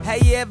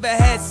Have you ever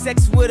had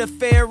sex with a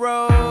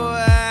pharaoh?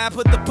 I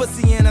put the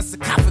pussy in a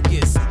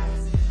sarcophagus.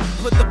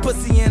 Put the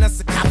pussy in a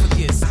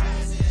sarcophagus.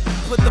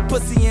 Put the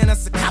pussy in a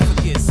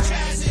sarcophagus.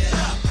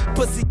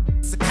 Pussy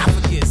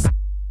sarcophagus.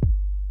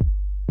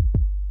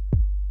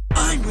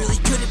 I'm really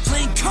good at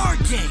playing card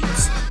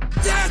games.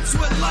 That's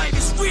what life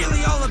is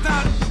really all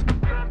about.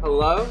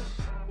 Hello,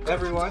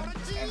 everyone,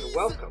 and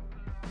welcome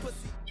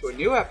to a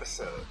new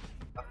episode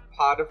of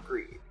Pot of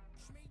Greed,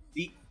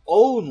 the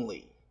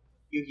only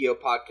Yu-Gi-Oh!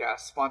 Podcast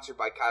sponsored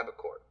by Kaiba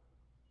Corp.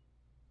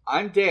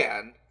 I'm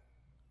Dan,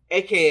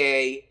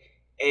 aka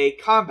a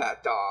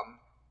Combat Dom.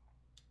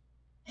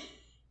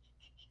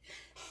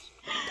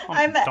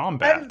 I'm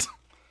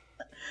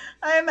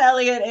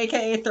Elliot,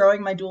 aka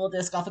throwing my dual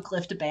disc off a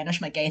cliff to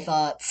banish my gay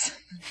thoughts.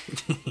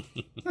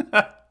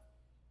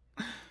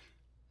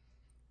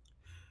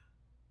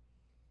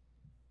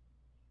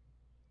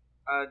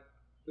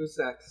 Who's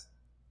next?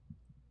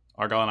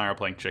 Argyle and I are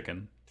playing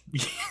chicken.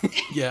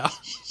 Yeah.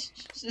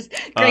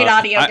 Great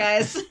audio,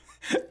 guys.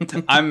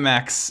 I'm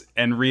Max,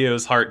 and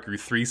Rio's heart grew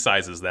 3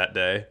 sizes that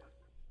day.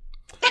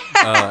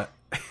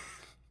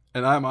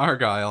 And I'm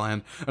Argyle,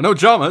 and an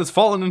Ojama has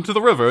fallen into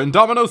the river in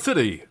Domino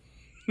City.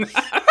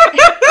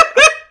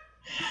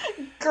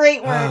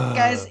 Great work,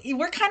 guys.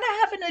 We're kind of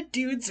having a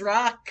Dudes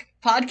Rock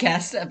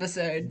podcast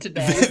episode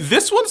today.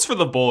 This one's for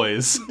the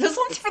boys. This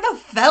one's for the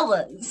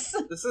fellas.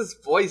 This is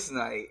Voice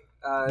Night.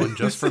 One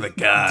just for the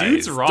guys.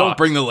 Dudes rock. Don't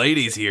bring the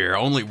ladies here.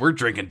 Only we're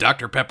drinking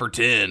Dr. Pepper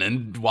 10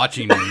 and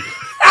watching movies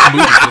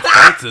with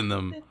fights in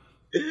them.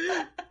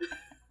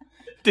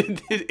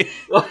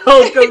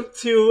 Welcome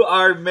to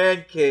our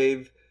man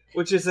cave,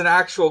 which is an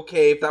actual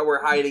cave that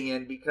we're hiding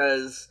in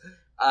because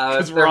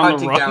we're they're on the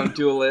hunting run. down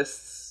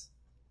duelists.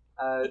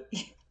 The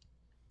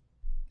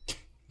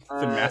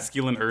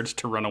masculine urge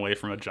to run away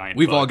from a giant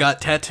We've bug. all got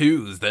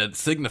tattoos that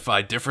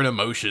signify different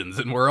emotions,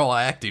 and we're all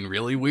acting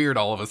really weird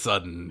all of a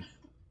sudden.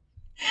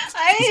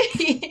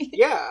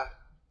 Yeah.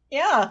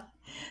 Yeah.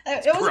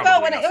 It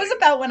was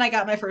about when I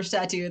got my first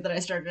tattoo that I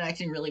started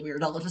acting really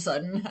weird all of a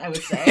sudden, I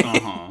would say.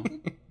 Uh-huh.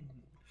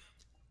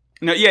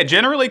 No, yeah,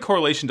 generally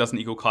correlation doesn't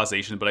equal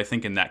causation, but I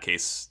think in that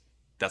case,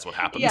 that's what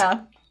happened.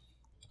 Yeah.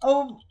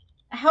 Oh,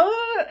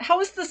 how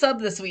was the sub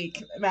this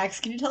week, Max?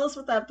 Can you tell us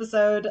what the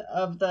episode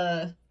of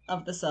the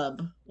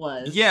sub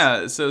was?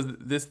 Yeah, so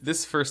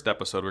this first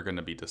episode we're going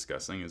to be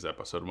discussing is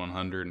episode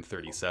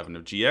 137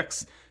 of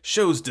GX,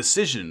 Shows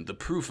Decision, the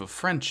Proof of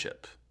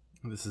Friendship.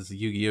 This is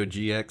Yu-Gi-Oh!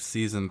 GX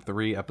Season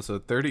 3,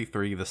 Episode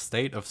 33, The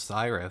State of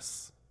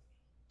Cyrus.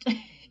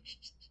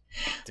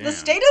 The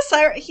state of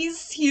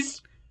Cyrus,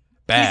 he's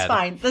Bad. He's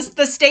fine.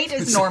 The state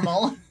is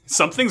normal.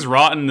 Something's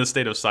rotten in the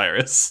state of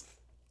Cyrus.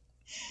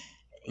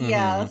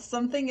 Yeah,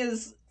 something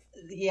is...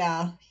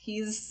 Yeah,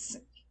 he's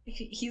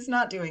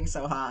not doing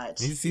so hot.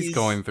 He's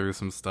going through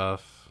some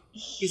stuff.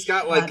 He's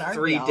got God, like aren't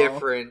 3 we all?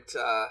 different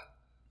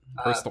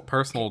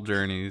Personal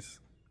journeys.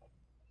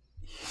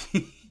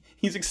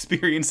 He's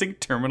experiencing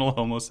terminal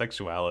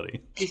homosexuality.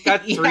 He's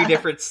got 3 Yeah.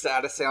 different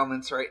status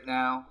ailments right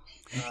now.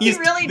 He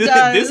really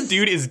does. This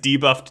dude is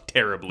debuffed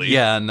terribly.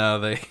 Yeah, no,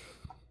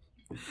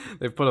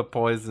 they've put a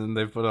poison,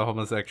 they've put a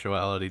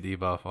homosexuality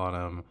debuff on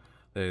him.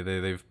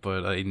 They've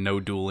put a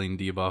no dueling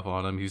debuff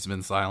on him. He's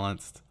been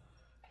silenced.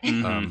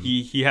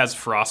 He has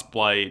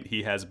frostblight.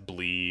 He has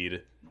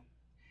bleed.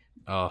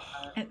 Oh,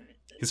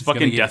 His fucking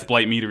gonna get-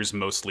 deathblight meter is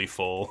mostly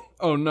full.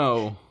 oh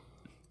no.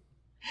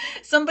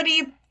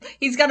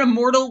 He's got a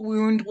mortal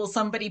wound. Will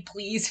somebody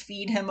please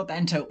feed him a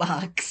bento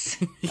box?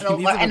 He needs a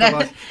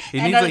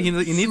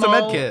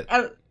med kit.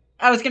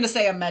 I was gonna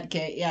say a med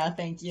kit. Yeah,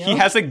 thank you. He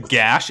has a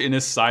gash in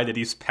his side that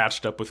he's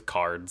patched up with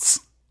cards.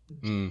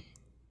 Mm.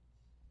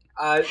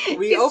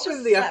 We He's opened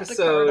just the slapped a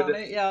card episode. on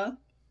it, yeah.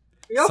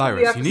 We opened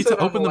Cyrus, the you need to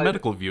episode on open the like-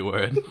 medical viewer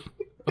and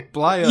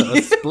apply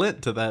a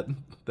splint to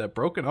that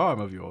broken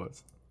arm of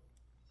yours.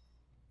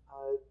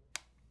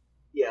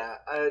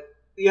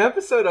 The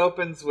episode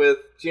opens with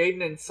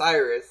Jaden and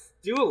Cyrus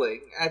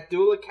dueling at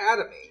Duel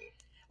Academy.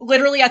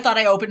 Literally, I thought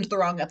I opened the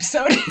wrong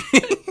episode.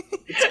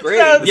 It's great.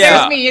 So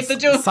Yeah. there's me,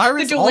 the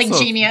Cyrus dueling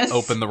also genius.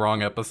 opened the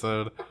wrong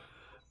episode.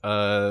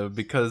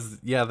 Because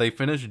they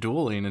finished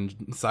dueling, and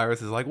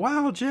Cyrus is like,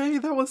 "Wow, Jay,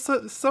 that was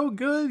so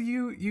good.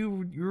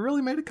 You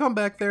really made a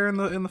comeback there in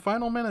the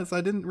final minutes. I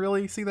didn't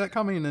really see that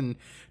coming." And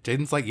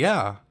Jaden's like,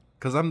 "Yeah,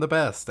 because I'm the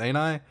best, ain't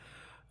I?"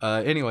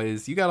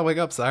 Anyways, you gotta wake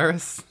up,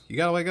 Cyrus. You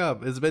gotta wake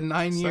up. It's been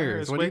 9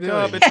 years. What are you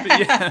Wake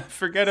doing? up.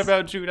 Forget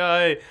about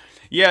Judai.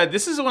 Yeah,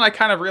 this is when I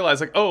kind of realized,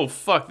 like, oh,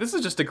 fuck, this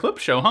is just a clip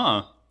show,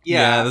 huh?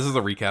 Yeah. This is a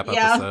recap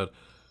Yeah. episode.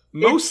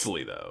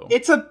 Mostly, though.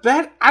 It's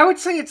I would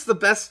say it's the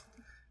best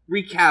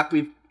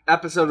recap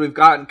episode we've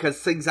gotten because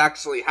things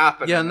actually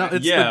happen. Yeah, no,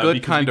 it's Yeah, the good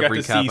because kind we of got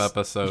to recap see-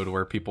 episode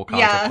where people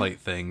Yeah.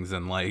 contemplate things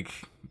and like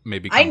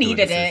maybe come I to a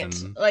needed it.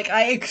 decision. Like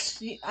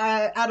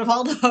out of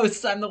all the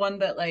hosts, I'm the one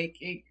that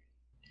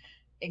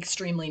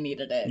extremely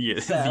needed it. Yeah,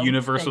 So, the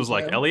universe thank was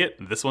like, you. Elliot,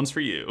 this one's for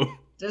you.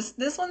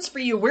 This one's for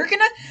you. We are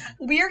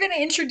gonna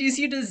introduce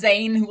you to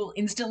Zane, who will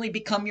instantly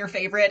become your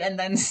favorite, and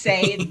then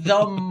say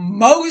the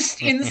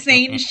most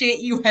insane shit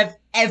you have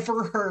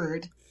ever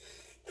heard.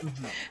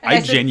 And I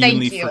said,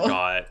 genuinely "Thank you."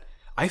 forgot.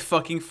 I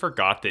fucking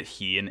forgot that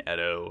he and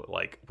Edo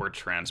like were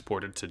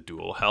transported to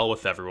Duel Hell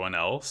with everyone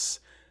else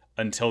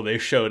until they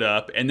showed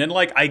up. And then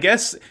like I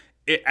guess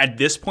at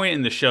this point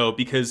in the show,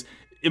 because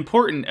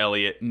important,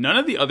 Elliot, none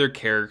of the other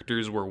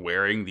characters were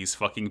wearing these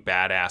fucking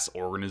badass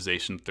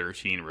Organization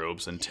 13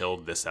 robes until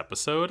this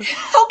episode.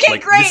 Okay,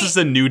 Like great. this is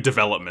a new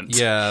development.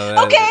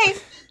 Yeah. Okay.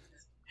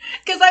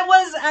 Because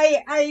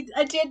I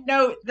did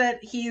note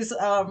that he's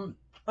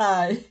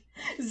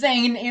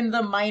Zane in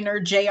the minor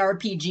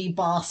JRPG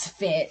boss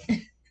fit.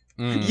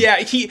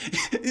 Yeah,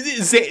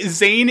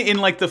 Zane in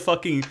like the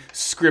fucking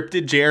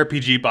scripted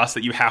JRPG boss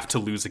that you have to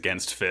lose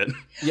against fit.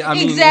 Yeah, I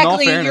mean,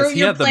 Exactly, in all fairness, he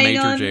you're had the playing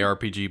major on-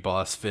 JRPG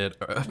boss fit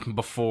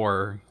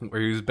before,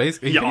 where he was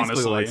basically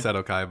honestly. like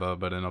Seto Kaiba,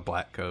 but in a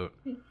black coat.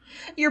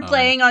 You're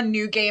playing on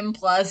New Game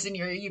Plus, and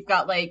you've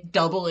got like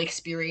double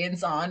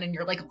experience on, and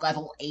you're like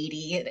level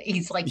 80. And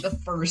he's like the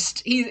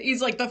first.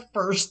 He's like the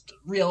first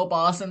real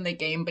boss in the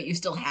game, but you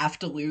still have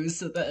to lose,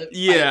 so the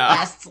fight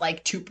lasts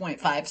like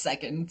 2.5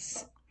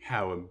 seconds.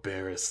 How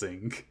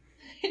embarrassing.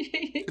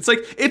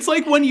 It's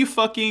like when you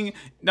fucking,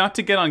 not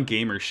to get on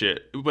gamer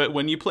shit, but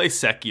when you play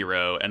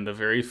Sekiro and the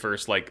very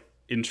first like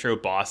intro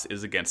boss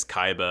is against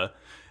Kaiba,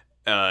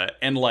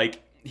 and like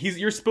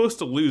you're supposed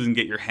to lose and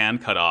get your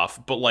hand cut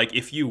off, but like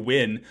if you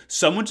win,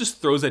 someone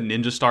just throws a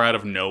ninja star out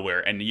of nowhere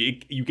and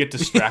you get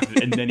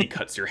distracted and then he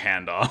cuts your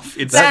hand off.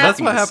 It's That's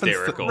fucking what happens.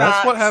 hysterical.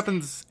 That's what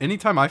happens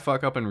anytime I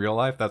fuck up in real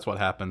life. That's what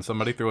happens.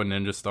 Somebody threw a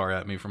ninja star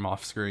at me from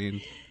off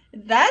screen.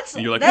 That's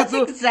And you're like, that's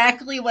 "What the-"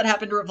 exactly what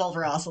happened to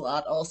Revolver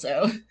Ocelot.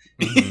 Also,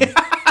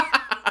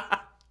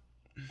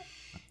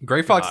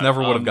 Gray Fox God,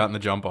 never would have gotten the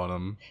jump on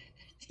him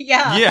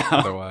yeah. Yeah.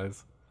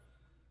 otherwise.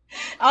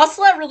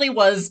 Ocelot really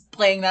was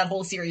playing that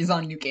whole series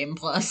on New Game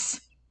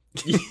Plus.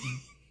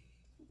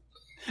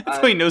 That's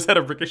how he knows how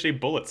to ricochet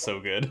bullets so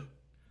good.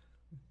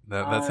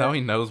 That's how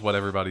he knows what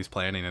everybody's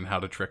planning and how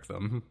to trick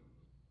them.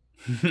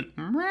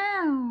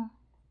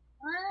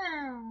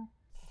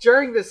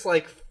 During this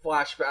like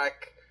flashback,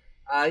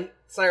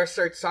 Cyrus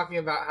starts talking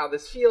about how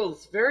this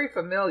feels very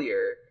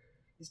familiar.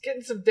 He's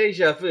getting some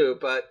deja vu,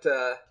 but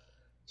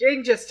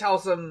Jane just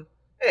tells him,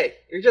 "Hey,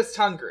 you're just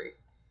hungry."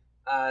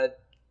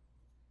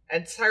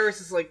 And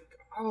Cyrus is like,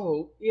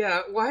 "Oh,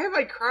 yeah, why am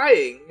I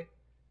crying?"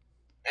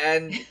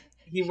 And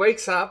he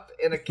wakes up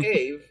in a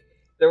cave.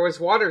 There was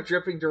water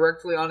dripping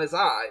directly on his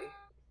eye.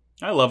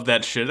 I love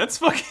that shit. That's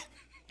fucking...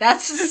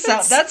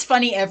 That's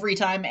funny every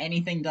time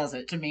anything does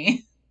it to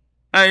me.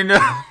 I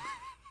know.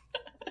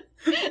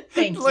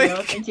 Thank you,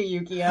 Like- thank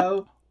you,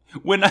 Yukio.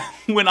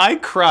 When I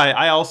cry,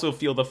 I also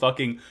feel the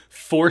fucking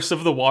force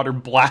of the water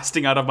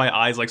blasting out of my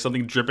eyes like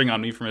something dripping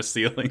on me from a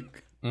ceiling.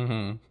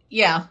 Mm-hmm.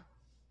 Yeah,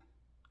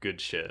 Good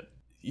shit.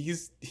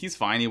 He's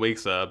fine. He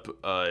wakes up.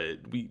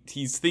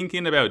 He's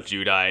thinking about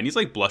Judai, and he's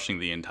like blushing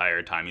the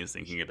entire time he's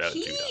thinking about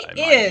he Judai. mind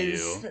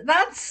is. you.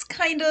 That's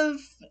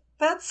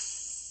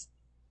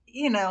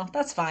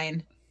that's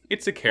fine.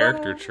 It's a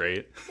character Well-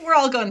 trait. We're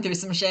all going through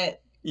some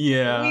shit.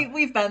 Yeah.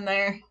 We've been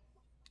there.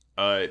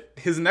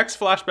 His next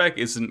flashback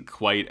isn't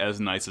quite as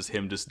nice as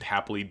him just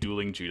happily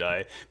dueling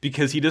Judai,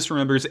 because he just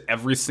remembers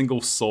every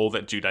single soul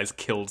that Judai's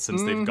killed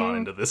since they've gone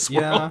into this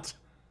Yeah. world.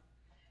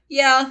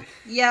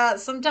 Yeah.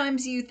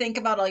 Sometimes you think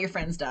about all your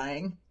friends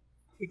dying.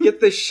 We get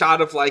this shot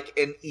of like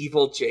an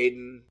evil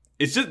Jaden.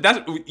 It's just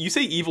that you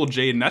say evil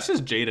Jaden, that's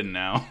just Jaden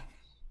now.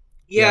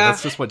 Yeah,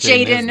 that's just what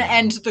Jaden is Jaden now.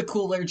 and the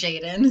cooler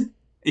Jaden.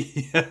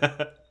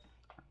 Yeah.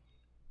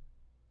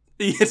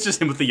 It's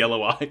just him with the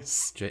yellow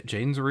eyes.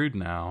 Jaden's rude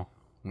now.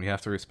 We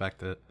have to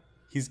respect it.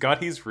 He's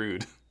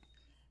rude.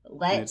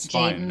 Let It's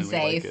fine, and Jaden we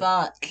say like it.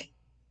 fuck.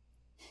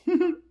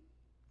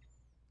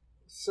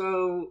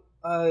 So,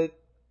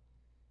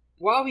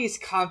 while he's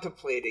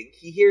contemplating,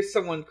 he hears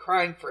someone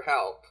crying for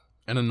help.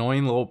 An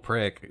annoying little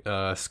prick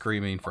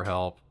screaming for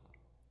help.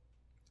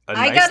 A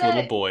I nice gotta-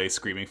 little boy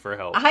screaming for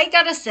help. I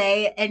gotta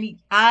say, and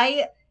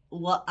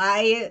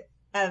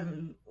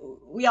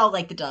we all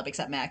like the dub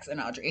except Max and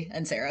Audrey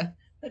and Sarah.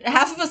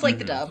 Half of us like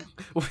the dub,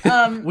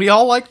 We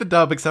all like the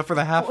dub except for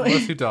the half of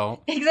us who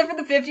don't. except for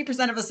the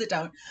 50% of us that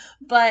don't.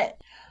 But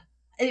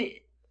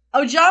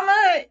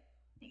Ojama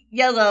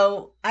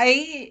Yellow,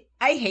 I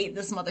hate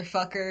this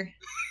motherfucker.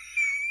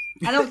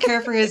 I don't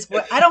care for his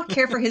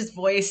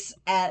voice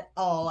at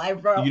all.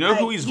 You know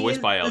who he's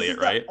voiced by, Elliot, this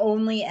is right? The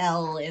only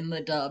L in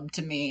the dub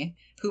to me.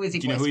 Who is he?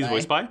 Do you know who he's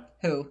voiced by?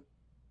 Who?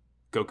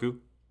 Goku.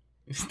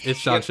 It's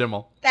Sean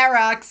Schimmel. That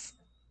rocks.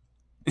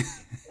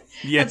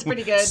 Yeah, That's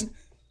pretty good.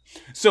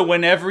 So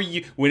whenever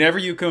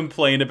you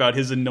complain about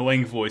his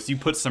annoying voice, you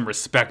put some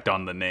respect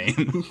on the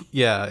name.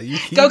 Yeah.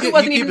 Goku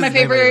wasn't even my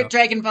favorite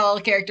Dragon Ball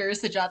character,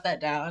 so jot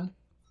that down.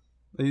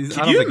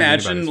 Can you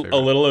imagine a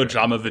little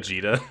Ojama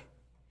Vegeta?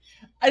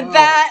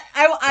 That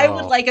I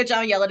would Oh. like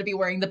Ojama Yellow to be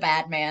wearing the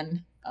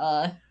Batman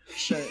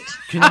shirt.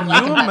 Can I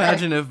like you him better.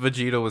 imagine if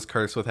Vegeta was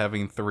cursed with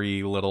having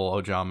 3 little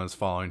Ojamas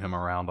following him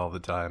around all the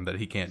time that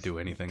he can't do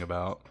anything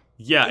about?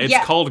 Yeah, it's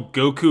Yeah. called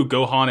Goku,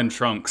 Gohan, and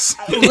Trunks.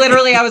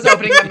 Literally, I was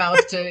opening my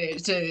mouth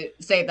to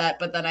say that,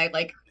 but then I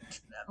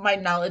my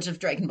knowledge of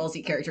Dragon Ball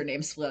Z character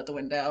names flew out the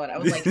window, and I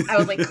was like,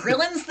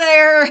 Krillin's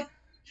there.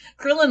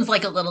 Krillin's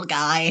like a little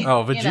guy.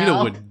 Oh, you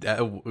know?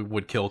 Vegeta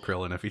would kill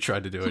Krillin if he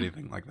tried to do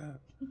anything like that.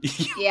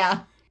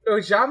 Yeah.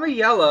 Ojama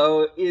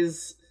Yellow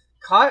is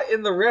caught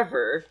in the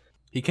river.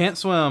 He can't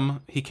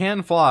swim. He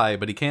can fly,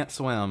 but he can't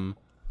swim.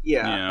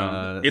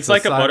 Yeah. It's so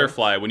like a Cyrus-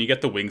 butterfly. When you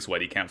get the wings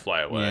wet, he can't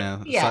fly away.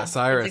 Yeah, that's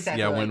Cyrus.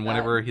 exactly like that.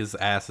 Whenever his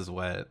ass is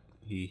wet,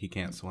 he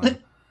can't swim.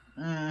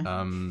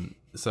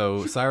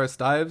 So Cyrus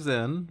dives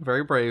in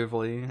very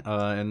bravely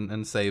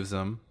and saves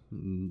him,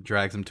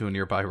 drags him to a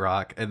nearby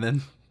rock, and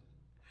then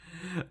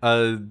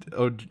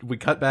we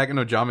cut back and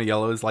Ojama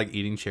Yellow is like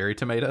eating cherry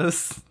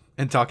tomatoes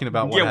and talking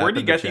about what Yeah, where'd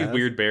he happened get to these Chaz.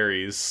 weird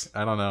berries?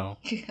 I don't know.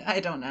 I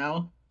don't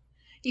know.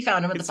 He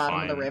found him at It's the bottom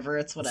of fine. the river.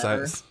 It's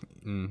whatever. Cyrus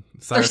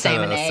had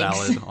salmon a eggs.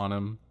 salad on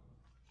him.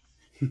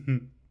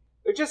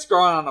 They're just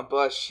growing on a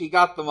bush. He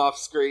got them off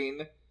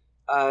screen.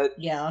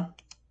 Yeah.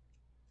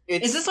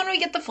 It's, Is this when we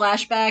get the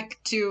flashback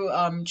to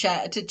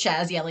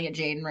Chaz yelling at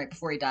Jaden right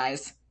before he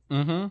dies?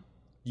 Mm-hmm.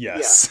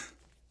 Yes.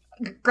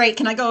 Great.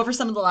 Can I go over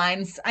some of the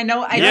lines? I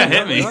know. Yeah,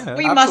 hit me.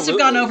 We must have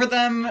gone Absolutely. over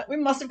them. We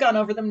must have gone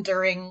over them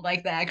during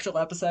like the actual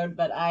episode.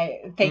 But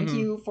I thank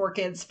you,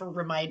 4Kids, for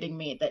reminding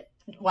me that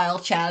while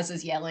Chaz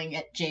is yelling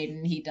at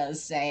Jaden, he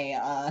does say,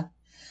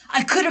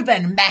 "I could have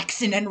been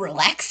maxing and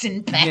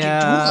relaxing back at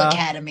Duel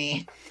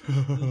Academy."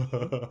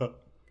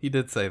 He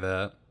did say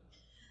that.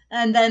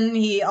 And then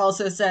he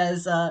also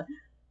says,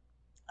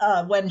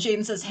 when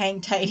Jaden says "hang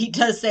tight," he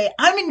does say,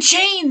 "I'm in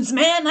chains,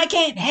 man. I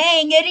can't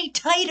hang any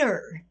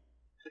tighter."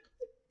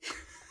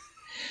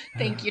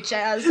 Thank you,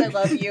 Chaz. I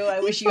love you. I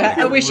wish you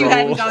hadn't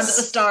gone to the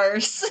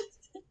stars.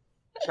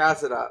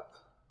 Chaz it up.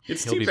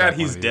 It's He'll too be bad back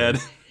he's one of dead.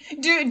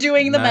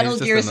 Doing the Nah, Metal he's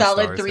just Gear in the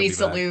Solid stars. 3 He'll be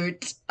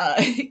salute.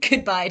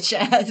 Goodbye,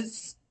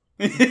 Chaz.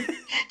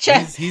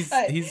 Chaz.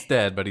 He's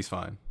dead, but he's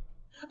fine.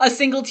 A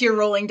single tear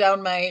rolling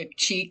down my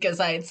cheek as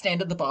I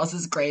stand at the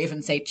boss's grave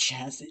and say,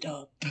 "Chaz it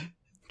up."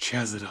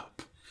 Chaz it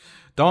up.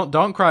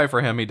 Don't cry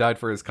for him. He died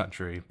for his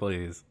country,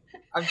 please.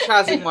 I'm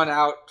chazzing one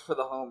out for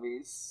the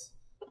homies.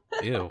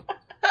 Ew.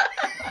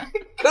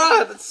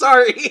 God,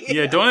 sorry.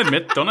 Yeah, don't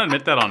admit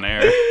that on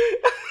air.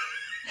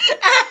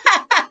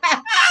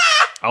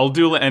 I'll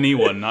duel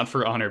anyone, not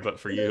for honor, but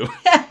for you.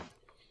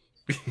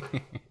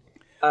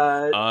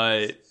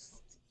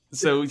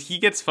 So he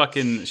gets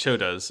fucking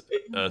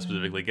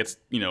specifically gets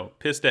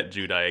pissed at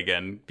Judai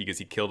again because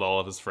he killed all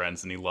of his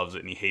friends and he loves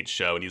it and he hates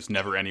Sho and he was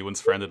never anyone's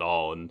friend at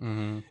all.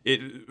 And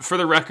it, for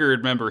the record,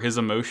 remember his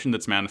emotion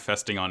that's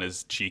manifesting on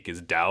his cheek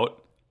is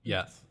doubt,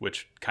 Yes.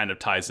 which kind of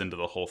ties into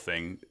the whole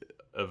thing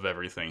of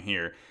everything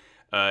here.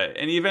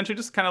 And he eventually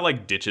just kind of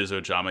like ditches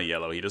Ojama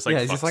Yellow. He just like Yeah,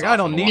 he's fucks just like, off I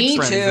don't and need Me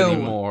walks friends too.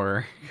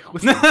 anymore.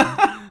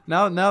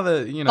 now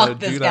that Fuck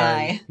this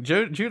guy.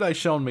 Judai's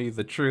shown me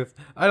the truth.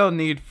 I don't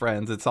need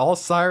friends. It's all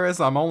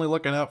Cyrus. I'm only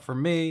looking out for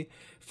me.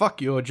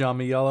 Fuck you,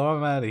 Ojama Yellow.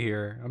 I'm out of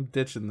here. I'm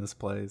ditching this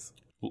place.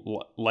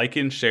 Like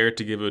and share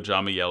to give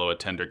Ojama Yellow a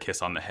tender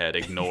kiss on the head.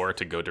 Ignore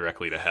to go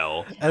directly to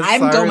hell. As I'm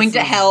Cyrus going to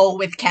is- hell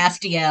with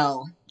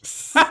Castiel.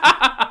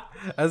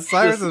 As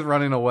Cyrus is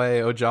running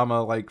away,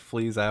 Ojama like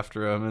flees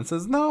after him and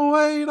says, "No,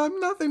 wait, I'm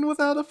nothing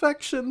without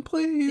affection,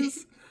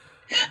 please."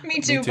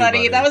 Me too, too, buddy.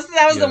 buddy. That was the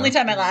Yeah. only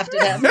time I laughed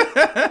at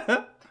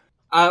him.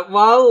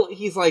 While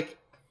he's like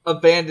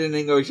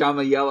abandoning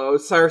Ojama Yellow,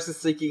 Cyrus is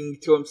thinking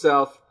to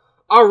himself,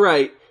 "All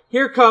right,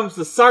 here comes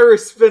the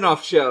Cyrus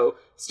spin-off show,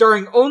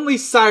 starring only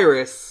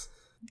Cyrus."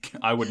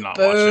 I would not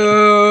watch it.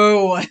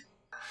 Boo!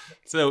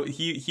 So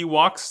he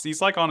walks.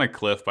 He's like on a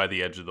cliff by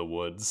the edge of the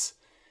woods,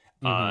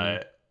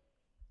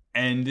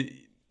 and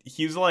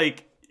he's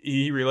like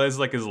he realizes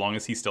like as long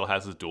as he still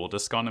has his dual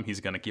disc on him,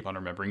 he's gonna keep on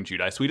remembering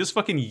Judai. So he just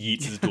fucking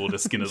yeets his dual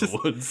disc into the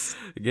woods.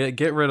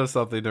 Get rid of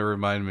something to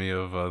remind me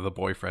of the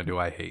boyfriend who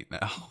I hate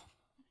now.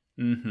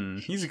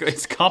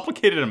 It's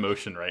complicated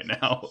emotion right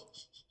now.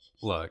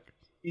 Look,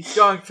 He's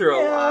going through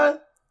a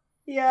lot.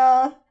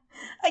 Yeah.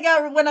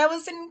 When I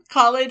was in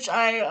college,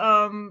 I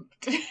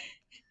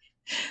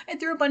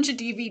threw a bunch of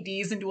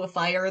DVDs into a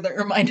fire that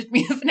reminded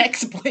me of an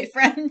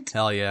ex-boyfriend.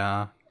 hell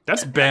yeah.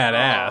 That's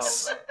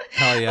badass.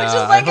 Hell yeah. is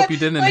I like hope a- you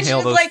didn't which inhale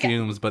is those like-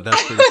 fumes, but that's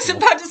I pretty was cool.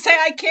 about to say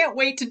I can't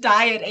wait to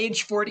die at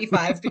age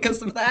 45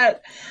 because of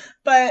that.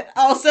 But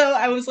also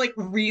I was like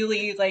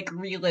really like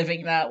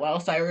reliving that while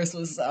Cyrus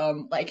was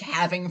like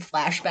having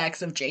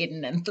flashbacks of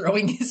Jaden and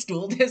throwing his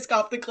dual disc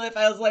off the cliff.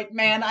 I was like,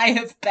 man, I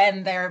have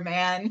been there,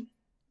 man.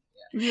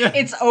 Yeah.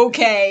 It's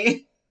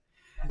okay.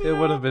 It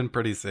would have been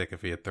pretty sick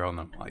if he had thrown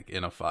them like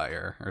in a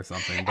fire or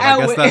something. But I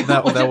guess It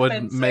that would have would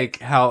been make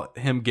sick. how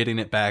him getting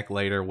it back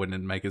later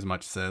wouldn't make as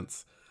much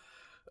sense.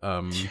 I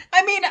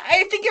mean,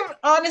 I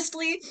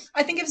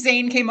think if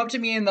Zane came up to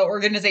me in the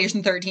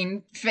Organization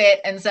 13 fit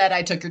and said,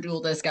 "I took your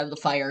dual disc out of the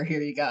fire, here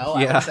you go," I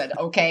would Yeah. have said,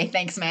 "Okay,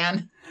 thanks,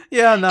 man."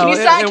 Yeah, no. Can you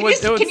stop? it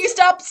would- Can you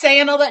stop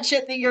saying all that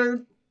shit that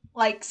you're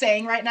like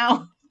saying right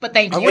now? But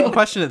thank I you. wouldn't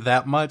question it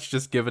that much,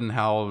 just given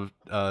how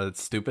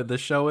stupid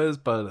this show is.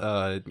 But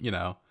I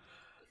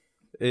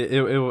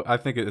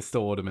think it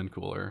still would have been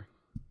cooler.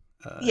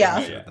 Yeah.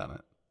 If he had done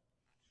it.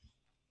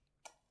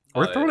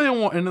 Or But- throw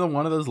it into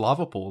one of those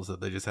lava pools that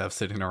they just have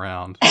sitting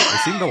around. They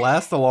seem to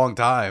last a long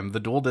time. The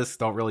dual discs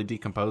don't really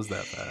decompose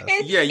that fast.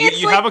 Yeah, It's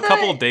you like have a the-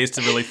 couple of days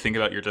to really think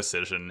about your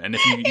decision, and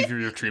if you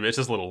retrieve it, it's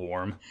just a little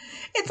warm.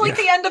 It's like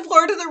the end of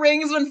Lord of the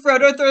Rings when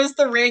Frodo throws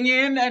the ring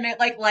in and it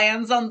like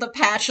lands on the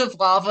patch of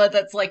lava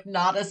that's like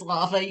not as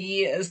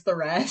lava-y as the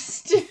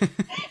rest.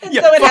 And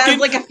Yeah, so it has fucking-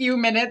 like a few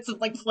minutes of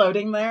like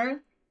floating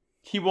there.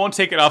 He won't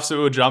take it off,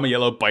 so Ojama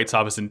Yellow bites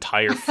off his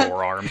entire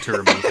forearm to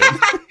remove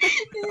it.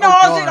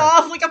 Gnaws it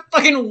God. off like a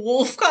fucking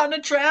wolf caught in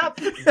a trap.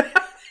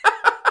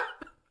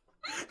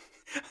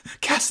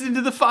 Cast it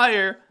into the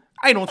fire.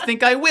 I don't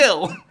think I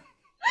will.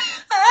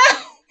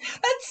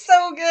 That's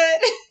so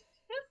good.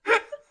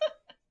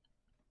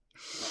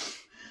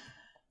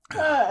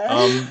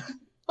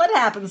 What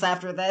happens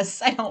after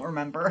this? I don't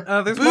remember.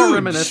 There's more Booj.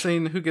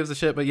 reminiscing. Who gives a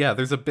shit? But yeah,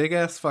 there's a big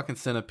ass fucking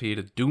centipede,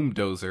 a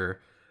Doomdozer.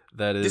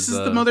 That is. This is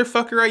the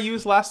motherfucker I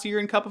used last year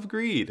in Cup of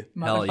Greed.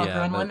 hell Motherfucker yeah,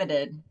 but-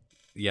 Unlimited.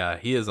 Yeah,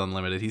 he is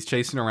unlimited. He's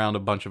chasing around a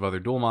bunch of other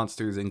duel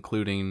monsters,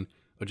 including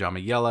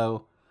Ojama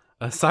Yellow.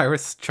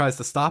 Cyrus tries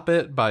to stop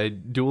it by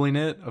dueling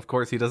it. Of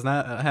course, he does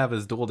not have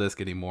his dual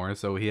disc anymore,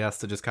 so he has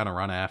to just kind of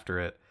run after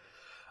it.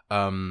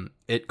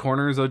 It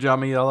corners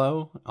Ojama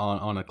Yellow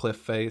on a cliff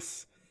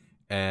face,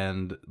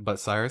 but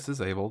Cyrus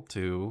is able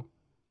to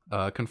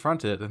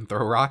confront it and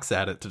throw rocks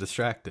at it to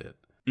distract it.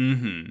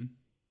 Mm-hmm.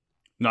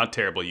 Not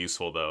terribly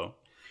useful, though.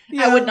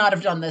 I would not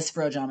have done this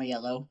for Ojama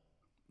Yellow.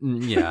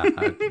 Yeah,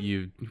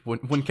 you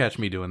wouldn't catch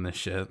me doing this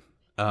shit.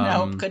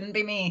 No, couldn't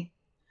be me.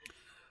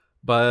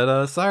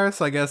 But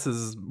Cyrus, I guess,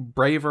 is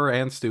braver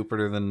and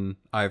stupider than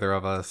either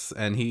of us,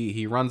 and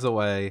he runs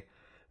away.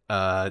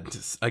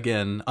 Just,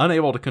 again,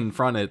 unable to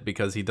confront it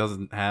because he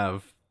doesn't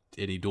have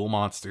any dual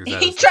monsters.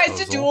 At He his tries to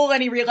disposal. duel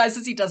and he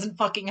realizes he doesn't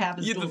fucking have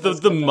his Yeah, dual the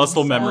disc with him,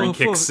 muscle so- memory Oh,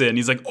 kicks fuck. in.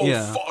 He's like, oh,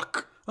 Yeah.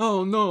 fuck.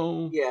 Oh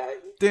no! Yeah,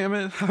 Damn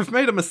it! I've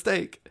made a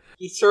mistake.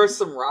 he throws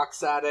some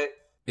rocks at it.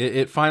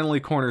 It finally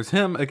corners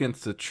him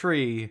against a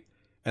tree,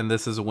 and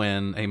this is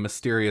when a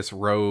mysterious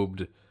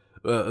robed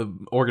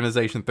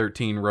Organization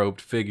 13 robed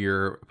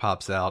figure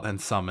pops out and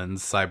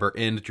summons Cyber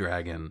End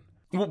Dragon.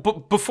 Well,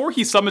 but before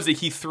he summons it,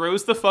 he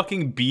throws the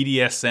fucking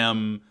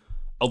BDSM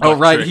Oh right,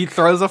 electric- he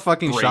throws a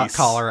fucking shot brace.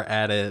 collar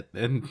at it,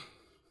 and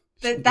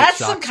That's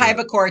some shocks it.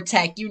 Kaiba Core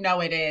tech, you know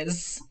it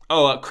is.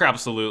 Oh,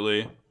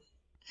 absolutely.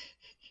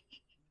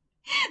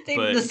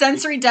 But- The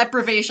sensory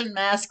deprivation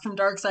mask from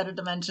Dark Side of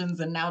Dimensions,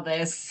 and now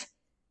this.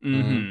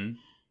 Mm-hmm.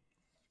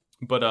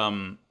 But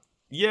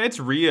yeah, it's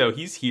Rio.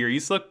 He's here.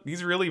 He's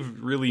really,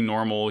 really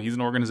normal. He's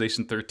in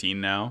Organization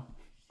 13 now.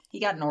 He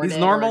got Norded. he's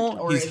normal.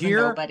 Or He's is a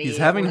here. nobody, He's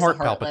having or is a heart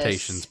heartless.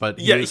 palpitations, but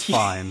Yeah, he is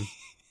fine.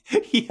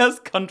 He has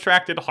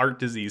contracted heart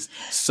disease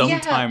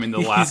sometime in the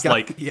He's last got-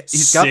 like yeah,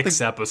 he's got six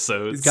the-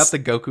 episodes. He's got the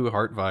Goku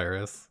heart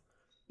virus.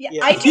 Yeah,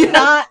 Yeah. I do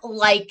not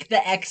like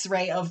the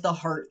X-ray of the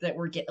heart that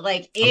we're getting.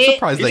 Like, I'm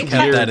surprised they it's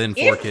kept weird. that in for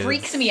It kids.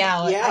 freaks me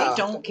out. Yeah, I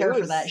don't it care for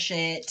was- that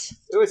shit.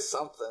 It was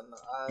something.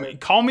 I mean,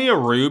 call me a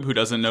rube who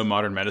doesn't know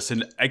modern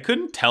medicine. I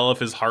couldn't tell if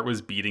his heart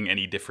was beating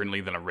any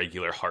differently than a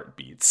regular heart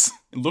beats.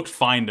 It looked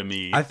fine to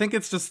me. I think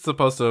it's just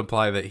supposed to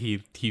imply that he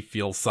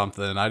feels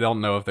something. I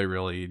don't know if they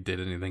really did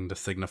anything to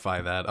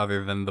signify that,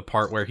 other than the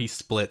part where he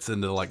splits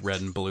into like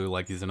red and blue,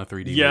 like he's in a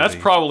 3D. yeah, that's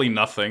movie. probably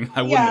nothing.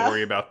 I wouldn't Yeah.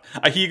 worry about.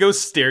 He goes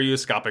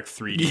stereoscopic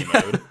 3D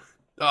mode.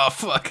 Oh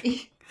fuck!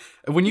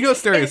 When you go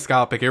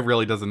stereoscopic, it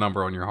really does a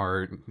number on your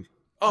heart.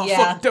 Oh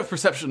Yeah. fuck, depth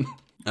perception.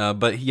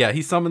 But yeah,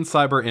 he summons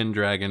Cyber End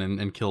Dragon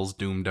and kills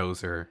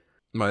Doomdozer.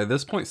 By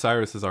this point,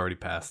 Cyrus is already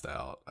passed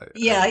out.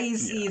 Yeah,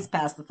 he's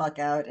passed the fuck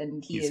out,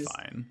 and he He's is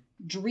fine.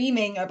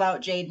 dreaming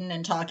about Jaden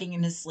and talking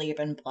in his sleep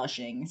and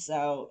blushing.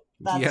 So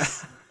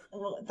that's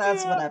well,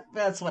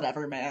 that's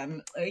whatever,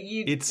 man.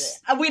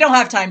 We don't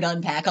have time to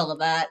unpack all of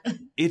that.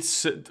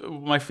 It's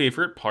my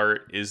favorite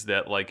part is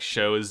that like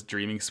Sho is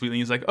dreaming sweetly.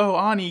 He's like, "Oh,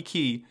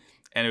 Aniki,"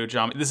 and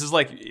Ojama. This is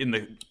like in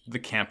the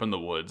camp in the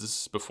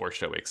woods before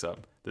Sho wakes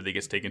up that he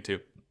gets taken to.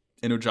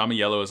 And Ojama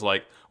Yellow is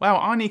like, "Wow,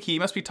 Aniki, he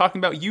must be talking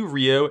about you,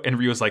 Rio." And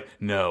Rio's like,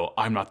 "No,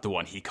 I'm not the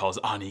one he calls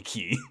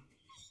Aniki."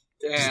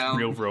 Just Damn.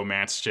 real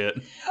romance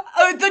shit.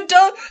 Oh,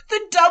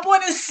 the dub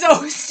one is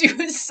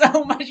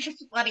so much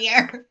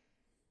funnier.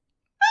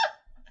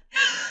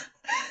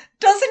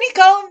 Doesn't he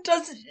call him?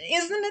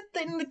 Isn't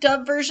it in the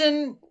dub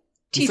version?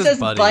 He says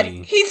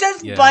buddy. He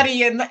says Yeah.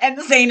 buddy, and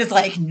Zane is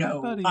like,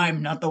 no, Buddy.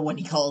 I'm not the one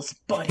he calls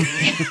buddy.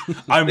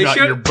 I'm They not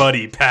should- your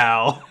buddy,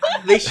 pal.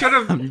 They should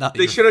I'm have. not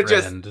They your should have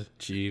just. friend,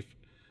 Chief.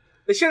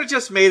 They should have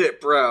just made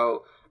it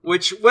bro,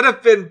 which would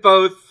have been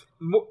both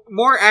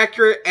more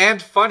accurate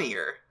and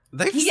funnier.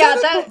 They've Yeah,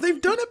 said that-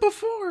 they've done it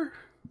before.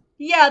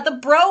 Yeah, the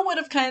bro would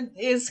have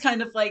is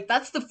kind of like,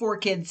 that's the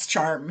 4Kids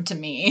charm to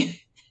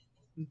me.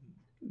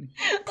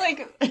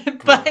 Like,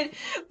 but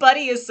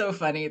Buddy is so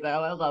funny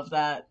though. I love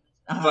that.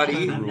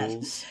 Buddy I'm not-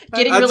 Rules.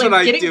 Getting That's really, what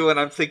I getting, do when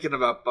I'm thinking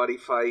about buddy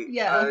fight.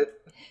 Yeah.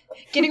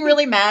 Getting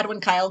really mad when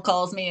Kyle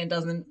calls me and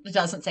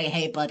doesn't say,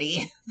 "Hey,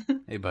 buddy."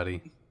 Hey,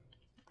 buddy.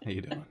 How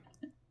you doing?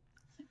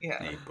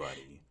 Yeah. Hey,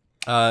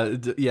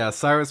 buddy. Yeah,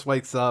 Cyrus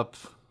wakes up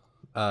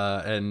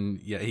And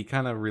yeah, he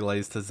kind of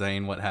relays to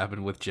Zane what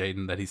happened with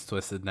Jaden, that he's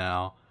twisted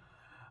now.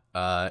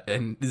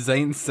 And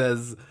Zane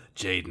says,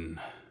 Jaden,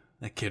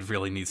 that kid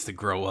really needs to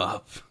grow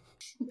up.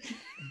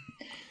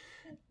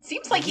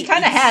 Seems like he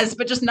kind of has,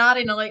 but just not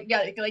in a like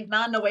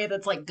not in a way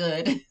that's like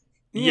good.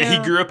 Yeah,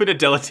 he grew up in a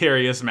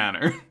deleterious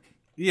manner.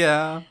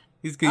 Yeah,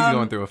 he's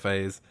going through a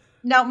phase.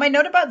 Now, my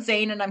note about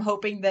Zane, and I'm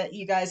hoping that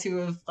you guys who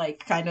have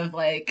like kind of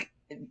like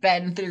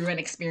been through and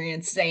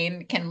experienced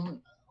Zane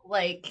can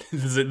like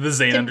the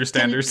Zane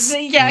understanders.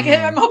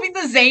 I'm hoping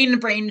the Zane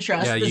brain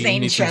trust, Yeah, the you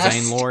Zane need some trust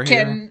Zane lore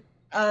can.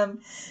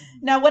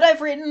 Now, what I've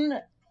written,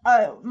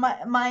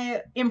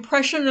 my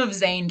impression of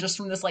Zane just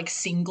from this like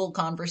single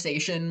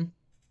conversation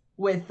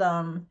with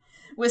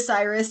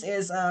Cyrus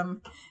is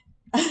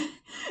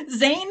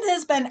Zane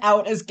has been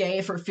out as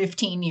gay for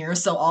 15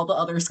 years, so all the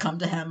others come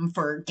to him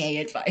for gay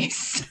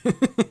advice.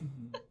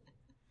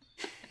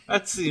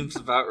 That seems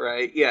about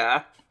right.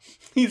 Yeah.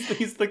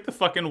 He's like the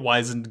fucking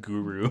wizened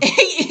guru.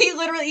 he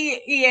literally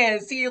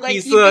is. He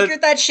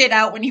figured that shit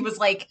out when he was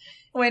like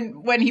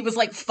when he was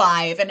like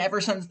 5, and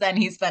ever since then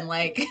he's been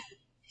like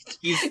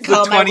he's the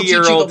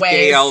 20-year-old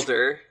gay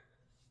elder.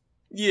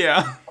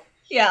 Yeah.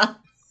 Yeah.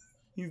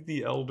 He's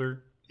the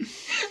elder.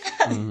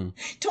 20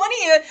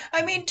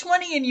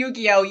 in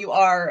Yu-Gi-Oh! You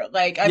are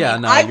like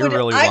you're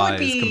really wise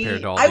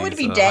compared to all I would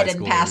be dead and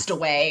schoolers. passed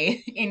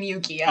away in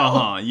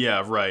Yu-Gi-Oh!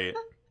 Yeah, right.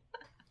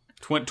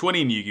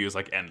 20 in Yu-Gi-Oh! Is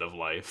like end of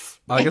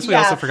life. I guess we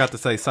also forgot to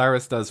say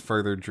Cyrus does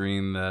further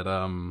dream that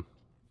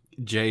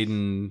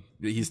Jaden,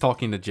 he's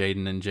talking to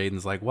Jaden, and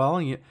Jaden's like, well,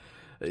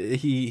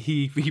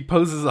 he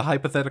poses a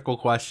hypothetical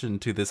question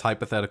to this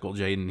hypothetical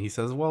Jaden. He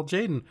says, well,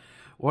 Jaden,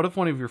 what if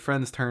one of your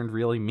friends turned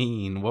really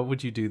mean? What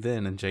would you do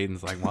then? And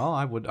Jaden's like, well,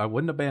 I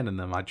wouldn't abandon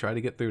them. I'd try to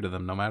get through to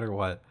them no matter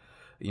what.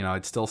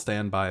 I'd still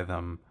stand by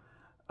them.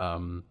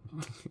 And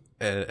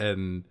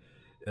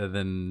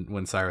then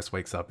when Cyrus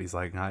wakes up, he's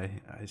like,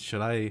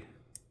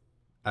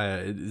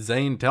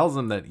 Zane tells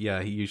him that,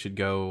 you should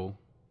go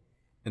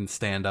and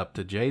stand up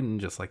to Jaden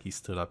just like he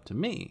stood up to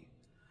me.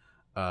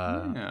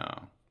 Yeah.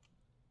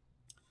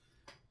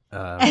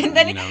 And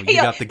then you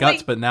got the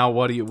guts, but now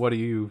what do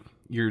you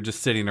you're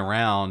just sitting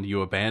around,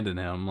 you abandon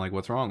him. Like,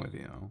 what's wrong with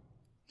you?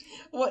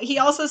 Well, he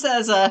also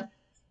says,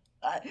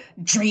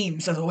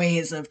 dreams are the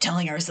ways of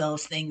telling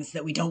ourselves things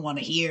that we don't want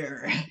to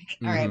hear.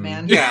 All right,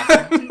 man.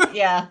 Yeah.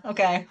 Yeah.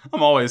 Okay.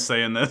 I'm always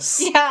saying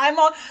this. Yeah,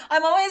 I'm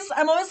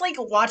always like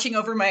watching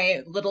over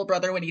my little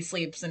brother when he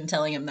sleeps and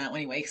telling him that when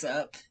he wakes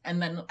up,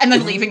 and then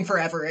leaving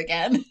forever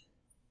again.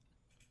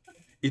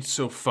 It's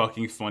so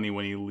fucking funny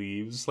when he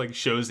leaves, like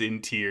shows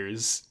in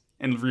tears,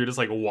 and Ryu just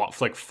like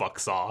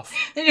fucks off.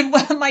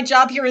 My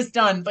job here is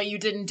done, but you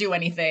didn't do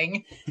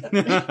anything.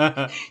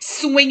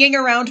 Swinging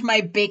around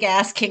my big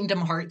ass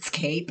Kingdom Hearts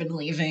cape and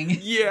leaving.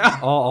 Yeah.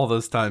 All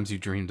those times you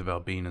dreamed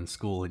about being in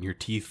school and your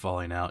teeth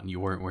falling out and you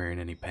weren't wearing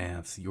any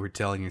pants. You were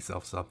telling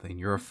yourself something.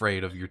 You're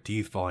afraid of your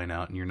teeth falling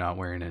out and you're not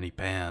wearing any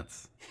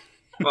pants.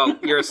 Well,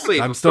 you're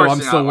asleep. I'm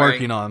still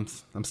working on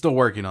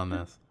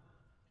this.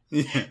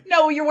 Yeah.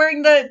 No, you're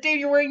wearing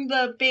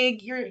the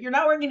big, you're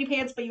not wearing any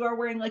pants, but you are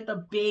wearing like the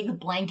big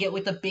blanket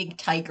with the big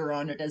tiger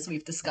on it, as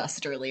we've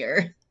discussed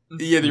earlier.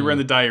 Yeah, they were in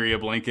the diarrhea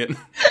blanket.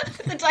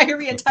 The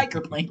diarrhea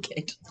tiger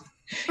blanket.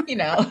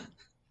 Yeah.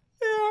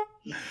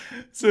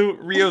 So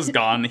Rio's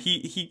gone.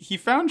 He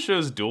found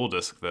Sho's duel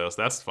disc though, so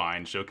that's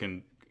fine. Sho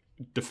can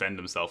defend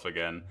himself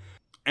again.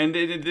 And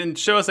then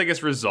Sho has, I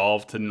guess,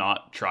 resolved to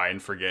not try and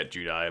forget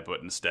Judai, but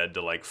instead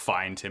to like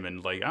find him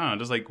and like, I don't know,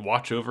 just like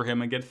watch over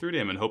him and get through to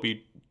him and hope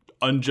he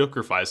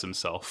unjokerfies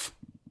himself.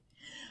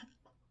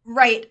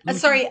 Right.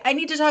 Sorry, I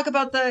need to talk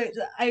about this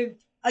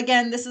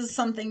is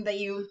something that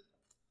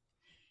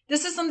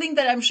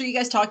I'm sure you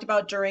guys talked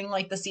about during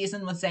like the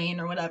season with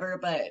Zane or whatever,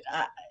 but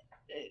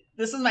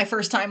this is my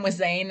first time with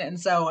Zane, and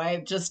so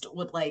I just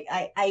would like,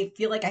 I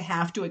feel like I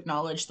have to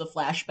acknowledge the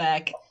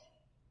flashback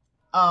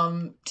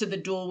to the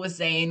duel with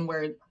Zane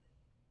where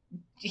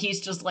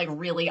he's just like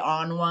really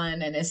on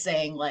one and is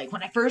saying like,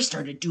 when I first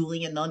started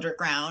dueling in the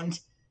underground,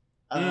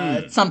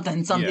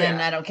 something,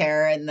 yeah. I don't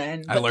care. And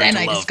then,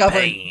 I discovered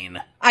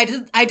pain.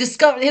 I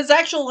discovered his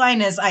actual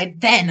line is,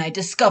 I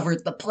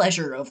discovered the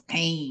pleasure of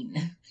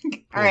pain.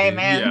 All right,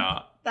 man. Yeah.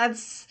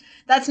 That's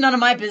none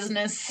of my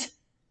business.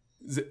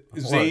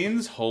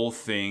 Zane's whole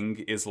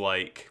thing is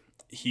like,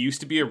 he used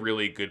to be a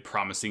really good,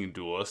 promising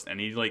duelist, and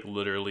he like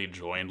literally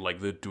joined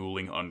like the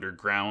dueling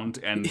underground,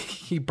 and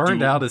he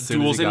burned out as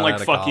soon as he got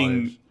out of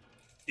college.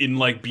 In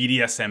like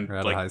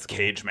BDSM like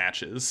cage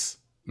matches.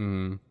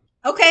 Mm.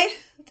 Okay.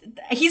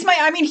 He's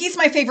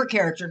my favorite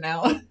character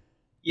now.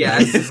 Yeah,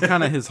 this is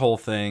kind of his whole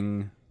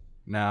thing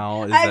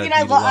now. He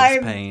loves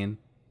pain.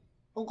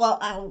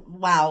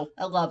 Wow,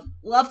 I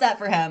love that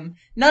for him.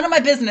 None of my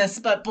business,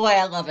 but boy,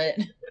 I love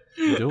it.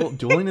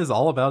 Dueling is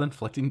all about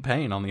inflicting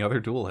pain on the other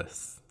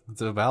duelists.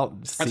 It's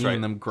about seeing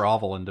them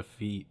grovel in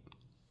defeat.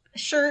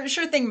 Sure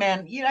thing,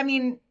 man. I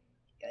mean,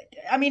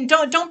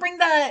 don't bring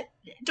that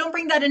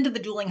into the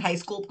dueling high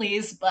school,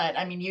 please. But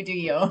I mean, you do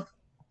you.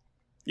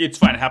 It's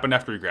fine. It happened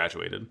after we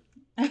graduated.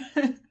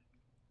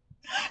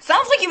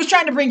 Sounds like he was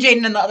trying to bring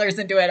Jaden and the others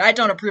into it. I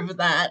don't approve of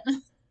that.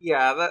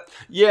 Yeah,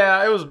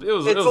 Yeah, it was It's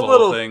a a whole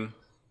little- thing.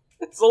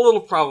 it's a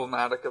little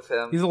problematic of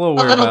him. He's a little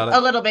weird about A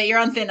it. little bit. You're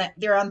on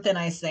thin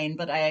ice, Zane,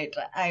 but I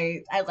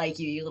like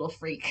you, you little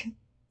freak.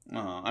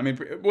 I mean,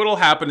 what'll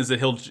happen is that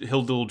he'll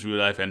dual Druid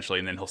eventually,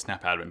 and then he'll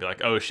snap out of it and be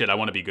like, "Oh shit, I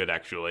want to be good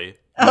actually."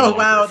 I'm no Oh longer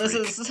wow, a this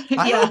freak." is.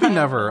 I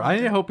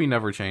yeah. hope he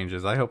never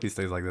changes. I hope he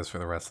stays like this for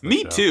the rest of the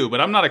Me show. too,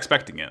 but I'm not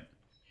expecting it.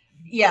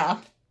 Yeah.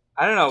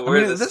 I don't know I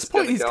where mean, at this is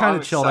point, gonna he's go. kind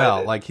I'm of chilled excited.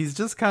 out. Like he's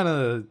just kind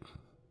of.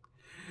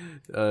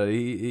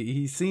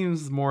 He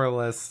seems more or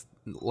less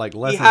like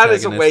less He had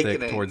his antagonistic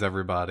awakening. towards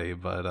everybody,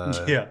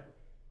 but Yeah.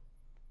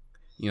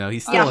 you know,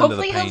 he's Yeah, still into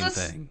the hopefully he'll pain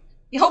just- thing.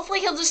 Hopefully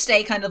he'll just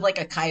stay kind of like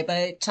a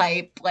Kaiba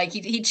type. Like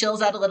he chills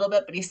out a little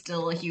bit, but he's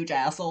still a huge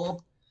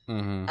asshole.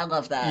 Mm-hmm. I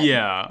love that.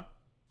 Yeah.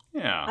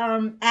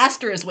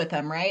 Aster is with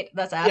him, right?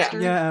 That's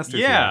Aster. Yeah, Aster's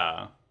here.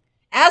 Yeah.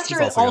 Aster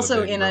He's is also got a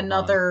also big in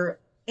robe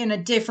in a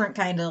different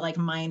kind of like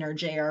minor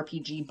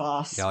JRPG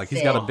boss. Yeah, like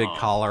he's got a fit. big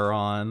collar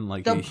on.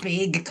 Like the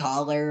he big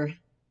collar.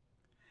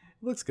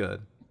 looks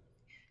good.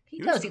 He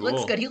He does. looks He looks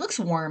cool. good. He looks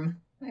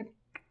warm. I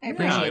Yeah,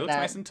 appreciate he looks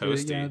that. nice and Yeah,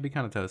 toasty. it'd be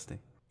kind of toasty.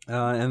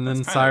 And then That's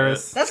kinda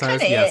Cyrus, it. That's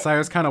Cyrus, kinda yeah, it.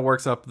 Cyrus kind of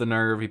works up the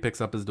nerve. He picks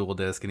up his dual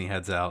disc and he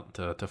heads out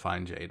to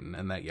find Jaden.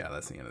 And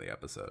that's the end of the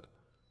episode.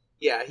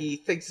 Yeah, he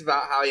thinks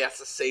about how he has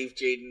to save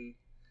Jaden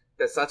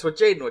because that's what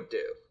Jaden would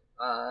do.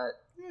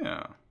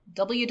 Yeah.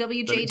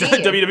 WWJD.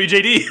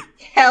 WWJD.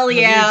 Hell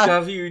yeah.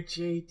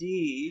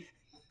 WWJD.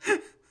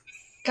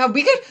 God,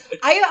 we could.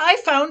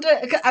 I found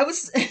it. I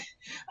was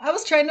I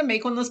was trying to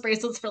make one of those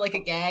bracelets for like a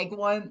gag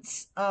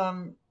once.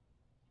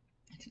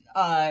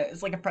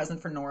 It's like a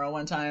present for Nora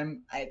one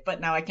time.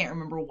 But now I can't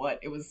remember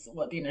what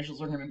the initials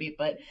were going to be.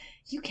 But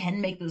you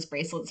can make those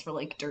bracelets for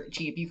like dirt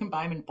cheap. You can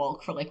buy them in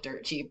bulk for like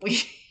dirt cheap.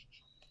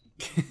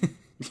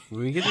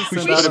 We could just We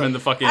send should out put him a- in the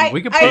fucking.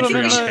 We could I put think him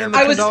we in should- the, in the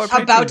I was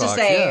 $10 about Patreon to box,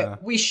 say yeah.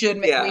 we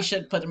should Yeah. we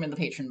should put them in the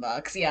patron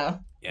box. Yeah.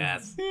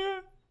 Yes.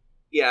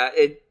 Yeah,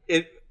 it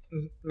It's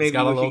maybe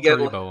got a we little could get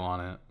Kuribo on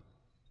it.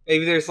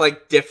 maybe there's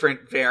like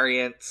different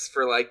variants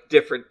for like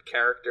different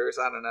characters.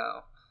 I don't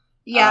know.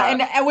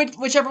 Yeah, and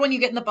whichever one you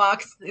get in the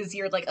box is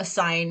your like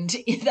assigned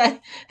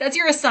that's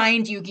your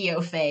assigned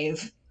Yu-Gi-Oh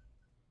fave.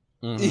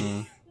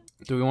 Mhm.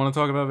 Do we want to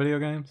talk about video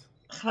games?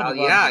 I would Oh, love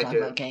yeah, to I talk do.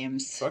 about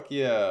games. Fuck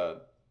yeah.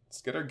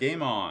 Let's get our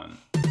game on.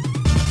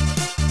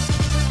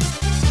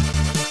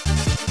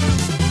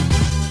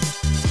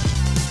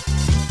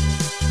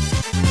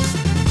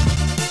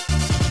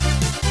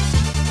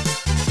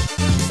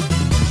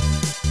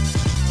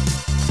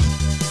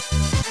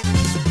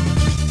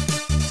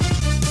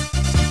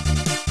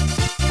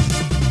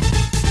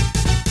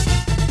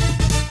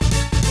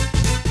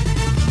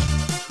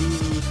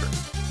 Who's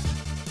first?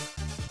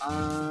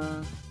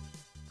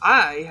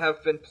 I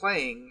have been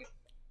playing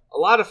a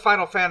lot of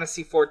Final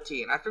Fantasy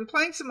XIV. I've been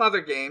playing some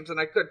other games, and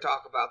I could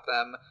talk about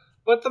them,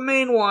 but the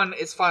main one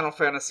is Final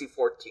Fantasy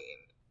XIV.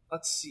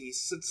 Let's see,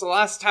 since the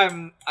last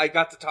time I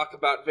got to talk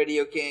about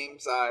video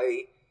games,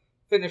 I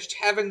finished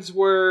Heaven's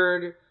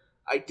Word,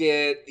 I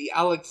did the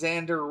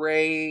Alexander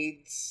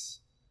raids,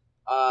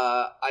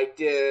 I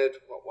did,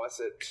 what was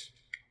it?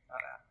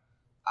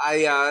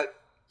 I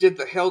did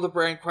the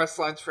Hildebrand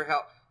questlines for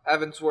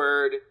Heaven's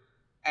Word,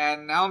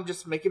 and now I'm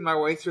just making my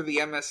way through the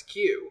MSQ.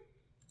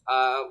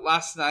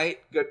 Last night,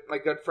 my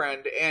good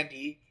friend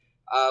Andy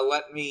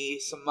lent me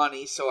some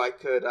money so I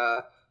could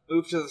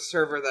move to the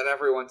server that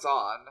everyone's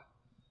on,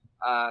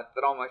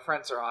 that all my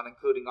friends are on,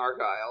 including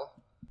Argyle.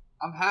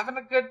 I'm having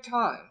a good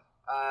time.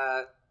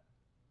 I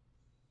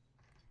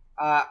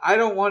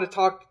don't want to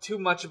talk too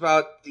much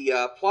about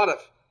the plot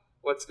of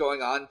what's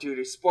going on due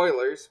to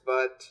spoilers,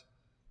 but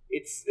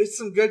it's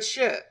some good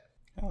shit.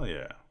 Hell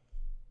yeah.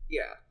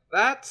 Yeah,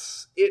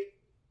 that's it.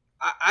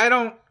 I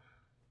don't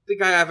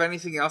think I have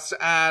anything else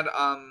to add.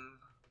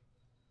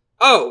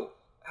 Oh,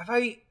 have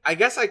I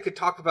guess I could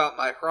talk about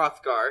my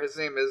Hrothgar. His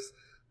name is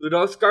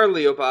Ludothgar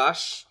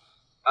Leobash.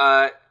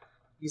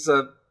 He's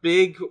a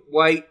big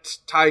white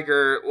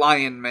tiger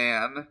lion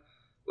man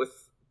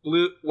with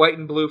white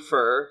and blue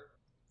fur.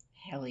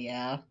 Hell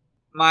yeah.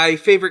 My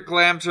favorite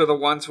glams are the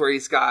ones where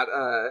he's got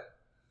an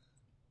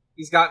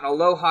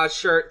aloha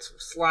shirt, some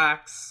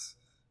slacks.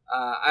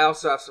 I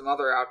also have some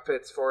other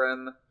outfits for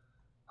him.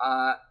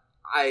 I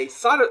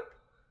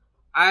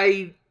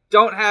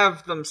don't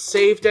have them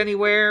saved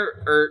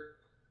anywhere, or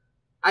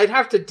I'd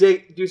have to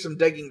do some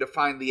digging to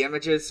find the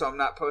images, so I'm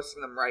not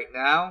posting them right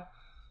now.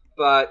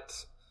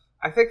 But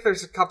I think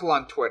there's a couple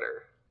on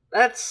Twitter.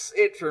 That's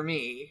it for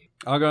me.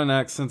 I'll go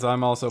next since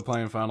I'm also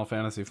playing Final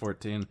Fantasy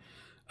XIV.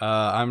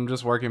 I'm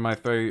just working my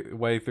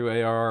way through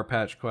ARR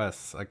patch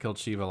quests. I killed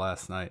Shiva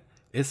last night.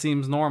 It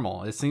seems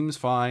normal. It seems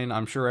fine.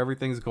 I'm sure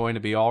everything's going to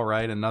be all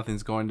right and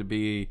nothing's going to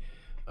be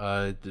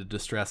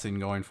distressing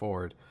going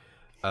forward.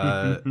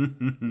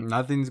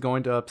 Nothing's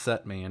going to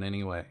upset me in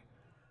any way.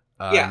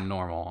 Yeah. I'm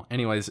normal.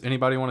 Anyways,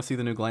 anybody want to see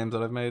the new glams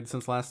that I've made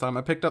since last time?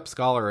 I picked up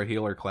Scholar, a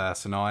healer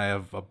class, and now I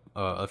have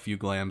a few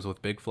glams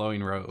with big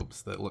flowing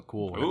robes that look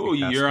cool. when I Ooh, can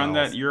cast you're on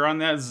spells. that. You're on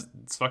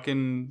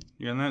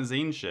that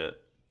Zane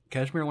shit.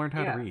 Kashmir learned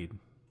how Yeah. to read.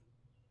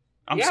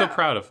 I'm Yeah. so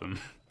proud of him.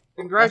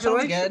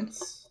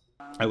 Congratulations.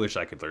 I wish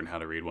I could learn how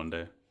to read one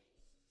day.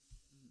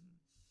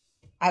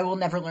 I will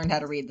never learn how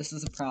to read. This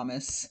is a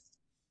promise.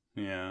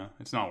 Yeah,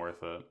 it's not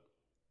worth it.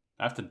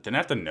 I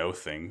have to know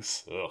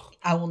things. Ugh.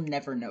 I will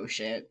never know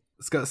shit.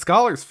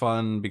 Scholar's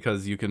fun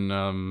because you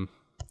can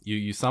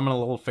you summon a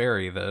little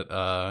fairy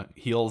that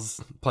heals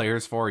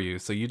players for you,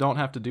 so you don't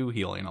have to do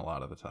healing a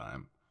lot of the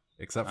time,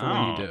 except for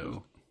when you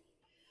do.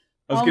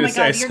 I was Oh gonna my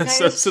say, God, your guy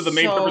so is the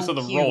main so purpose of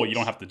the role cute. you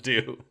don't have to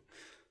do.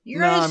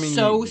 You're No, I mean,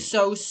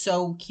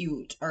 so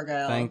cute,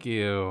 Argyle. Thank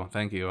you.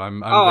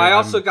 I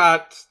also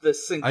got the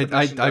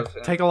synchronization I of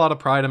him. take a lot of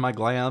pride in my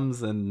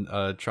glams and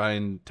try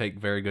and take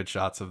very good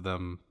shots of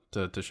them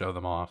to show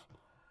them off.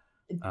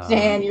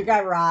 Dan, your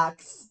guy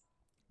rocks.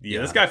 Yeah,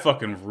 Yeah. this guy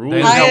fucking rules.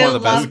 Dan's got I one of the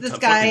best- love this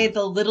guy.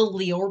 The little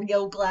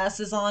Leorio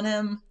glasses on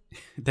him.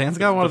 Dan's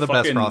got one of The the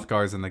best fucking-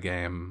 Rothgars in the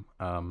game.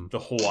 The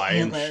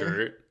Hawaiian Killer.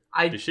 shirt.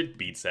 I This shit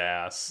beats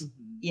ass.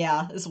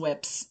 Yeah, his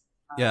whips.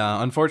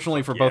 Yeah,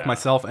 unfortunately for both yeah.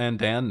 myself and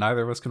Dan,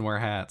 neither of us can wear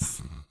hats.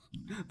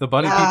 The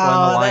bunny people Oh, and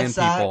the that lion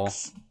people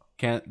sucks.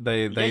 can't.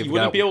 They Yeah, they've you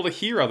wouldn't got be able to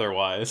hear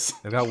otherwise.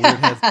 they've got weird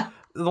heads.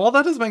 Well,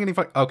 that doesn't make any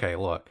fun. Okay,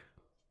 look.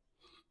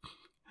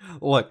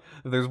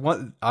 There's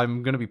one.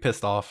 I'm gonna be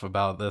pissed off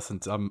about this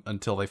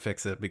until they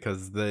fix it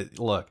because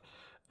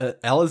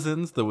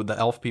Elizins, the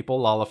elf people,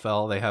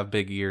 Lalafell, they have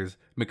big ears.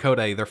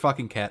 Miqo'te, they're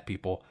fucking cat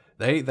people.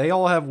 They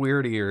all have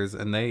weird ears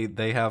and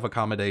they have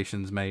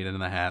accommodations made in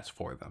the hats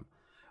for them.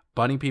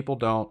 Bunny people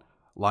don't.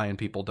 Lion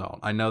people don't.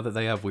 I know that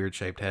they have weird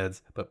shaped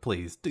heads, but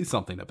please do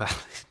something about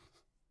it.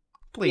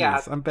 Please, Yeah,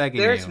 I'm begging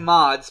there's you.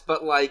 mods,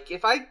 but like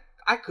if I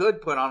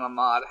could put on a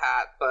mod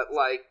hat, but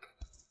like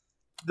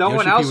no Yoshi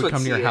one P else would come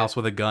to see your it. house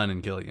with a gun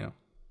and kill you.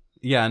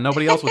 Yeah,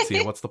 nobody else would see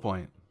it. What's the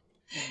point?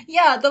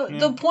 Yeah,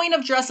 the point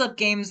of dress up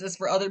games is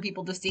for other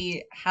people to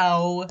see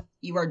how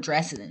you are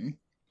dressing.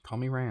 Call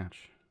me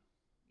Ranch.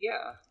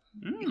 Yeah,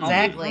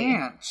 Exactly.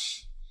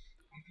 Ranch.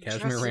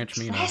 Cashmere Ranch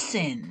Mina.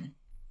 Dressing.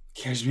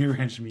 Cashmere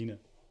Ranch Mina.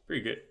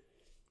 Pretty good.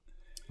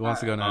 Who wants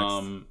to go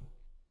next?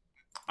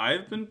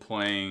 I've been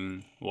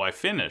playing. Well, I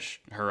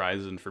finished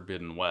Horizon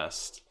Forbidden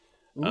West.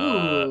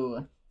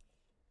 Ooh.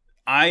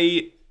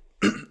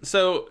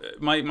 So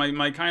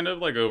my kind of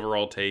like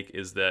overall take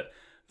is that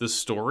the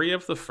story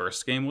of the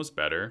first game was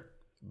better,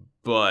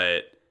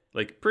 but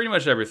like pretty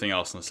much everything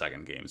else in the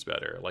second game is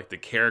better. Like the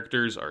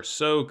characters are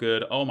so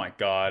good. Oh my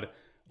god.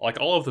 Like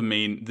all of the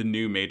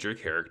new major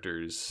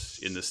characters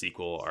in the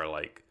sequel are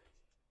like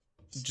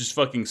just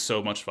fucking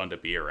so much fun to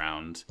be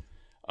around.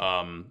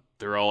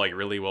 They're all like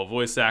really well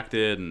voice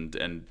acted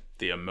and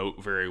they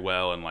emote very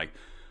well, and like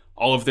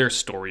all of their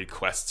story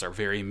quests are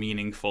very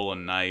meaningful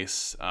and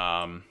nice.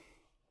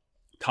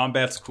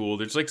 Combat's cool.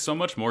 There's like so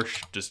much more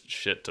just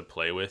shit to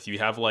play with. You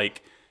have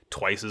like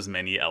twice as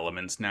many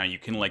elements now. You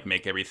can like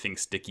make everything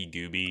sticky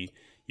gooby.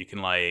 You can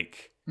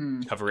like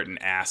cover it in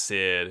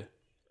acid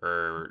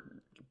or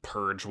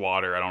purge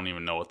water. I don't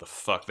even know what the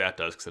fuck that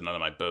does because none of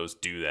my bows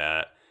do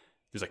that.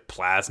 There's like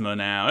plasma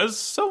now. There's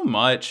so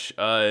much.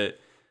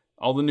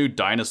 All the new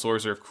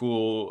dinosaurs are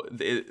cool.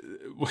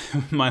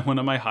 One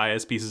of my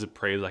highest pieces of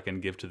praise I can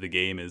give to the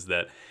game is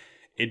that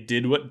it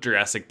did what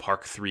Jurassic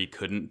Park 3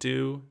 couldn't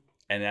do,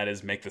 and that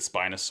is make the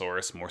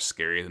Spinosaurus more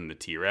scary than the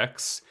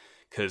T-Rex.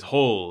 Because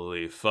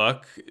holy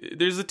fuck,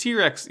 there's a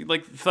T-Rex,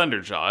 like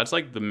Thunderjaw. It's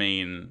like the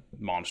main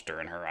monster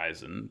in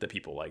Horizon that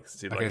people like to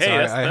see. Like, Okay,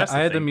 hey, sorry, that's I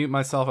the had to thing. mute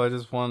myself. I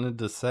just wanted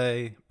to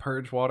say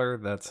purge water.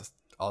 That's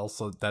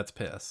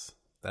piss.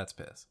 That's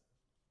piss.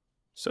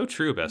 So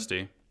true,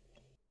 bestie.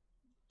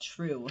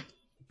 True.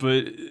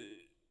 But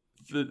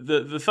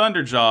the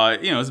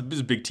Thunderjaw, you know, it's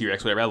a big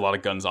T-Rex, whatever, had a lot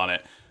of guns on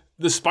it.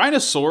 The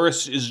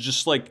Spinosaurus is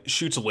just like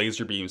shoots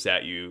laser beams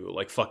at you,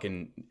 like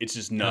fucking. It's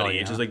just nutty. Hell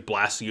yeah. It's just like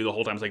blasting you the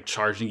whole time. It's like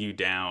charging you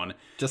down,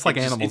 Just like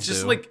animals It's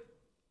just do. like,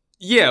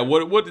 yeah.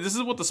 What this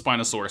is what the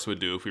Spinosaurus would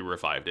do if we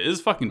revived it. It is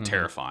fucking Mm-hmm.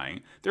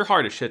 terrifying. They're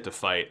hard as shit to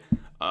fight.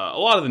 A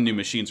lot of the new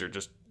machines are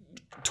just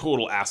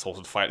total assholes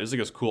to fight. There's like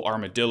this cool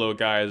armadillo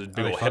guy, there's a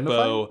big they old fun to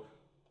hippo.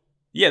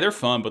 Yeah, they're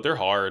fun, but they're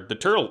hard. The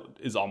turtle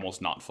is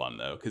almost not fun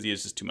though, because he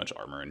has just too much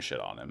armor and shit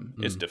on him.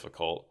 It's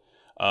difficult.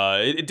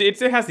 It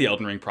has the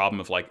Elden Ring problem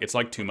of like it's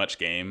like too much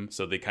game,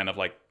 so they kind of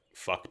like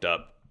fucked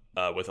up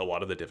with a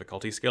lot of the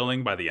difficulty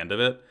scaling by the end of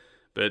it.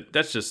 But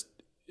that's just,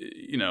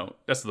 you know,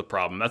 that's the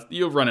problem. That's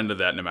you'll run into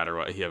that no matter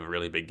what. You have a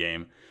really big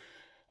game.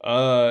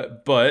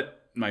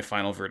 But my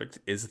final verdict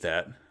is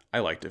that I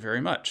liked it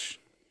very much.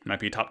 Might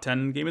be top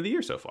 10 game of the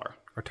year so far.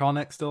 Are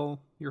Tallneck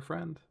still your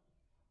friend?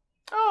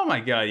 Oh my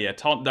god, yeah.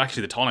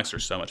 Actually, the Tallnecks are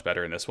so much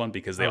better in this one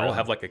because they all really?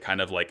 have like a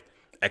kind of like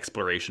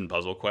exploration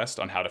puzzle quest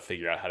on how to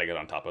figure out how to get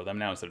on top of them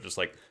now instead of just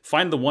like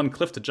find the one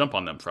cliff to jump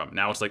on them from.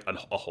 Now it's like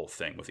a whole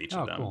thing with each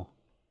Oh, of them. cool.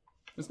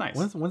 It's nice.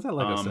 When's that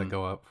Lego set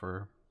go up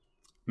for?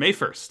 May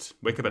 1st.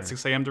 Wake up at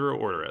 6 a.m. to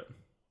order it.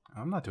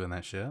 I'm not doing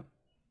that shit.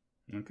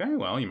 Okay,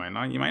 well, you might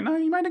not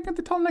get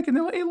the Tallneck and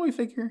the Aloy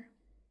figure.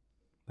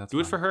 That's Do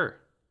it fine. for her.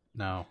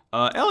 No.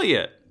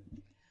 Elliot.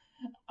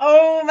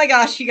 Oh my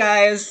gosh, you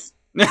guys.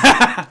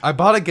 I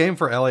bought a game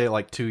for Elliot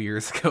like 2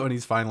 years ago, and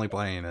he's finally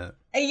playing it.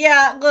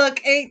 Yeah,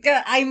 look,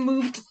 I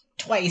moved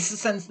twice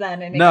since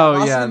then, and it No, got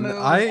lost yeah, in the move,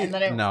 and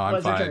then it no, I'm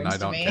was fine. returned I to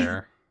don't me.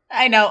 care.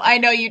 I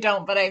know you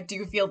don't, but I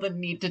do feel the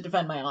need to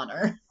defend my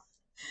honor.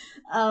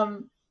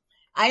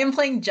 I am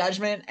playing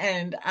Judgment,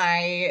 and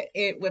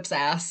it whips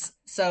ass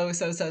so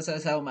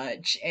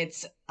much.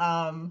 It's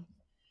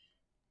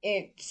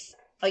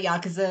a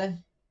Yakuza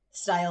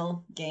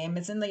style game.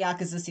 It's in the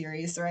Yakuza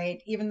series,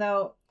 right? Even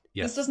though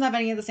Yes. this doesn't have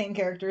any of the same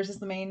characters as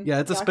the main. Yeah,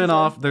 it's a Yakuza.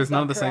 spin-off. Is There's that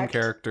none of the same correct?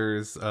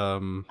 characters.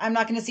 I'm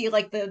not going to see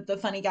like the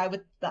funny guy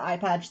with the eye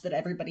patch that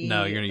everybody.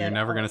 No, you're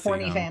never going to see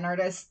horny him. fan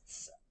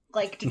artists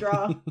like to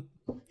draw.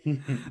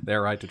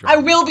 They're right to draw. I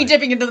will be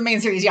dipping into the main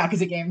series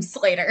Yakuza games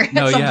later.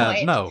 No, at some yeah,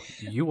 point. no.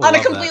 You will On a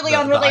love completely that,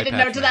 the unrelated eye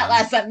note patch to that man.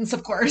 last sentence,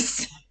 of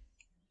course.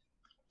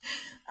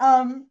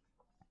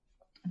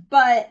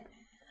 But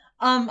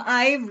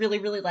I really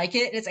like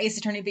it. It's Ace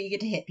Attorney, but you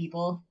get to hit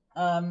people.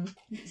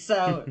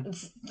 So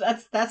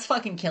that's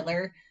fucking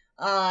killer.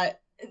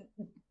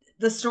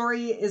 The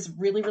story is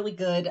really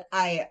good.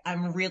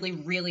 I'm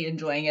really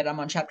enjoying it. I'm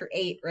on chapter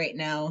 8 right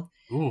now.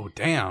 Ooh,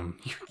 damn!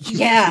 You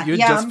Yeah, had yeah,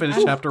 just I'm- finished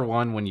I'm- chapter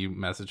 1 when you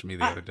messaged me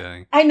the other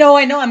day. I know.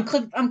 I'm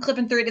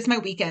clipping through it. It's my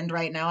weekend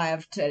right now. I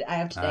have today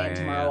and yeah,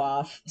 tomorrow yeah.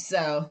 off.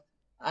 So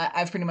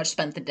I've pretty much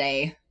spent the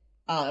day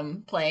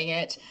playing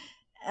it.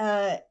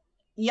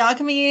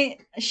 Yakumi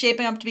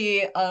shaping up to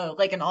be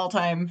like an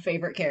all-time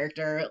favorite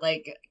character,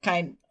 like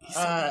kind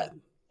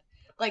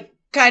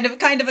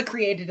of a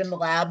created in the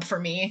lab for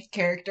me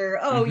character.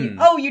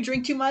 You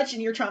drink too much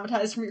and you're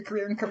traumatized from your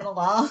career in criminal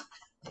law.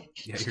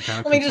 Yeah, you're kind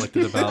of Let me just-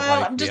 conflicted about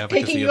like I'm the just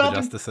picking efficacy you of up the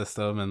and- justice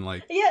system and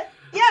like.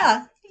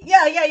 Yeah.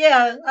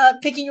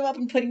 Picking you up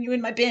and putting you in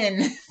my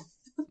bin.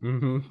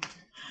 Mm-hmm.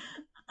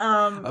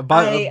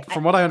 I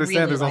From what I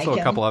understand, really there's also like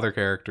a him. couple other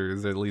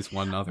characters, at least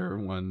one other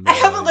one. I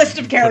have a list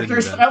you of put in your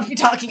characters bin. that I'll be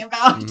talking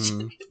about.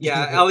 Mhm.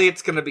 Yeah,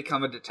 Elliot's gonna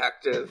become a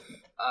detective.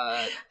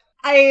 I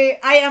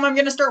am. I'm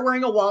gonna start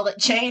wearing a wallet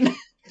chain.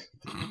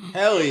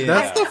 Hell yeah.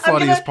 That's the I'm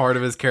funniest gonna- part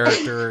of his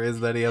character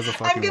is that he has a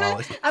fucking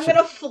wallet. I'm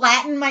gonna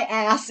flatten my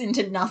ass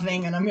into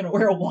nothing, and I'm gonna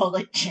wear a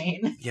wallet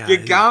chain. Yeah,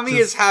 Yagami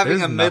is having a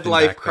there's nothing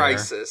midlife back there.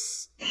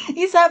 crisis.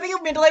 He's having a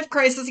midlife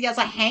crisis. He has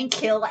a Hank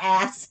Hill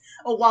ass,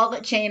 a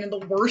wallet chain, and the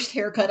worst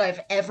haircut I've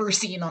ever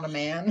seen on a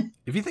man.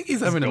 If you think he's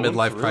having a going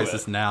midlife through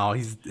crisis it. now,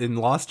 he's in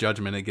Lost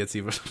Judgment. It gets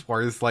even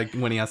worse. Like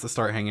when he has to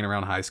start hanging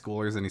around high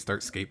schoolers and he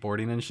starts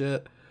skateboarding and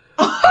shit.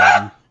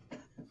 I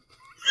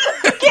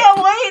can't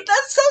wait.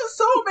 That sounds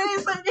so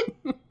amazing.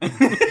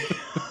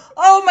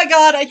 Oh my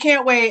god, I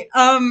can't wait.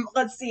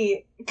 Let's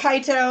see.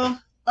 Kaito.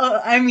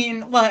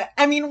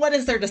 What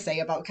is there to say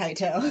about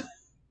Kaito?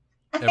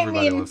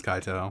 Everybody loves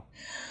Kaito.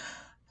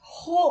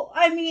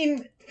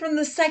 From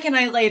the second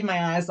I laid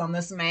my eyes on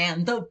this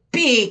man, the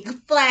big,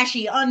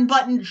 flashy,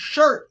 unbuttoned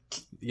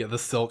shirt, Yeah, the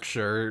silk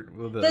shirt.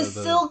 the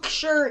silk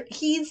shirt,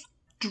 he's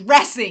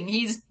dressing,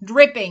 he's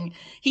dripping,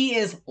 he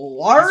is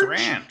large,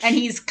 ranch. and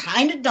he's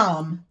kind of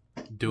dumb.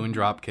 doing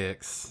drop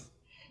kicks.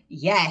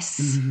 Yes.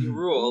 He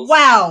rules.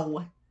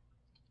 Wow.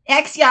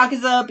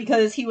 Ex-Yakuza,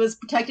 because he was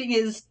protecting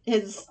his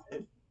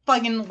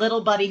fucking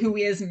little buddy, who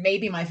is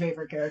maybe my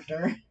favorite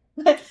character.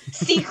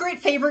 Secret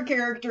favorite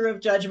character of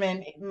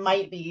Judgment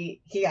might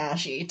be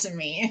Higashi to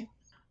me.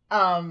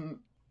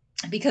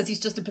 Because he's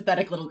just a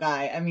pathetic little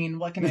guy. I mean,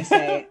 what can I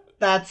say?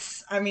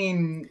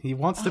 He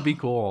wants to be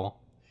cool.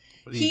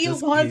 but He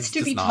just- wants he's to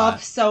just be not.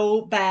 tough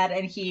so bad,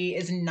 and he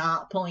is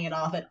not pulling it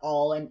off at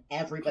all, and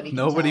everybody can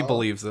Nobody tell.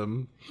 believes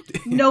him.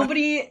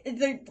 Nobody,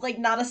 like,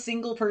 not a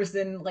single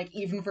person, like,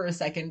 even for a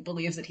second,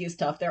 believes that he's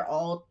tough. They're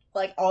all,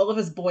 like, all of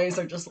his boys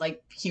are just,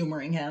 like,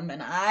 humoring him,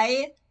 and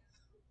I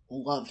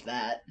love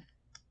that.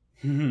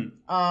 Can't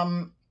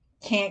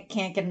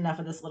get enough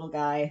of this little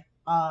guy.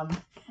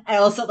 I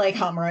also like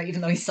Hamura,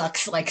 even though he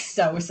sucks, like,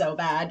 so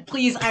bad.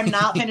 Please, I'm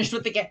not finished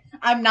with the game.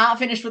 I'm not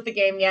finished with the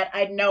game yet.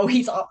 I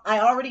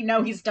already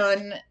know he's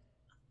done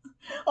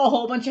a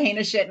whole bunch of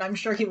heinous shit, and I'm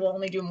sure he will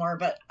only do more,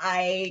 but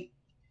I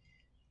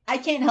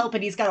can't help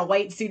it. He's got a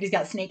white suit. He's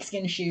got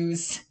snakeskin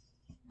shoes.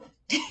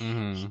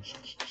 hmm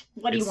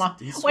What do you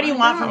want? He's What do you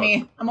want from out.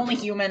 me? I'm only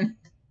human.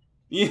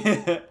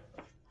 Yeah.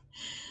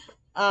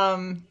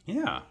 Um,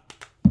 Yeah.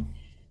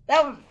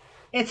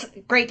 it's a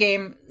great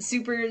game.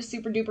 Super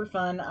duper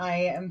fun.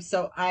 I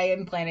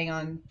am planning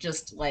on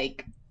just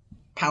like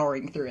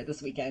powering through it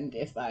this weekend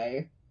if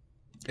I.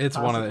 It's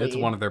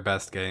Possibly one of their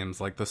best games.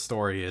 Like the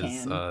story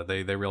is, can.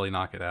 they really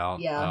knock it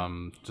out. Yeah.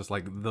 Just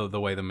like the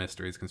way the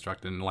mystery is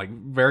constructed, and like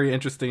very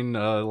interesting,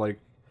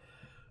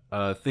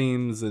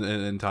 themes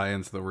and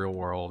tie-ins to the real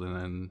world, and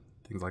then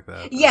things like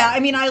that. Yeah, I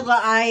mean, I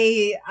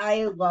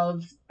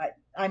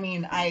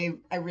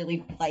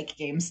really like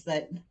games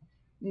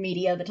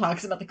media that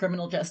talks about the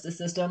criminal justice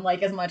system,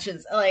 like, as much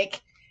as,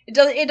 like, it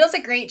does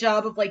a great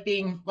job of, like,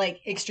 being, like,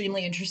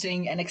 extremely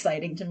interesting and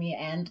exciting to me,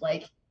 and,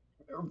 like,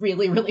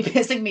 really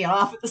pissing me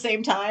off at the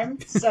same time.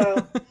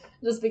 So,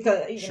 just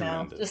because,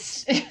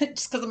 Tremendous.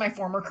 just because of my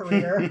former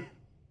career.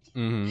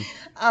 hmm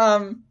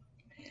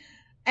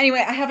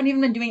Anyway, I haven't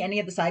even been doing any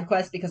of the side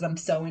quests because I'm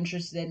so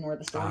interested in where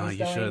the story is you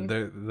going.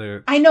 should.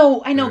 They're I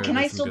know. There- Can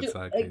I there's some still good do?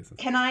 side cases.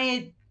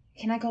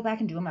 Can I go back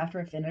and do them after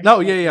I finish? No,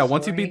 like, yeah. the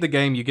Once you story? beat the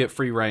game, you get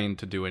free reign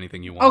to do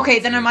anything you want. Okay,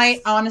 then I It's-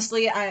 might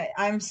honestly.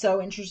 I'm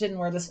so interested in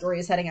where the story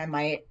is heading. I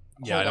might.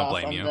 Yeah, I don't hold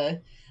off blame on you.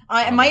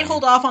 I don't might blame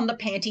hold you. off on the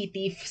panty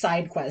thief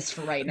side quest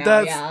for right now.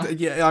 That's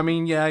yeah. I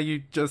mean, yeah. You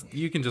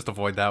can just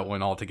avoid that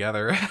one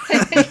altogether.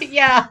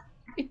 Yeah.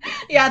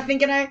 Yeah,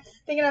 thinking I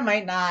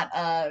might not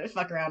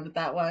fuck around with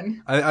that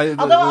one.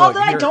 Although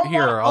I don't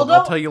want-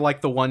 I'll tell you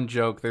like the one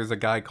joke. There's a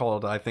guy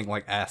called I think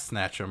like Ass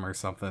Snatch'em or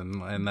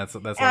something, and that's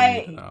all you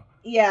need to know.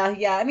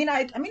 Yeah. I mean,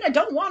 I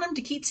don't want him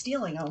to keep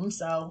stealing them,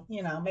 so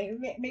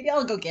maybe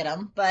I'll go get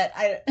him. But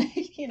I,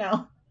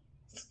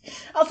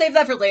 I'll save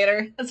that for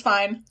later. That's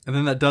fine. And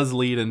then that does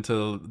lead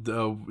into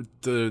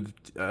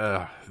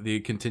the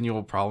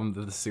continual problem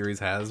that the series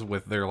has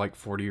with their like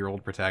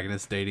 40-year-old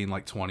protagonists dating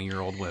like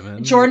 20-year-old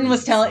women. Jordan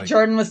was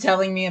It's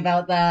telling me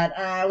about that.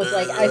 I was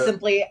like,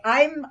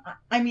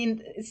 I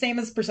mean, same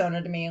as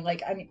Persona to me.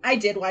 Like, I mean, I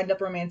did wind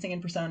up romancing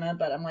in Persona,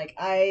 but I'm like,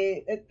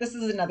 this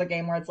is another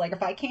game where it's like,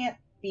 if I can't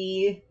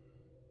be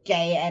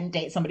gay and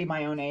date somebody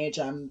my own age,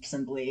 I'm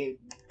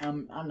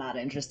not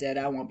interested.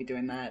 I won't be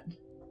doing that.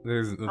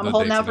 I'm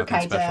holding out for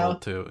Kaito.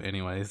 Too,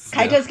 anyways.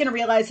 Kaito's gonna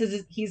realize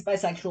he's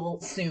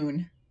bisexual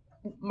soon.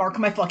 Mark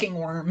my fucking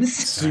worms.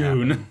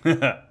 Soon.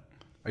 Are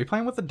you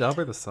playing with the dub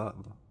or the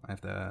sub? I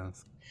have to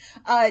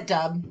ask.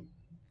 Dub.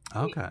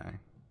 Okay.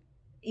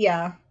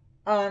 Yeah.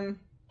 I'm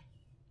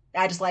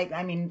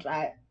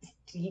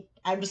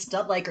just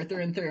dub liker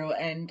through and through,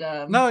 and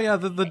No, yeah,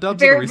 the dubs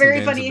very, of the recent very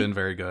games funny. have been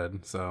very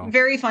good. So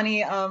very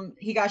funny.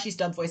 Higashi's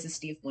dub voice is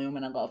Steve Bloom,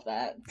 and I love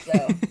that.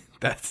 So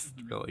that's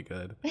really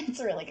good. it's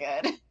really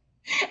good.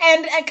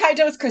 And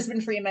Kaito is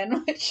Crispin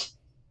Freeman, which,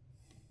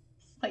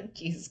 like,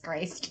 Jesus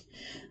Christ,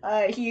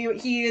 he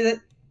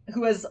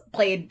who has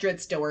played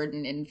Dritz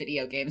Do'Urden in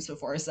video games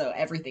before, so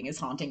everything is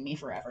haunting me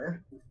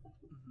forever.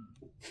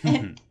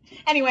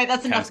 Anyway,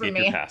 that's enough for Escape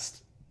me. your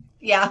past.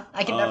 Yeah,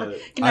 I can never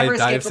escape I've the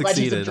legends of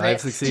succeeded. I've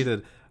Dritz.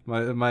 succeeded.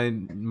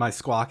 My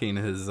squawking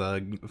has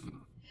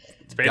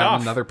It's paid gotten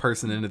off. another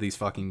person into these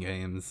fucking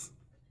games.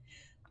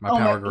 My Oh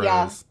my- power grows.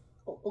 yeah.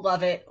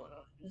 Love it.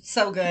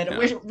 So good.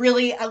 Yeah.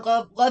 Really, I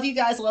love you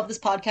guys. Love this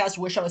podcast.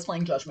 Wish I was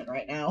playing Judgment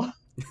right now.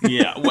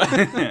 Yeah.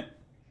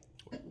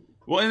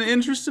 Well, in the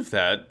interest of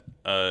that,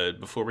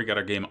 before we get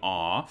our game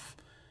off,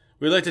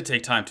 we'd like to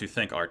take time to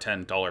thank our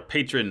 $10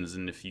 patrons.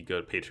 And if you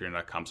go to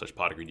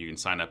patreon.com/podagreed, you can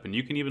sign up and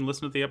you can even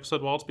listen to the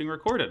episode while it's being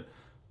recorded.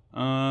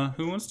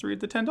 Who wants to read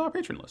the $10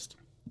 patron list?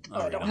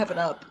 I don't have it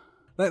up.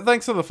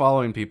 Thanks to the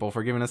following people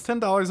for giving us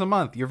 $10 a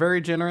month. You're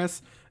very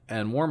generous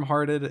and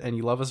warm-hearted, and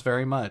you love us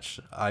very much.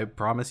 I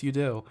promise you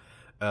do.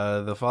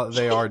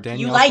 They are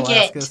Danielle like it.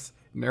 Velasquez,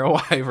 Nero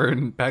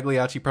Wyvern,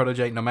 Pagliacci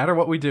Protege. No matter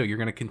what we do, you're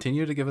going to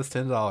continue to give us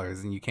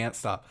 $10, and you can't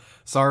stop.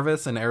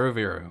 Sarvis and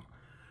Eroviru,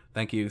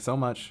 thank you so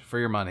much for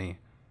your money.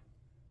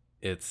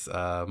 It's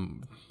I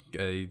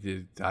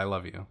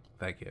love you.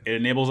 Thank you. It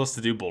enables us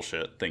to do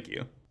bullshit. Thank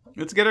you.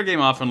 Let's get our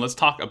game off and let's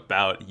talk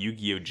about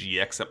Yu-Gi-Oh!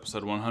 GX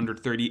episode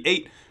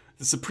 138.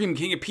 The Supreme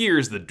King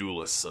appears, the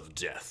Duelists of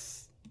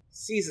Death.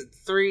 Season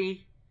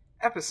 3,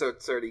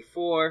 Episode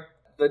 34,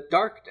 The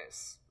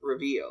Darkness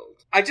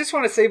Revealed. I just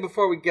want to say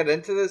before we get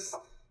into this,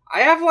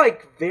 I have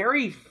like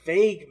very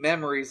vague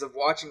memories of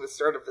watching the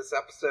start of this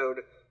episode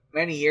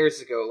many years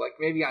ago, like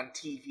maybe on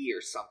TV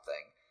or something.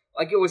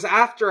 Like it was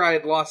after I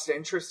had lost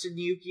interest in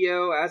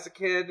Yu-Gi-Oh! As a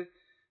kid.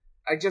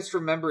 I just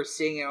remember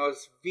seeing it and I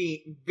was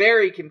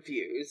very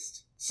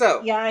confused.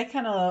 So, Yeah, I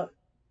kind of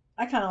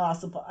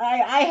lost the plot.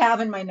 I have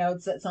in my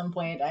notes at some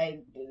point. I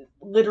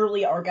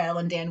literally Argyle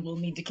and Dan will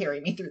need to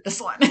carry me through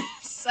this one.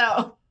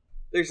 So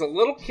there's a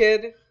little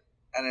kid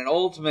and an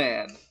old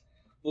man.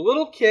 The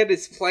little kid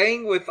is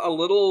playing with a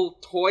little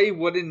toy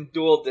wooden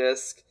duel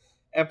disc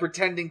and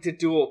pretending to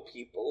duel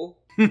people.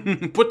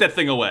 Put that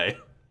thing away.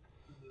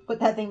 put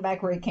that thing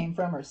back where it came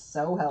from, or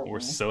so help Or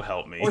me. so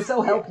help me. Or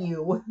so help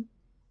you.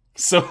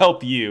 So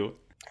help you.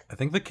 I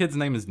think the kid's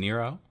name is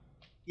Nero.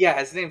 Yeah,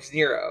 his name's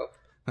Nero.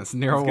 That's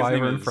Nero This kid's name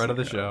Wyvern, is friend of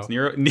the Nero.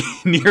 show.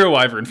 It's Nero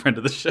Wyvern, friend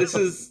of the show. This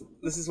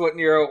is what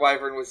Nero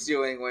Wyvern was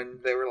doing when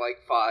they were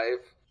like 5.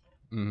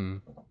 Mm-hmm.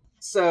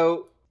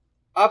 So,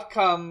 up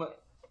come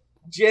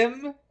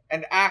Jim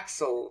and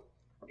Axel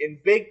in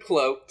big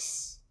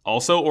cloaks.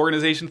 Also,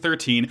 Organization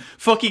 13.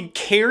 Fucking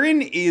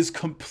Karen is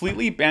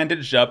completely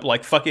bandaged up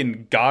like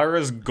fucking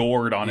Gara's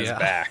gourd on his Yeah.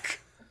 back.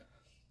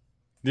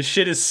 This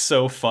shit is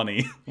so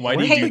funny. Why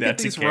do you Where do did they that get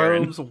to these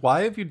Karen? robes?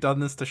 Why have you done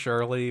this to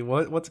Shirley?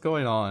 What's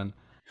going on?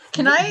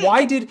 Can I?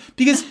 Why did...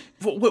 Because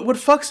what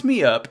fucks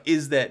me up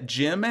is that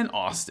Jim and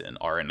Austin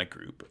are in a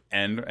group,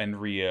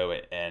 and Rio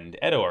and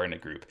Edo are in a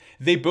group.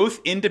 They both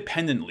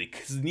independently,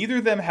 because neither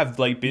of them have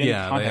like been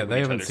Yeah, in contact they with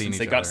each haven't other seen since each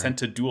they got other. sent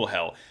to Duel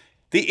Hell.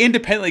 They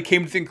independently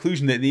came to the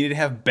conclusion that they needed to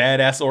have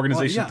badass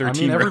Organization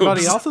 13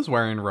 everybody robes. else is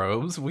wearing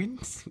robes. We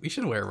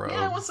should wear robes.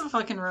 Yeah, I want some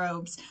fucking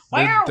robes.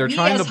 Why They're- aren't they're we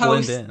trying as to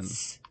blend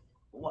hosts?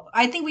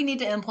 I think we need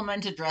to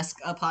implement a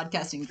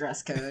podcasting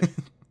dress code.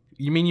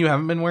 You mean you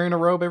haven't been wearing a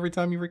robe every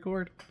time you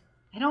record?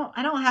 I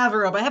don't have a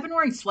robe. I have been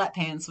wearing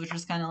sweatpants, which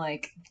is kind of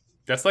like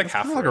That's like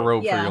half Kind of like a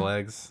robe Yeah. for your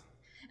legs.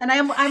 And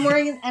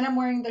I'm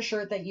wearing the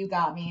shirt that you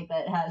got me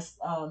that has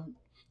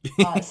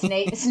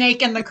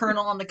Snake and the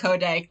Colonel on the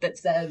codec that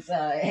says,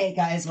 "Hey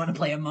guys, want to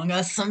play Among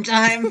Us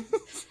sometime?"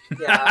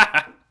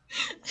 Yeah.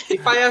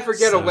 If I ever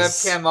get a So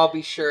webcam, I'll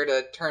be sure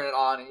to turn it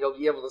on, and you'll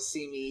be able to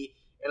see me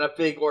in a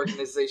big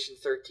Organization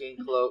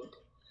 13 cloak.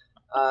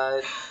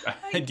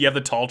 Do you have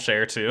the tall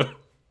chair too?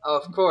 Oh,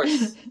 of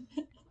course.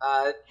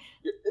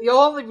 You'll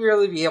only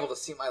really be able to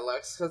see my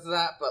legs because of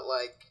that, but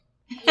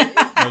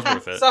That was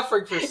worth it.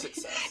 suffering for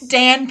success.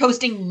 Dan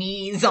posting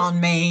knees on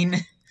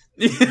main.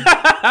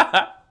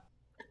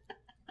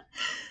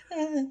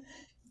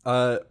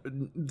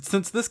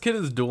 Since this kid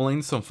is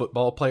dueling, some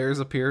football players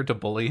appear to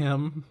bully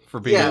him for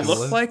being Yes. a They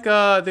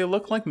duelist.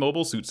 look like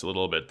mobile suits a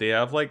little bit. They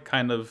have like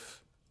kind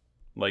of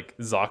like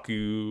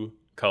Zaku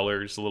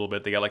colors a little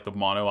bit. They got like the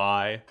mono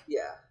eye. Yeah.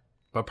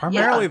 But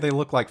primarily Yeah. they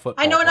look like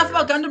football I know enough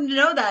players. about Gundam to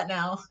know that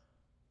now.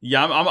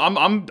 Yeah,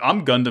 I'm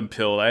Gundam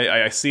pilled.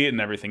 I see it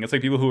and everything. It's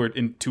like people who are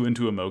too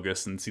into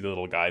Amogus and see the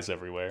little guys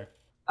everywhere.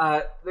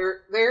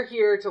 They're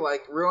here to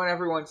like ruin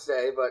everyone's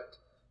day, but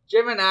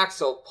Jim and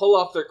Axel pull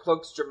off their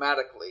cloaks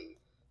dramatically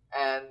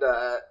and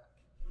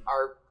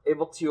are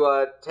able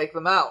to take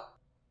them out.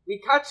 We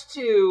cut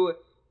to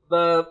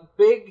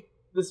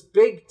this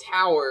big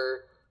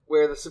tower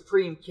where the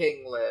Supreme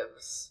King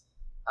lives,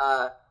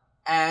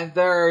 and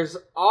there's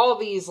all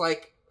these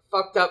like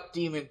fucked up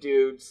demon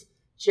dudes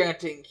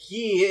chanting,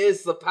 "He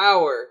is the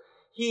power!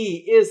 He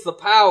is the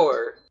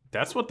power!"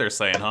 That's what they're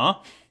saying, huh?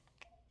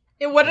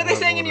 And what are they What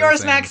saying in are they yours,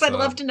 saying, Max? I'd so?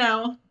 love to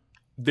know.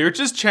 They're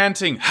just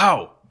chanting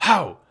how,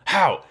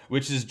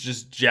 which is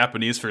just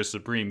Japanese for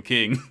Supreme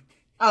King.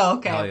 Oh,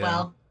 okay. Hell yeah.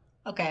 Well,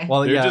 okay.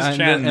 Well, They're yeah, just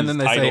chanting and then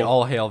his they say, title.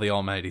 "All hail the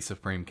Almighty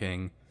Supreme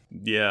King."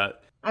 Yeah.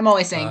 I'm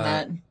always saying uh,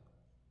 that.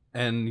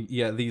 And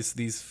yeah, these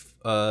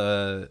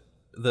the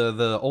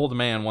old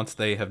man, once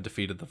they have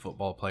defeated the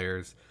football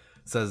players,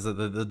 says that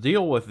the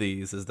deal with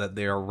these is that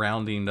they are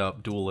rounding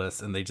up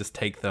duelists and they just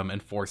take them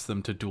and force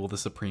them to duel the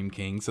Supreme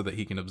King so that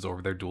he can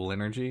absorb their duel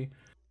energy.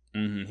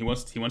 Hmm. He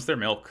wants their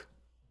milk.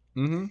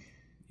 Mm-hmm.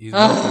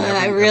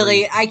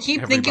 I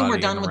keep thinking we're everybody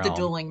in done the with the realm.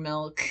 dueling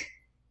milk.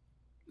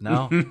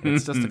 No,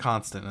 it's just a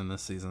constant in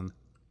this season.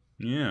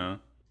 Yeah.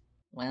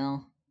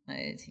 Well,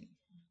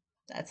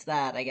 that's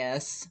that, I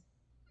guess.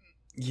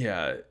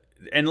 Yeah.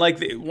 And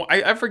like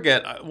I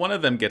forget, one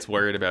of them gets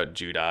worried about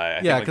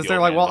Judai. Yeah, because they're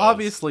like, well,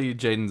 obviously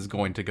Jaden's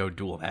going to go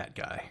duel that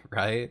guy,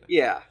 right?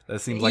 Yeah.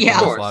 That seems like Yeah. the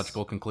Of most course.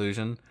 logical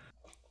conclusion.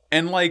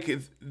 And like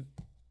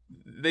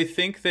they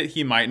think that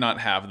he might not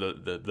have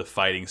the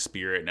fighting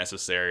spirit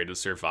necessary to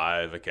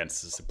survive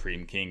against the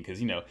Supreme King because,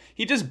 you know,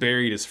 he just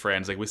buried his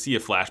friends. Like we see a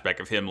flashback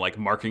of him like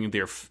marking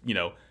their, you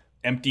know,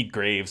 empty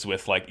graves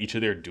with like each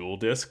of their duel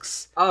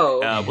discs.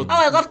 Oh. Oh,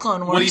 I love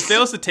Clone Wars. What he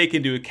fails to take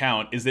into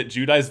account is that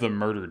Judai's the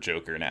murder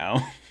joker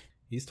now.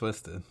 He's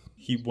twisted.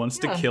 He wants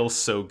Yeah. to kill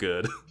so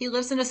good. He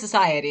lives in a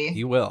society.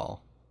 He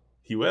will.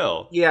 He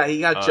will. Yeah, he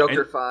got and-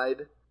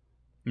 Joker-fied.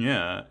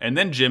 Yeah. And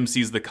then Jim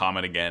sees the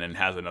comet again and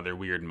has another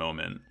weird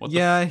moment. What the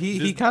Yeah,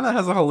 he kind of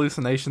has a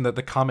hallucination that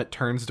the comet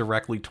turns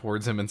directly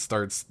towards him and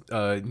starts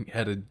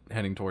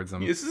heading towards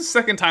him. This is the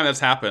second time that's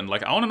happened.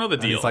 Like, I want to know the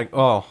And deal. he's like,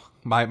 oh,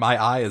 my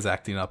eye is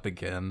acting up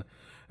again.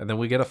 And then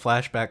we get a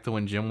flashback to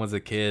when Jim was a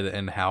kid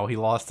and how he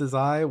lost his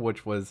eye,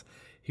 which was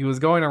he was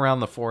going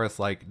around the forest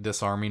like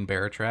disarming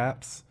bear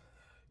traps,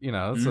 you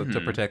know, so to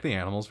protect the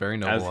animals. Very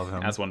noble of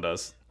him. as one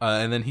does.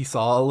 And then he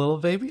saw a little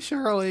baby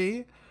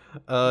Shirley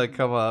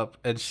come up,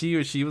 and she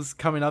was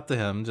coming up to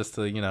him just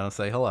to, you know,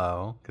 say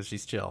hello because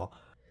she's chill.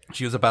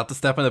 She was about to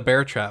step in a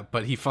bear trap,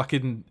 but he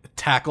fucking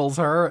tackles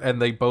her,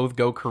 and they both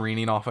go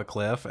careening off a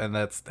cliff, and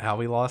that's how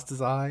he lost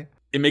his eye.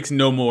 It makes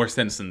no more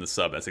sense than the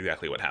sub. That's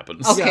exactly what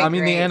happens. Okay, Yeah, I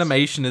mean, great. the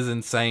animation is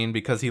insane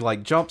because he,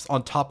 like, jumps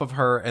on top of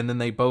her, and then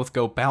they both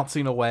go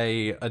bouncing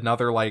away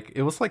another, like,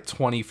 it was like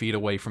 20 feet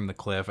away from the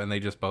cliff, and they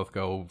just both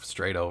go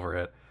straight over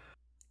it.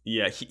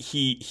 Yeah,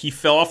 he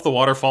fell off the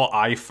waterfall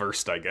eye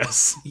first, I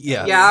guess.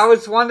 Yeah. Yeah, I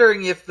was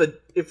wondering if the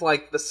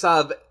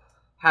sub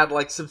had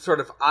like some sort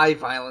of eye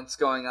violence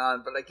going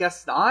on, but I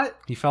guess not.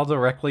 He fell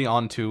directly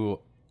onto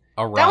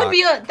a rock.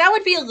 That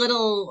would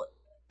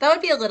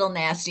be a little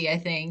nasty, I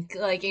think.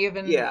 Like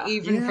even Yeah.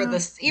 for the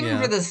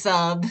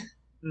sub.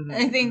 Mhm.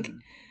 I think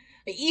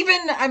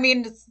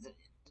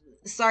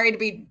sorry to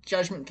be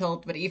judgment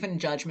pilled, but even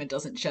Judgment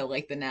doesn't show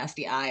like the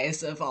nasty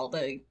eyes of all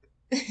the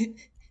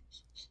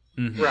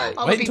Right.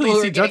 all the Wait people until you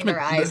who see are getting Judgment.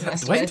 their eyes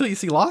messed Wait with. until you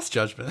see Lost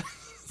Judgment.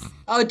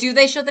 Oh, do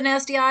they show the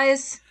nasty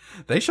eyes?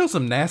 They show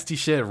some nasty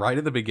shit right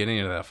at the beginning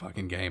of that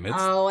fucking game. It's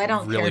I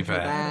don't really care for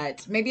bad.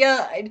 that. Maybe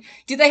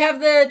do they have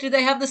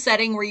the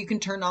setting where you can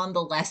turn on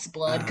the less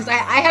blood? Because I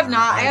have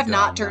not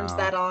don't turned know.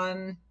 that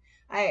on.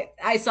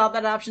 I saw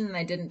that option and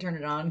I didn't turn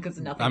it on because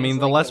nothing. I mean, was,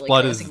 the like, less really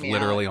blood is grossing me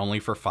literally out. only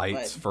for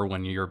fights, But- for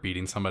when you're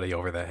beating somebody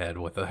over the head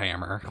with a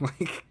hammer.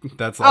 Like,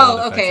 that's all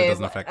it Oh, affects. okay. It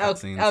doesn't affect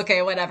cutscenes.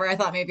 Okay, whatever. I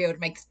thought maybe it would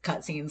make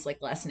cutscenes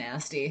like less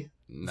nasty.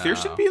 No. There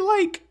should be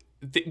like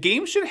the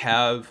game should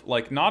have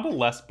like not a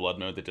less blood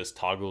mode that just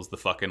toggles the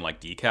fucking like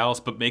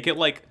decals, but make it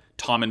like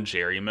Tom and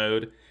Jerry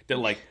mode that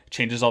like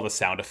changes all the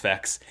sound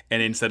effects,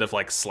 and instead of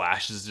like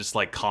slash is just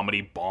like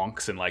comedy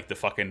bonks and like the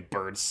fucking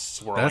birds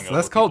swirling.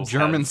 That's called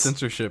German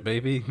censorship,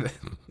 baby.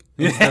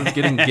 Instead of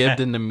getting gibbed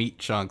into meat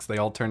chunks, they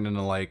all turned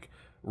into like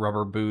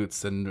rubber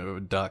boots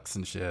and ducks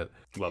and shit.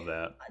 Love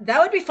that. That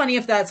would be funny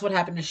if that's what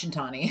happened to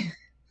Shintani.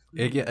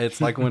 It's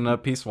like when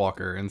Peace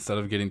Walker, instead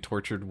of getting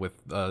tortured with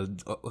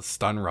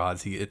stun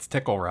rods, it's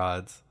tickle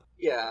rods.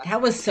 Yeah.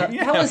 That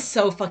was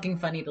so fucking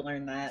funny to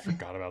learn that.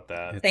 Forgot about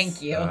that.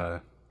 Thank you.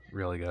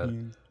 Really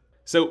good.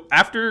 So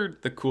after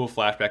the cool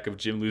flashback of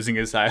Jim losing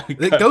his eye,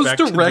 It goes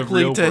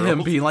directly to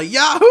him being like,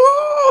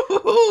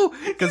 Yahoo!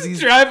 Because he's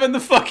driving the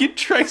fucking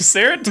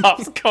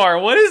Triceratops car.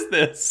 What is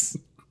this?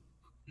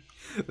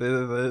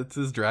 It's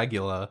his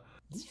Dragula.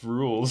 This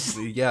rules.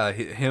 Yeah,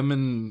 him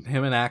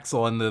and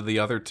Axel and the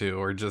other two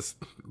are just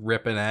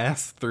ripping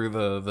ass through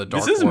the dark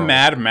This is world.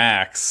 Mad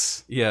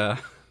Max. Yeah.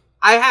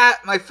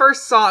 My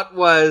first thought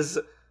was,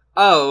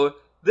 oh,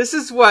 this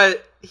is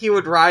what he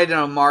would ride in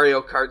a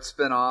Mario Kart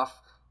spin-off.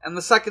 And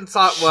the second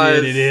thought was,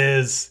 Shit, it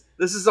is.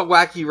 This is a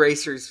Wacky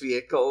Racers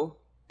vehicle.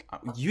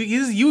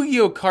 Use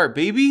Yu-Gi-Oh cart,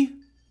 baby.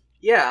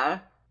 Yeah.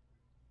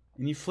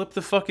 And you flip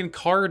the fucking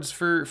cards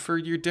for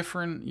your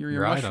different your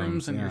Your mushrooms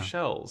items, and your yeah.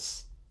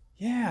 shells.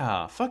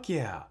 Yeah, fuck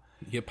yeah.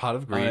 You get Pot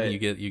of Greed,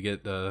 you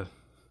get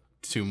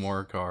 2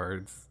 more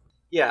cards.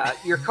 Yeah,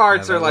 your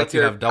cards Yeah, are that like lets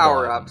you your have double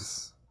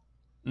power-ups.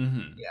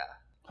 Mm-hmm. Yeah.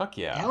 Fuck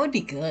yeah. That would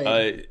be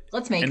good.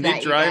 Let's make and that, they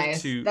you drive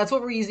guys. to- That's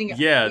what we're using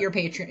Yeah. your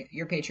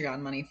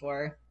Patreon money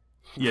for.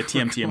 Yeah,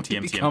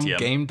 TM. Become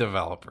game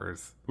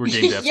developers. We're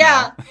game devs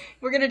Yeah, now.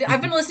 we're gonna do.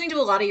 I've been listening to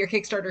a lot of your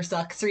Kickstarter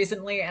sucks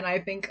recently, and I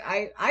think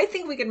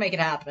we could make it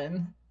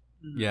happen.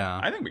 Yeah.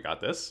 I think we got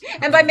this.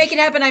 And by make it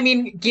happen, I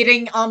mean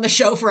getting on the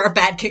show for our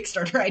bad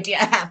Kickstarter idea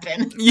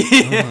happen.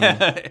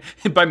 Yeah.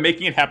 By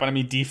making it happen, I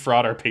mean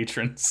defraud our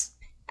patrons.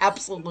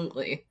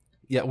 Absolutely.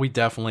 Yeah, we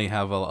definitely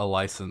have a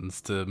license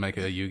to make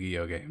a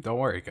Yu-Gi-Oh game. Don't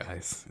worry,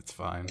 guys. It's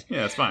fine.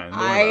 Yeah, it's fine. Don't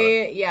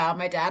worry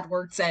My dad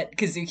works at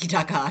Kazuki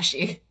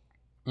Takahashi.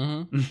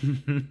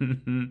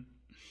 Mm-hmm.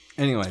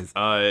 Anyways,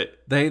 about it.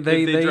 they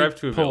drive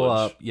to a pull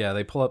village. up. Yeah,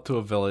 they pull up to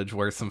a village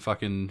where some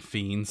fucking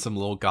fiends, some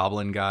little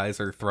goblin guys,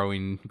 are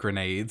throwing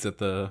grenades at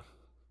the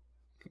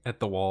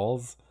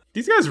walls.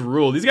 These guys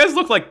rule. These guys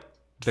look like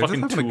They're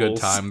fucking just having tools. a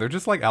good time. They're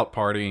just like out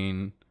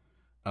partying.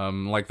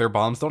 Like their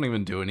bombs don't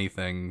even do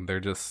anything. They're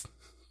just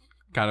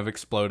kind of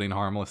exploding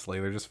harmlessly.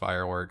 They're just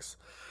fireworks.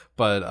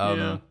 But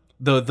Yeah.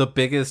 the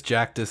biggest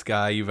Jactus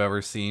guy you've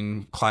ever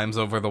seen climbs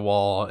over the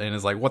wall and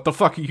is like, "What the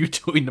fuck are you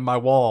doing to my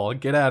wall?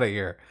 Get out of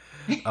here!"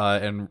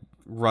 And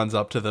runs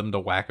up to them to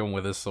whack him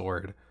with his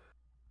sword.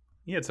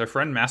 Yeah, it's our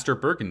friend Master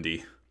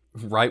Burgundy.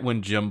 Right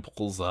when Jim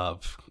pulls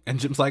up, and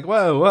Jim's like,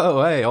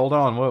 "Whoa, hey, hold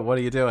on, what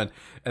are you doing?"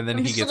 And then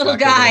I'm he just a gets little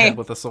whacked over the guy. head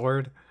with a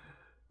sword.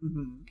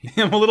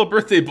 I'm a little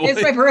birthday boy.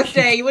 It's my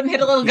birthday. You wouldn't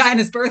hit a little guy on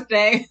his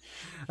birthday.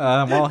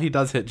 Well, he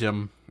does hit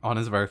Jim on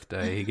his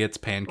birthday. He gets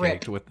pancaked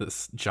Rip. with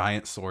this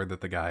giant sword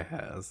that the guy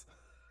has.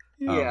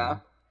 Yeah.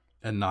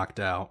 And knocked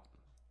out.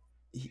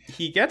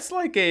 He gets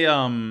like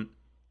a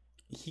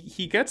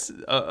he gets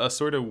a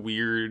sort of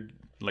weird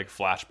like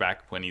flashback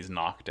when he's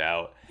knocked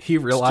out. He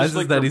realizes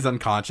like that the- he's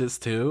unconscious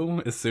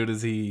too as soon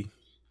as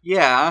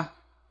Yeah.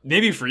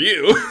 Maybe for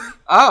you.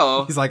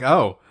 Oh. he's like,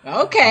 "Oh,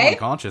 I'm Okay.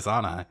 unconscious,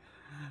 aren't I?"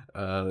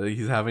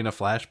 He's having a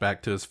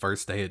flashback to his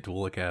first day at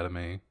Duel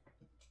Academy.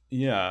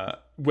 Yeah,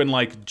 when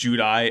like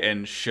Judai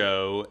and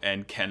Sho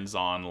and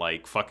Kenzan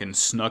like fucking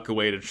snuck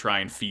away to try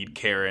and feed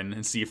Karen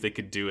and see if they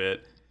could do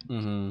it,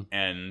 Mm-hmm.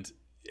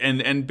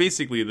 and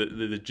basically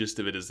the gist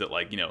of it is that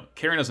like, you know,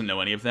 Karen doesn't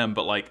know any of them,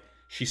 but like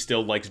she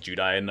still likes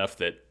Judai enough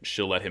that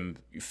she'll let him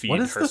feed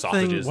What is her the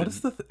sausages. thing? What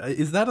is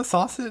is that a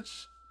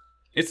sausage?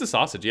 It's a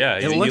sausage, yeah.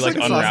 It he looks like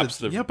like a unwraps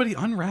sausage. the Yeah, but he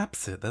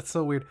unwraps it. That's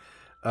so weird.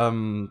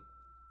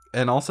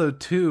 And also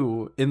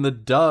too, in the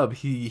dub,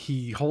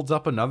 he holds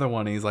up another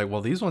one and he's like, "Well,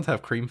 these ones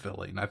have cream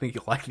filling. I think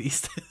you'll like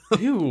these too."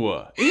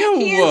 Ew. He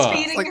is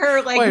feeding like,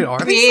 her like wait, are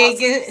these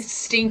big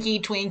stinky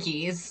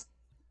Twinkies.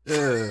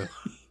 Ugh.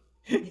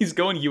 He's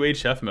going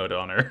UHF mode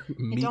on her. I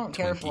Meat don't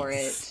care for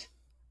Twinkies. it.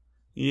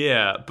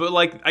 Yeah, but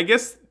like I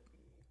guess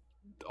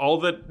all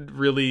that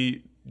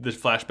really the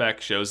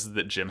flashback shows is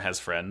that Jim has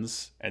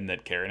friends and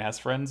that Karen has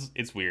friends.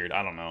 It's weird.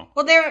 I don't know.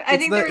 Well, I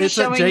think they're It's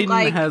that showing Jaden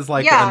like has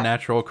like yeah, a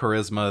natural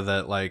charisma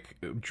that like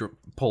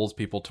pulls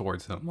people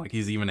towards him. Like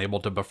he's even able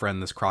to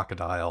befriend this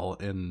crocodile,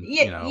 and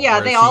Yeah, you know, yeah,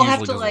 whereas they he all have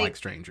usually to, doesn't like-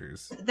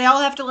 strangers. they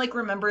all have to like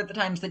remember the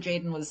times that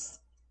Jaden was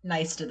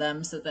nice to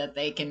them, so that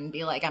they can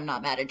be like, I'm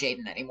not mad at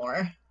Jaden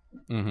anymore.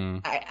 Mm-hmm.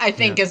 I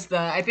think is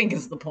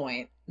the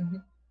point.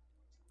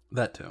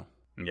 That too.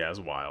 Yeah, it's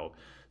wild.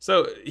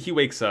 So he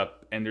wakes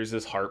up and there's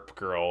this harp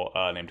girl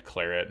named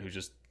Claret who's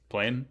just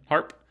playing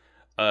harp.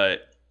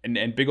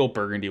 And big old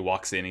Burgundy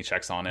walks in. He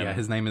checks on him. Yeah,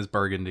 his name is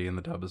Burgundy in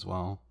the dub as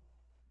well.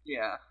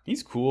 Yeah.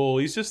 He's cool.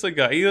 He's just like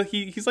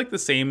he's like the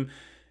same.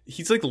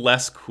 He's like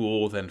less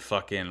cool than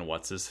fucking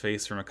what's his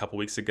face from a couple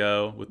weeks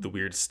ago with the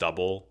weird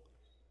stubble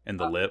and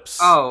the lips.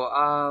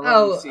 Let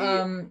me see.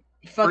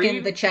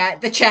 Fucking Freed?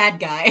 the Chad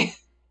guy.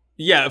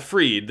 Yeah,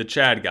 Freed, the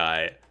Chad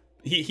guy.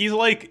 He's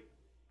like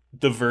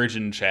the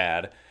virgin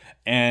Chad,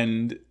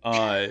 and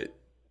Version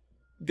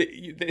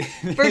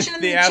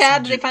of the asked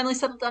Chad, they finally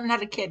settled down and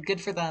had a kid.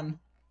 Good for them.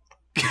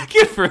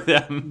 Good for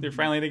them. They're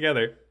finally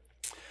together.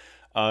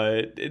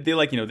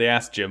 They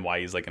asked Jim why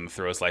he's like going to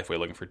throw his life away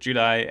looking for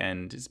Judai,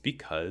 and it's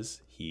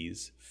because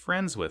he's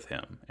friends with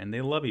him and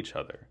they love each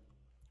other.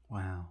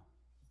 Wow.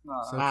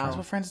 So That's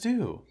what friends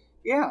do.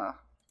 Yeah.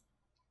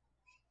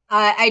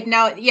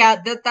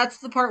 That's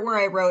the part where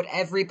I wrote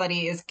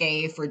everybody is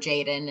gay for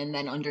Jaden, and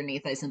then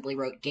underneath I simply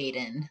wrote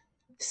Gaiden.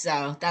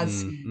 So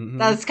that's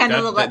kind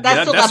of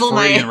the level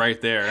my right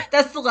there.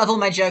 That's the level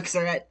my jokes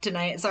are at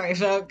tonight. Sorry,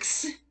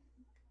 folks.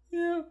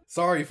 Yeah.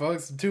 Sorry,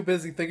 folks. I'm too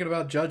busy thinking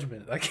about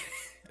Judgment. I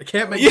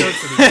can't make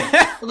jokes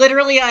anymore.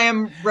 Literally, I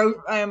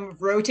am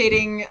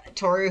rotating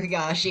Toru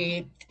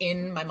Higashi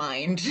in my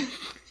mind.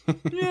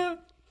 Yeah.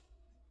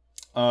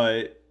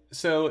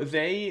 So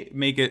they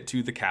make it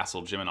to the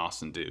castle, Jim and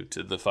Austin do,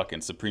 to the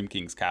fucking Supreme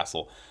King's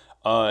castle.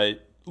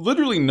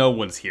 Literally no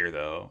one's here,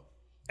 though,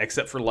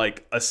 except for,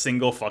 like, a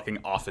single fucking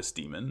office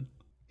demon.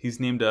 He's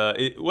named,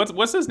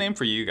 what's his name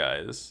for you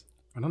guys?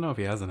 I don't know if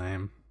he has a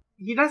name.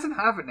 He doesn't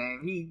have a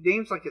name. He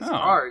names, like, his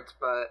cards,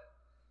 but...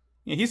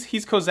 Yeah,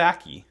 he's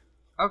Kozaki.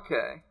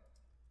 Okay.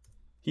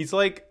 He's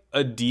like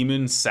a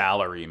demon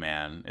salary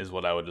man, is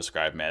what I would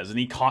describe him as. And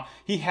he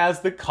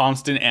has the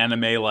constant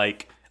anime,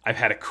 like, I've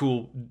had a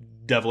cool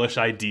devilish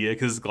idea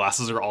because his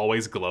glasses are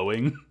always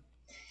glowing.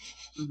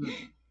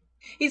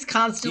 He's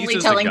constantly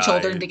He's telling just a guy.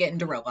 children to get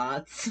into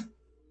robots.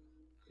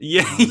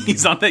 Yeah,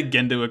 he's on that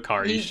Gendo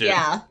Ikari shit.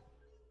 Yeah.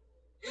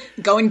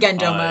 Going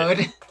Gendo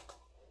mode.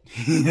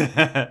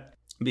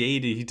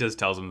 He just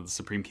tells him that the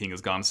Supreme King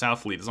has gone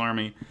south, lead his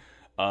army.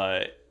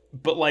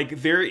 But like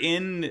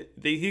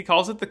he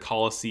calls it the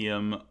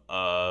Colosseum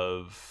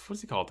of, what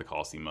does he call it the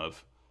Colosseum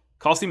of?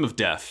 Colosseum of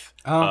Death.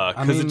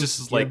 Because it just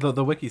is like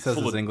the wiki says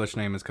his English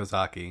name is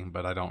Kozaki,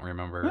 but I don't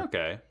remember.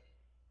 Okay.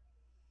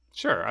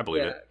 Sure, I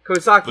believe it.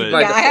 Kozaki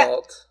by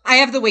default. I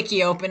have the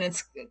wiki open.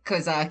 It's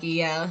Kozaki.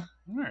 Yeah.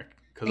 Right.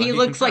 He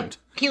looks like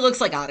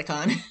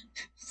Otacon.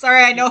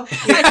 Sorry, I know.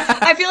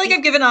 I feel like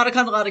I've given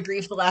Otacon a lot of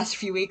grief the last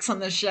few weeks on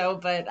this show,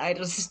 but I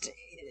just...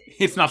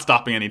 It's not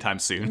stopping anytime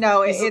soon.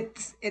 No,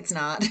 it's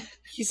not.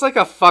 He's like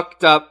a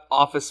fucked up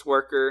office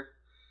worker.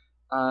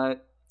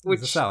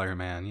 He's a salary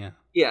man, yeah.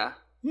 Yeah.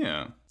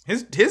 Yeah.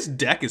 His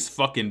deck is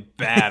fucking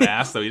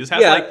badass, though. He just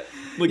has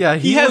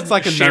he has looks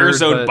like a share nerd,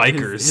 zone but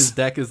bikers. His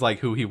deck is like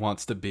who he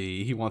wants to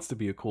be. He wants to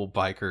be a cool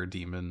biker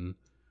demon.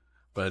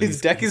 But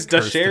his deck is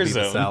cursed the share to be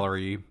zone. The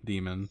salary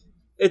demon.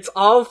 It's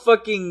all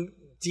fucking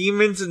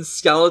demons and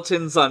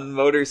skeletons on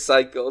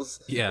motorcycles.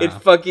 Yeah. It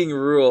fucking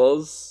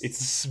rules.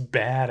 It's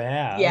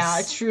badass.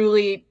 Yeah,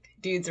 truly,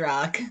 dudes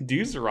rock.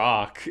 Dudes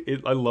rock.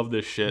 I love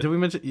this shit. Did we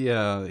mention?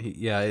 Yeah,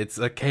 it's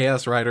a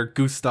Chaos Rider,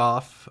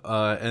 Gustav,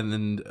 and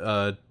then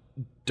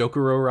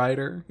Dokuro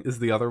Rider is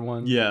the other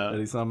one. Yeah. That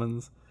he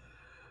summons.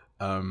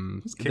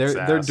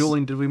 They're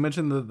dueling. Did we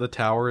mention the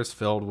tower is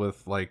filled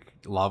with like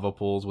lava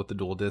pools with the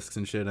dual discs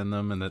and shit in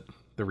them, and that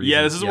the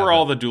reason? This is where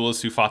all the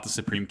duelists who fought the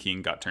Supreme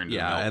King got turned.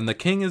 Yeah, into and the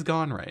king is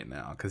gone right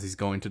now because he's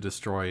going to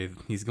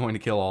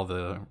kill all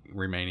the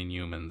remaining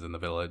humans in the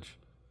village.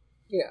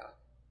 Yeah.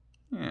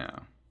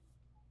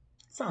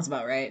 Sounds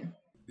about right.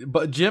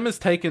 But Jim is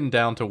taken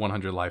down to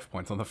 100 life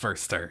points on the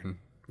first turn.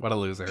 What a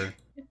loser.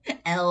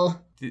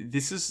 L.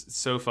 This is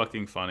so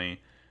fucking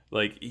funny.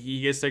 Like,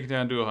 he gets taken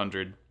down to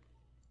 100.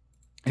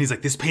 And he's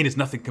like, this pain is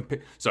nothing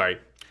compared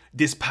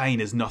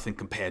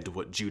to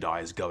what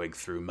Judai is going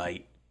through,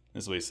 mate.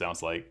 That's what he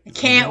sounds like. I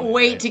can't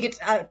wait to get...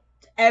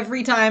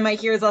 every time I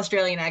hear his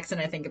Australian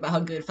accent, I think about how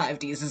good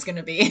 5Ds is going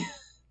to be.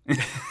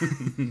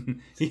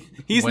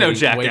 He's no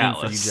Jack waiting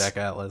Atlas. For you, Jack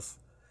Atlas.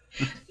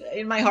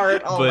 In my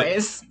heart,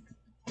 always.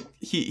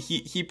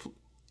 He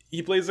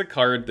plays a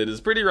card that is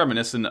pretty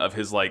reminiscent of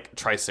his, like,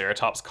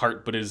 Triceratops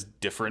card, but is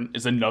different.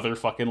 Is another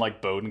fucking,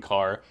 like, Bowden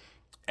car.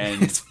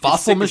 And it's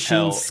Fossil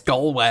Machine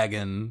Skull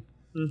Wagon.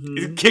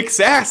 It kicks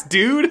ass,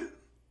 dude.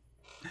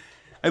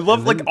 I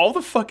love like all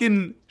the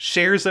fucking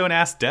share zone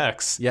ass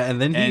decks. Yeah,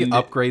 and then he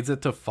upgrades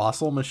it to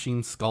Fossil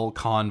Machine Skull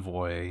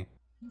Convoy.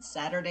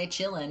 Saturday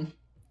chillin'.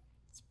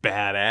 It's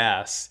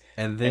badass.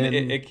 And then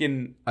it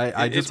can.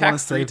 I just want to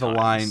say the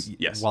line.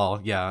 Yes.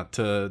 Well, yeah,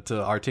 to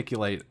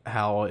articulate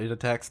how it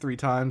attacks 3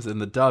 times. In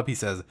the dub, he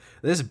says,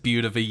 "This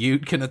beaut of a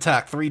Ute can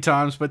attack 3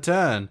 times per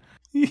turn."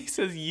 He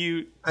says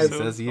Ute. He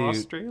says Ute.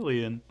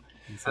 Australian.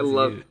 I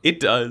love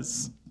it.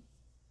 Does.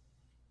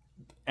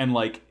 And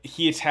like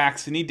he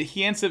attacks and he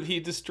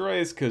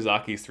destroys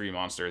Kozaki's 3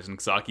 monsters, and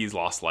Kozaki's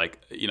lost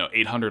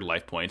 800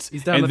 life points.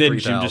 He's down and to then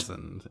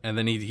 3,000, and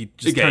then he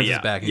just turns his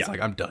back. And he's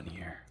like, "I'm done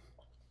here."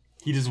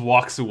 He just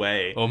walks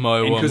away. Oh my!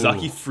 And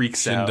Kozaki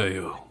freaks out.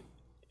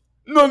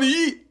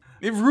 Nani?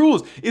 It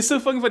rules. It's so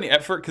fucking funny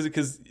at first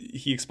because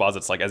he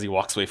exposits as he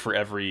walks away for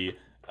every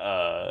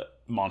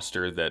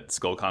monster that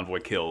Skull Convoy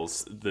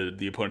kills,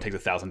 the opponent takes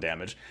 1,000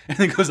 damage, and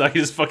then Kozaki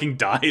just fucking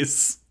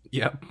dies.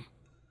 Yep.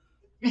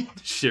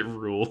 Shit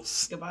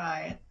rules.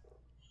 Goodbye.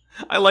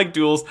 I like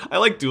duels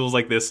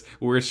like this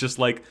where it's just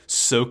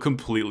so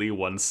completely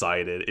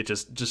one-sided. It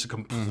just a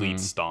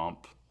complete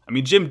stomp. I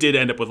mean, Jim did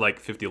end up with like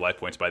 50 life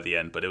points by the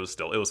end, but it was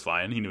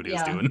fine. He knew what he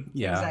was doing.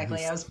 Yeah, exactly.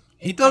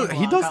 He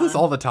does this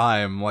all the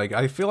time. Like,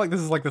 I feel like this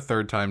is like the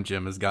third time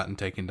Jim has gotten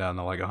taken down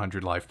to like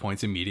 100 life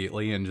points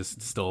immediately and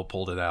just still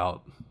pulled it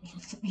out.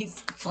 He's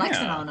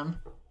flexing Yeah. on him.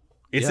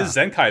 It's his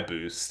Zenkai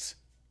boost.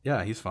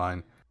 Yeah, he's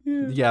fine.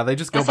 Yeah, they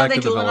just go That's how back they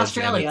to the do it in village.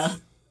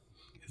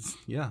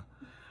 Australia.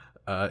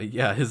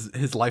 Yeah,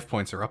 his life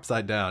points are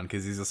upside down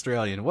because he's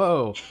Australian.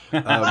 Whoa.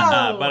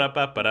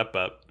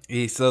 Ba-da-ba-ba-da-ba.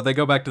 So they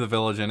go back to the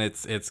village and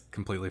it's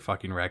completely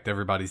fucking wrecked.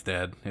 Everybody's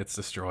dead. It's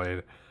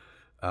destroyed.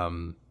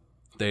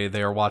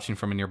 They are watching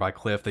from a nearby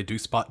cliff. They do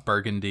spot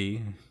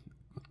Burgundy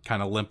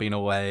kind of limping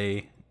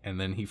away, and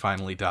then he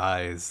finally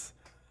dies.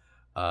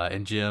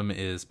 And Jim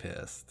is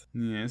pissed.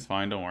 Yeah, it's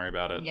fine. Don't worry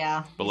about it.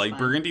 Yeah, But he's like fine.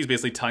 Burgundy's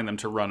basically telling them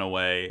to run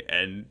away,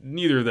 and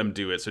neither of them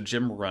do it. So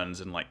Jim runs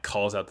and like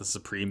calls out the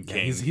Supreme Yeah,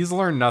 King. he's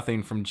learned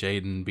nothing from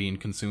Jaden being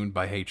consumed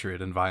by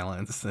hatred and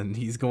violence, and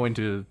he's going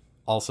to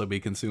also be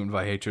consumed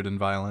by hatred and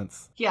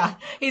violence. Yeah,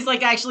 he's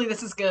like, actually,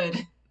 this is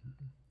good.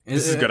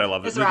 This is good. I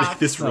love it. This rocks.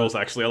 This rules.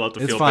 Actually, I love to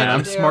It's feel fine. bad.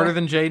 I'm smarter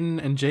than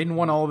Jaden, and Jaden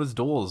won all of his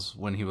duels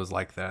when he was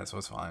like that, so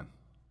it's fine.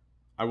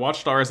 I watched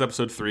Stars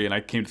episode 3, and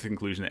I came to the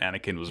conclusion that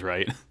Anakin was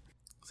right.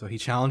 So he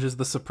challenges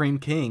the Supreme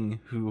King,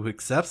 who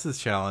accepts his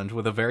challenge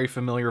with a very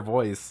familiar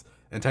voice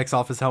and takes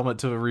off his helmet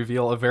to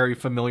reveal a very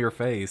familiar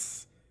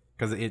face.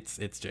 Because it's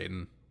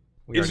Jaden.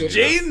 We It's already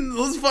knew this. Jaden.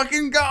 Let's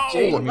fucking go. I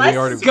mean, Let's we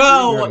already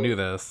go! knew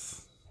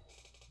this.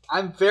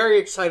 I'm very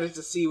excited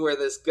to see where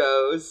this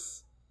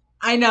goes.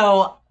 I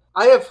know.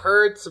 I have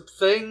heard some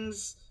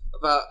things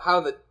about how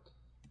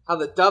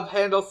the dub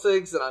handles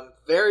things, and I'm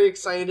very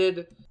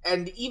excited.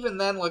 And even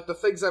then, like the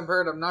things I've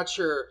heard, I'm not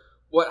sure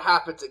what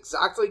happens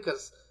exactly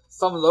because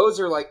some of those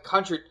are like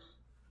country.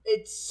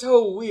 It's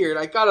so weird.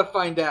 I gotta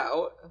find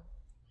out.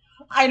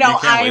 I know. I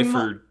can't wait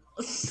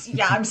for.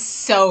 Yeah, I'm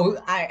so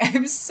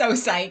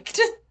psyched.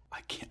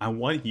 I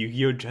want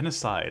Yu-Gi-Oh!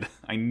 Genocide.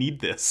 I need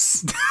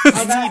this. Oh,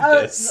 I that- need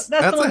oh, this.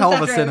 That's the a hell of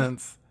one a that's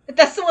sentence.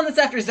 That's the one that's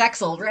after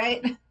Zexel,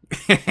 right?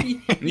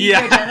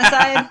 Yeah.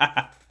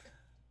 Genocide.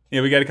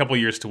 Yeah, we got a couple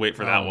years to wait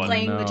for that Oh, one.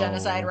 Playing the no.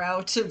 genocide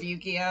route of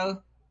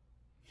Yu-Gi-Oh.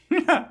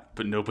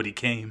 But nobody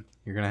came.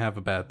 You're gonna have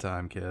a bad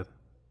time, kid.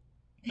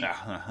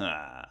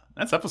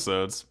 That's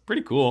episodes.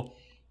 Pretty cool.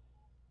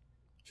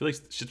 I feel like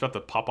shit's about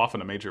to pop off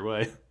in a major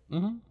way.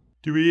 Mm-hmm.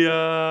 Do we,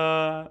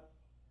 I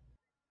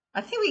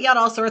think we got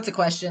all sorts of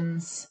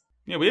questions.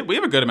 Yeah, we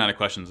have a good amount of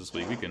questions this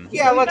week. We can.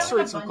 Yeah, We let's got a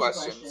read some bunch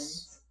of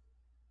questions.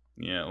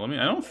 Yeah,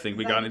 I don't think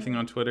we got anything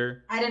on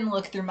Twitter. I didn't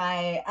look through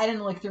my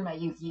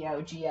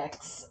Yu-Gi-Oh!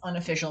 GX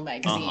unofficial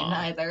magazine Uh-huh.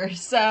 either.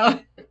 So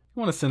If you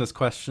want to send us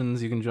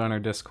questions, you can join our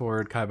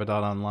Discord,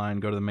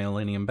 kaiba.online, go to the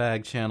Millennium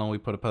Bag channel. We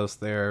put a post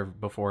there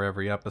before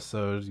every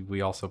episode.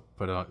 We also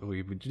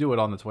we do it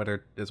on the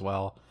Twitter as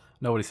well.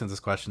 Nobody sends us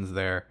questions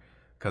there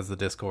because the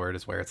Discord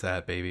is where it's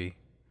at, baby.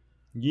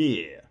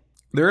 Yeah.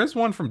 There is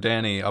one from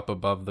Danny up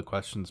above the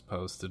questions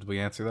post. Did we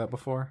answer that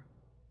before?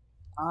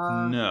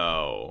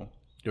 No.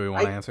 Do we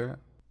want to I- answer it?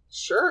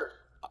 Sure.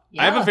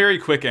 yeah. I have a very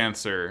quick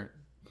answer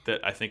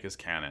that I think is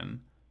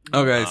canon.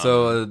 Okay,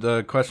 so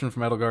the question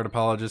from Edelgard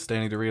apologist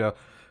Danny Dorito.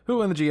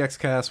 Who in the GX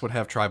cast would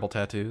have tribal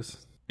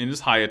tattoos? It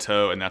is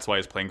Hayato, and that's why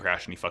his plane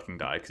crashed and he fucking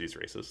died because he's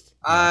racist.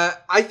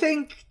 I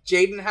think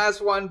Jaden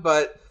has one,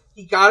 but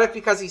he got it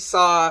because he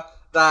saw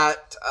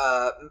that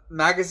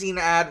magazine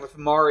ad with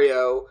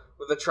Mario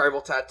with a tribal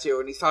tattoo,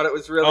 and he thought it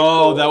was really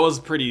cool. that was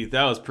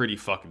pretty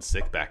fucking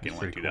sick back in like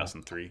Pretty cool.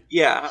 2003.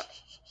 Yeah.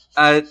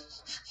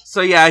 So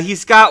yeah,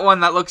 he's got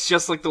one that looks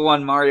just like the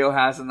one Mario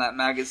has in that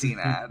magazine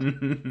ad. I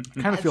kind of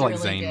That's feel like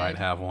really Zane good. might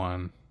have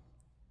one.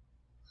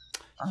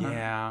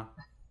 Yeah.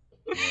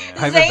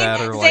 Either Zane- that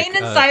or like Zane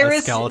and a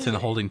Cyrus- skeleton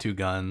holding two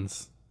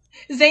guns.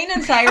 Zane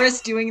and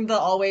Cyrus doing the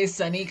Always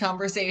Sunny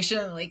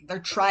conversation, like they're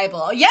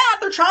tribal. Yeah,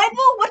 they're tribal.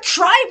 What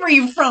tribe are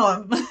you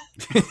from?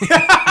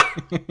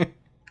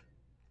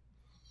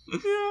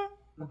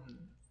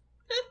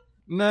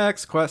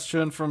 Next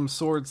question from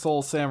Sword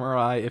Soul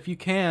Samurai. If you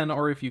can,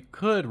 or if you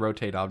could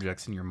rotate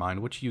objects in your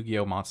mind, which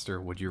Yu-Gi-Oh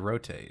monster would you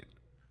rotate?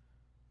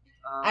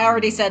 I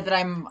already said that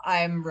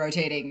I'm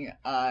rotating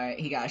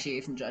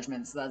Higashi from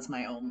Judgment, so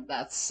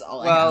that's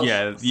all I Well,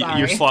 have. Yeah, Sorry.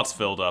 your slot's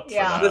filled up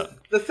Yeah. for that.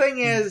 The thing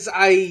is,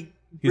 I He's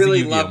really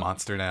a Yu-Gi-Oh love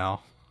monster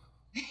now.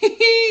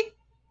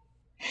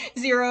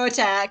 Zero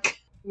attack.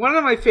 one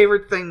of my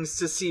favorite things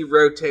to see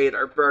rotate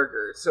are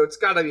burgers, so it's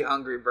got to be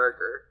Hungry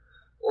Burger,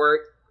 or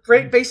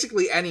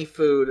basically any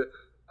food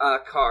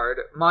card,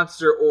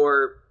 monster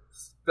or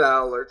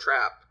spell or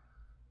trap.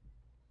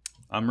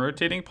 I'm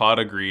rotating Pot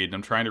of Greed.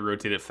 I'm trying to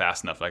rotate it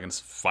fast enough that I can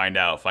find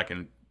out if I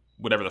can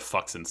whatever the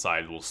fuck's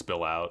inside will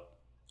spill out.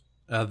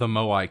 The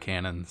Moai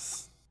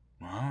cannons.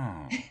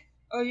 Oh.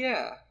 Oh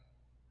yeah.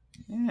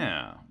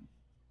 Yeah.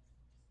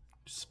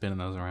 Just spinning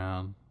those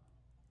around.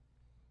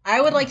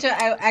 I would like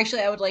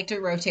to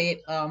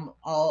rotate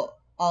all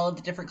of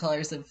the different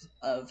colors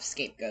of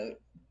Scapegoat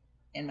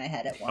in my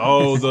head at once.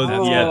 Oh, those,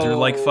 yeah, they're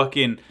like Oh.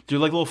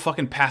 little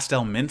fucking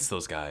pastel mints,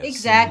 those guys.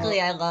 Exactly.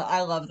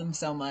 I love them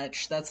so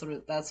much. That's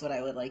what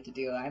I would like to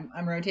do.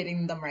 I'm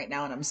rotating them right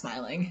now and I'm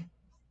smiling.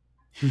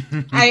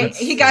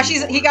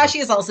 Higashi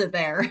is also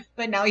there,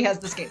 but now he has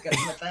the scapegoat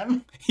with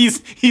him. He's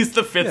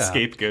the fifth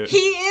scapegoat. He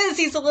is.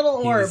 He's a little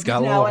orb He's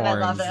got now, little and I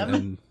love horns, him.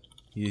 and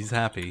he's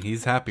happy.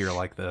 He's happier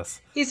like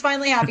this. He's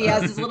finally happy. He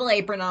has his little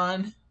apron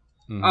on.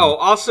 Mhm. Oh,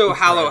 also That's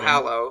Hallow right.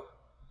 Hallow,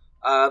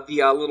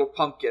 the little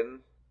pumpkin.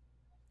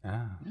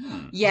 Ah.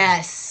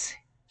 Yes.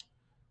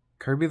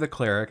 Kirby the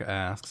Cleric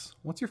asks,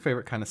 "What's your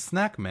favorite kind of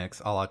snack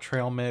mix? A la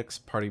trail mix,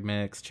 party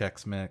mix,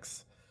 Chex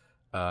mix,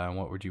 and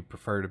what would you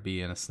prefer to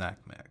be in a snack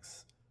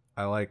mix?"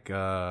 I like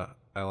the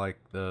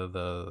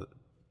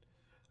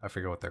I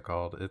forget what they're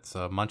called. It's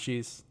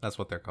munchies. That's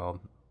what they're called.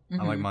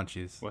 I like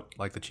munchies. What-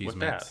 Like the cheese what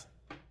mix.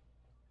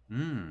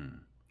 Mm.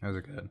 Those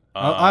are good. Uh,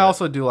 I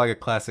also do like a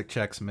classic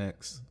Chex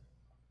mix,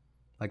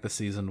 like the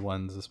seasoned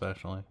ones,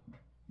 especially.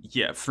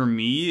 Yeah, for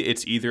me,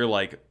 it's either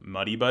like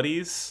Muddy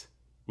Buddies,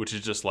 which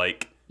is just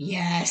like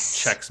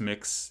Yes. Chex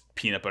Mix,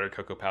 peanut butter,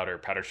 cocoa powder,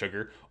 powdered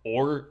sugar,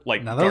 or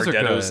like Now those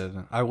Gardetto's are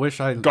good. I wish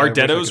I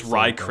Gardetto's could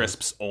Rye say those.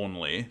 Crisps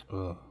only.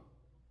 Ugh.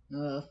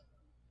 Ugh.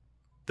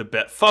 The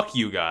bet. Fuck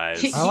you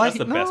guys. I like- That's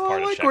the no, best I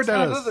part like of Chex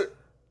Gardetto's. Mix.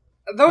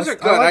 Those are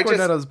good. I like I just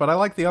Gordetto's, but I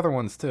like the other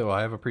ones too.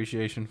 I have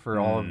appreciation for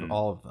all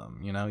of them.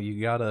 You know,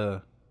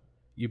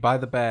 you buy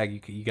the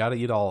bag, you gotta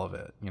eat all of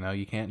it. You know,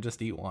 you can't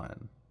just eat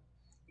one.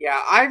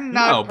 I'm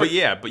not. No, but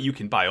you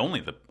can buy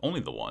only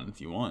the one if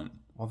you want.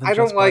 Well, then I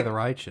don't just buy like- the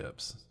rye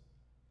chips.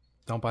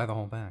 Don't buy the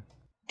whole bag.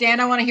 Dan,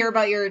 I want to hear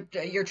about your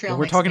trail.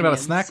 We're mix talking about a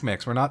opinions. snack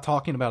mix. We're not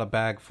talking about a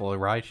bag full of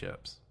rye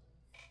chips.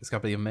 It's got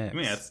to be a mix. I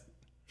mean, that's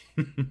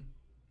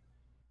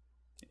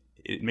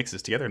it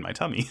mixes together in my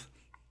tummy.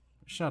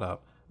 Shut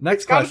up.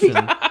 Next gotta be-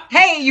 question.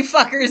 Hey, you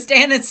fuckers!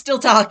 Dan is still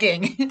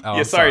talking. Oh, Yeah,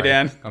 I'm sorry,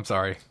 Dan. I'm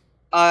sorry.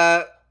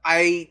 I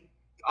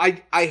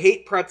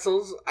hate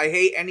pretzels. I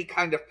hate any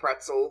kind of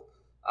pretzel.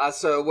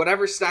 So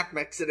whatever snack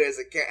mix it is,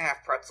 it can't have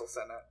pretzels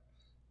in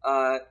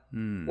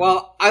it.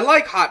 Well, I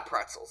like hot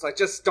pretzels. I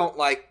just don't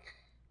like.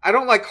 I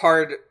don't like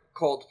hard,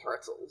 cold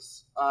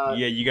pretzels.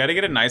 Yeah, you got to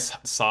get a nice,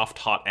 soft,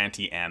 hot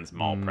Auntie Anne's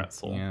mall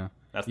pretzel. Yeah.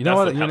 That's, You know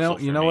that's what? the pretzel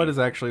for You know me. what is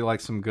actually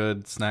like some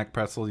good snack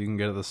pretzels you can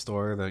get at the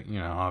store. That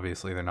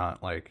obviously they're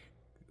not like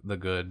the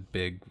good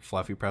big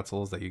fluffy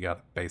pretzels that you got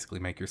to basically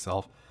make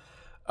yourself.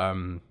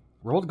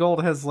 Rolled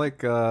Gold has like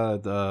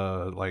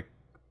the like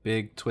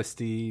big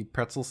twisty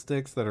pretzel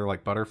sticks that are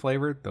like butter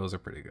flavored. Those are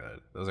pretty good.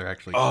 Those are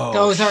actually Oh,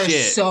 Those are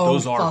shit. so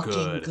Those are fucking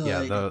good. good. yeah.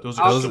 Those Those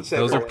are I'll so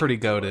consider those are it. pretty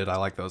goated. I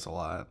like those a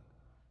lot.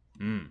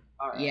 Mm.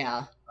 All right.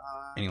 Yeah.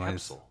 Anyways.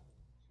 Pretzel.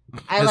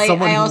 As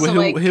someone I also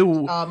like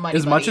who Muddy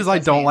as much Buddies, as I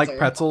that's my don't like answer.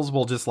 pretzels,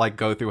 will just like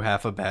go through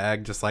half a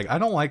bag. Just like I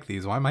don't like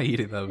these. Why am I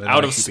eating them? And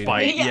Out I of keep eating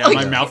spite. them. Yeah, Yeah, like-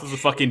 my mouth is a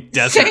fucking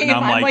desert, Same, and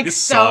I'm like, this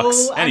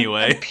sucks. I'm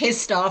Anyway.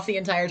 pissed off the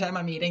entire time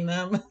I'm eating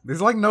them.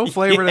 There's like no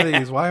flavor to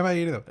these. Why am I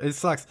eating them? It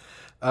sucks.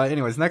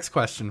 Anyways, next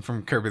question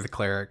from Kirby the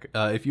Cleric.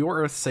 If you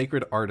were a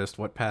sacred artist,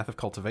 what path of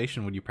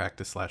cultivation would you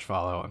practice /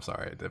 follow? I'm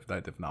sorry, I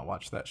did not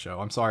watch that show.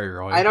 I'm sorry,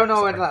 Roy. I don't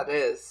know I'm what sorry. that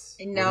is.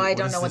 No, What- I what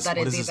don't is know what this- that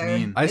what is does this either.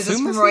 mean? I Is this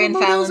assume from this Roy is and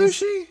Moto Fallon's?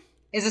 Sushi?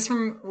 Is this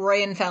from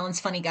Roy and Fallon's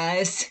Funny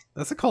Guys?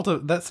 That's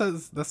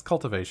that's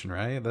cultivation,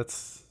 right?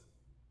 That's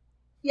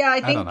Yeah, I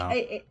don't think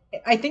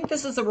know. I think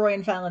this is a Roy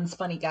and Fallon's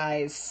Funny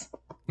Guys.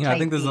 yeah. I type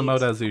think this is a beat.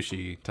 Moto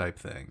Sushi type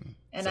thing.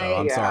 And So, I-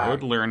 I'm Yeah. I sorry.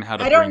 would learn how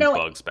to I don't bring know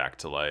bugs back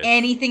to life.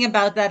 Anything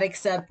about that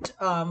except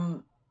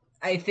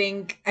I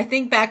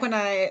think back when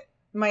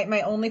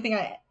my only thing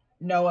I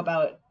know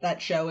about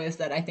that show is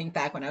that I think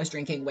back when I was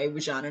drinking Wei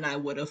Wuxian and I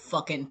would have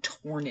fucking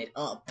torn it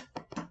up.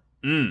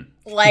 Mm.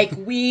 Like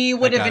we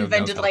would That have guy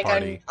knows invented how to like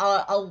party.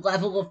 a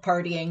level of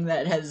partying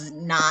that has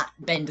not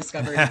been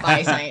discovered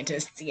by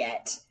scientists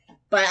yet.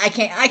 But I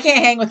can't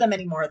hang with them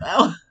anymore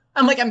though.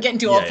 I'm getting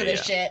too old Yeah, for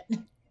this shit.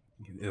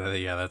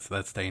 Yeah,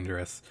 that's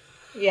dangerous.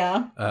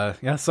 Yeah.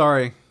 Yeah,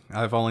 sorry.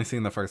 I've only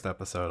seen the first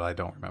episode. I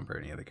don't remember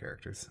any of the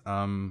characters.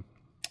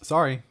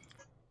 Sorry.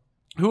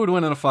 Who would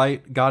win in a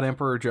fight? God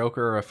Emperor,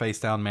 Joker, or a face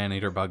down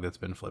man-eater bug that's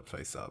been flipped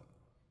face up?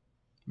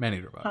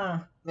 Man-eater bug. Huh.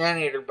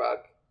 Man-eater bug.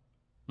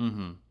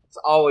 Mm-hmm. It's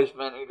always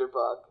man-eater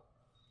bug.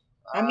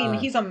 I mean,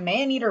 he's a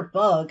man-eater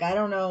bug. I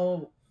don't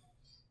know.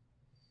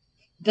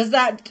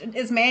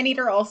 Is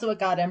man-eater also a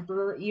God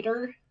Emperor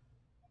eater?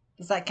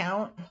 Does that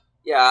count?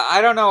 Yeah,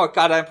 I don't know what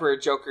God Emperor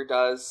Joker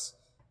does,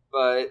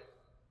 but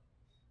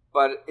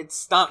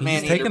it's not He's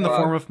man-eater taken the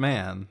bug. form of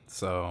man,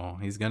 so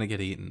he's gonna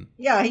get eaten.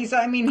 Yeah, he's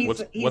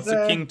What's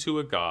a king to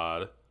a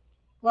god?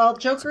 Well,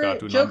 It's a god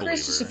to a Joker is non-believer.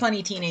 just a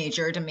funny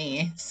teenager to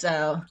me.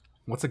 So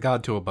What's a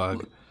god to a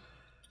bug?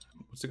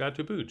 What's a god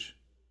to a booch?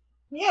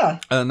 yeah,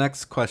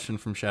 Next question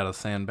from Shadow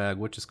Sandbag.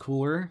 Which is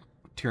cooler?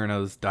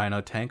 Tyranno's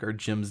Dino Tank or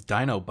Jim's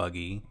Dino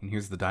Buggy? And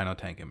here's the Dino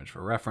Tank image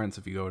for reference.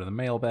 If you go to the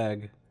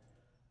mailbag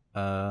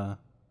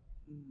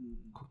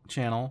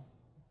channel,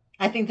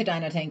 I think the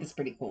Dino Tank is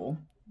pretty cool.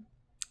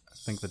 I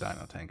think the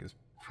Dino Tank is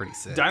pretty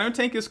sick. Dino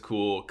Tank is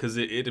cool because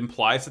it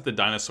implies that the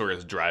dinosaur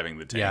is driving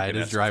the tank. Yeah, it and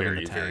is that's driving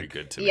very, the very tank.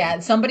 good to me. Yeah,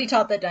 somebody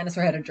taught that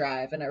dinosaur how to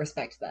drive, and I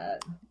respect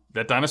that.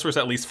 That dinosaur is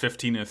at least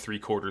 15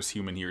 3/4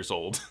 human years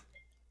old.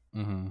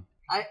 Mm-hmm.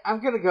 I'm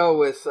gonna go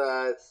with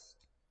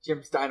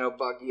Jim's Dino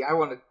Buggy. I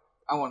wanna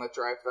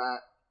drive that.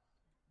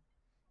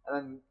 and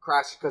then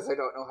crash because I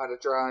don't know how to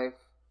drive.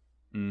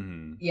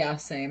 Mm-hmm. Yeah,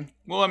 same.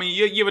 Well, I mean,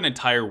 you have an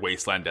entire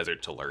wasteland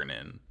desert to learn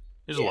in.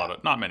 There's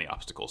not many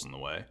obstacles in the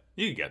way.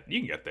 You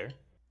can get there.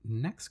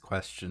 Next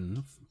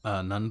question,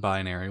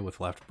 non-binary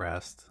with left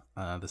breast.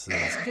 This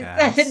is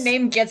Cass. That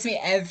name gets me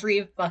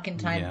every fucking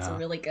time. It's Yeah.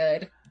 really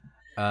good.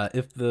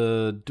 If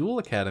the Duel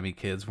Academy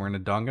kids were in a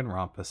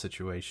Danganronpa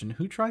situation,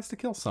 who tries to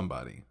kill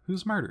somebody?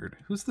 Who's murdered?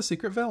 Who's the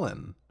secret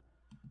villain?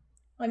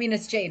 I mean,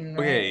 it's Jaden,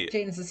 right? Okay.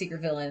 Jaden's the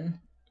secret villain.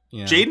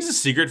 Yeah. Jaden's a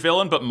secret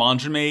villain, but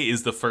Manjime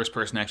is the first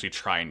person to actually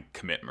try and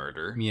commit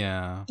murder.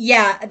 Yeah.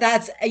 Yeah,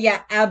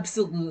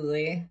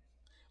 absolutely.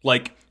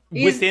 Like,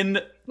 He's- within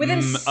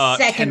 10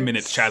 seconds.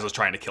 minutes, Chaz was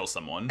trying to kill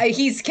someone.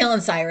 He's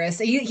killing Cyrus.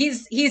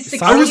 He's Cyrus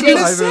succeeding.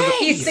 is either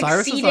He's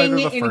Cyrus is succeeding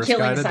either the in first guy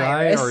killing to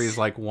Cyrus. die, or he's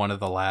like one of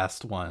the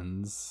last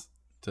ones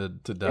to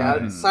die.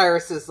 Yeah,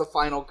 Cyrus is the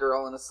final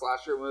girl in a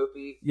slasher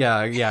movie.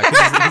 Yeah,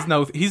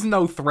 'cause he's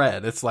no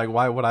threat. It's like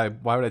why would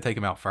I take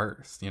him out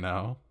first? You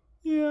know?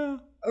 Yeah.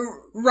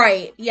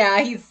 Right. Yeah,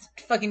 he's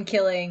fucking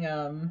killing.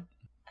 I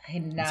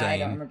Zane.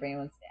 don't remember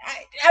anyone's.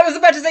 I was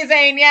about to say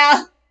Zane.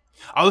 Yeah.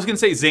 I was gonna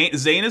say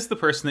Zane is the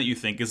person that you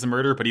think is the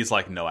murderer, but he's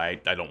like, no, I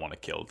don't want to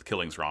kill.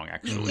 Killing's wrong,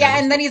 actually. Yeah,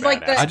 and then he's like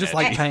the- I just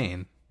like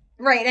pain.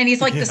 Right, and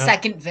he's like the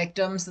second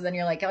victim. So then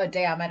you're like, oh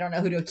damn, I don't know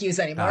who to accuse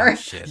anymore. Oh,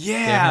 shit.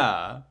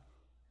 Yeah.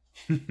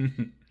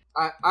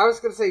 I was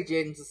gonna say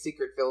Jaden's a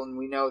secret villain.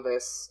 We know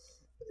this.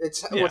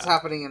 It's what's Yeah.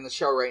 happening in the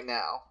show right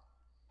now.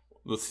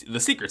 The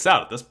secret's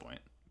out at this point.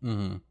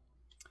 Mm-hmm.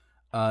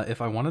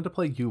 If I wanted to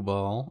play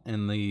U-Ball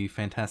in the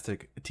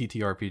fantastic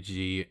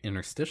TTRPG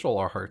Interstitial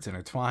or Hearts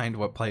Intertwined,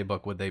 what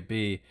playbook would they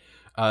be?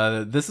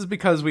 This is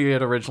because we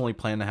had originally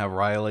planned to have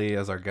Riley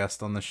as our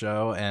guest on the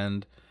show,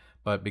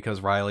 but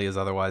because Riley is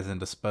otherwise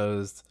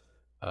indisposed,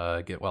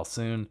 get well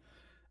soon,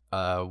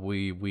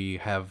 we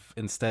have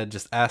instead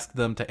just asked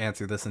them to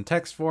answer this in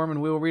text form,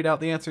 and we will read out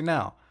the answer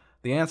now.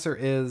 The answer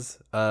is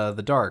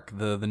the Dark,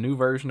 the new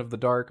version of the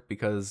Dark,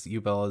 because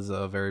U-Ball is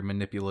a very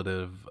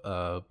manipulative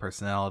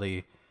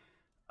personality.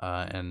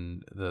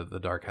 And the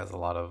Dark has a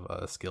lot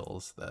of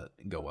skills that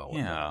go well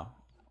with Yeah.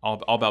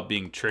 All about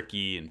being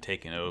tricky and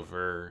taking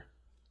over.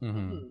 it.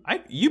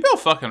 Mm-hmm. Yubel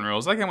fucking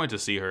rules. I can't wait to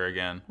see her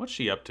again. What's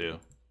she up to?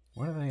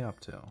 What are they up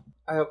to?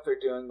 I hope they're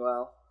doing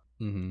well.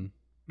 Mm-hmm.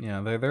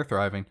 Yeah, they're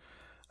thriving.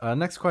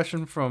 Next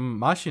question from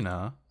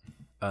Machina.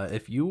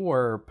 If you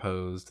were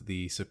posed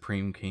the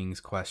Supreme King's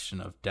question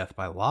of death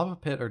by lava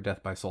pit or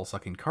death by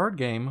soul-sucking card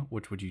game,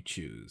 which would you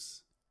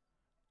choose?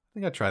 I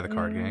think I'd try the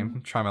card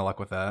game. Try my luck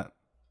with that.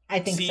 I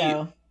think See,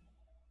 so.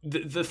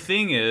 The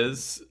thing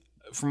is,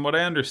 from what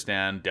I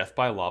understand, death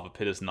by lava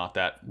pit is not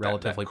that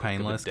Relatively that quick of a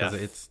painless because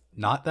death. it's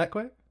not that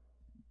quick.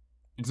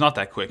 It's not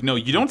that quick. No,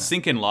 you don't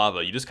sink in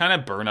lava. You just kind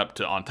of burn up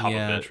to on top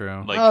Yeah, of it.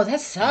 true. Like, Oh,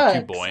 that sucks.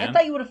 I buoyant.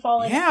 thought you would have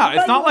fallen. yeah, I it's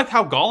thought not you like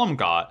how Gollum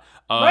got.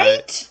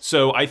 Right?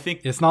 So I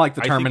think It's not like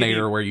the I think it'd be-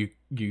 Terminator where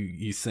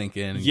you sink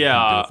in and you yeah.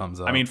 can do a thumbs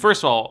up. I mean,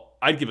 first of all,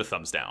 I'd give a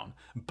thumbs down,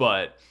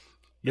 but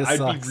This I'd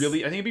sucks. be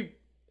really. I think it'd be.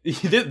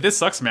 This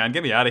sucks, man.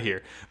 Get me out of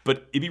here.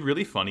 But it'd be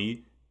really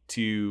funny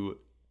to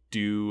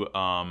do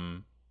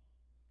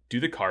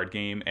the card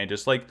game and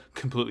just like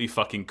completely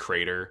fucking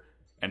crater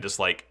and just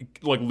like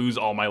lose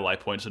all my life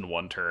points in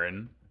one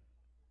turn.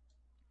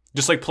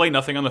 Just like play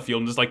nothing on the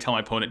field and just like tell my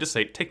opponent, just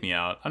say, take me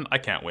out. I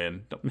can't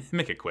win.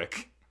 Make it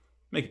quick.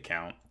 Make it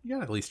count. you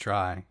gotta at least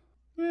try.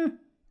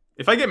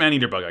 If I get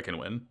Man-Eater Bug, I can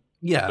win.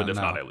 Yeah, But if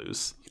no. not, I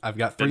lose. I've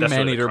got That- 3 that's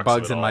really the Man-Eater crux of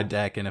bugs it in my all.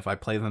 deck, and if I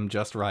play them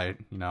just right,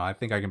 I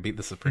think I can beat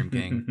the Supreme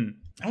King.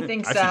 I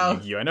think I've so.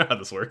 seen Yu-Gi-Oh! I know how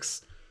this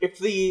works. If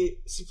the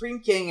Supreme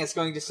King is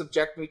going to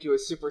subject me to a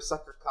super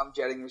sucker cum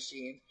jetting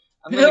machine,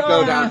 I'm going to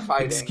go down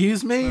fighting.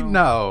 Excuse me?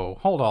 No.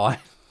 Hold on.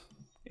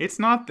 It's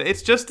not.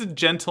 It's just a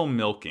gentle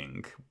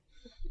milking.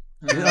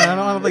 I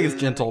don't think it's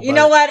gentle. You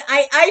know what?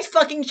 I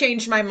fucking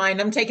changed my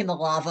mind. I'm taking the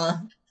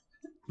lava.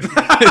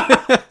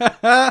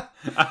 I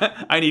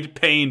need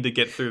pain to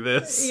get through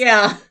this.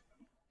 Yeah.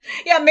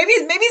 Yeah, maybe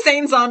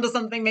Zane's onto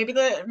something. Maybe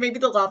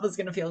the lava's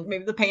gonna feel.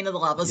 Maybe the pain of the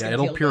lava's Yeah, gonna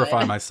it'll feel purify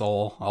good. my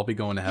soul. I'll be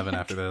going to heaven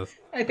after this.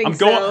 I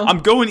think I'm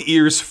going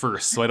ears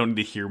first, so I don't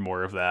need to hear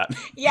more of that.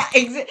 Yeah,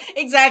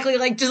 exactly.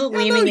 Like just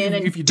leaning in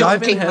and if you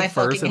dive in dunking my head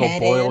first, fucking it'll head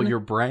boil in. your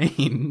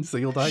brain, so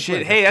you'll die. Shit,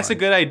 quick. hey, that's a fine.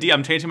 good idea.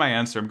 I'm changing my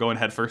answer. I'm going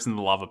head first in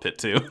the lava pit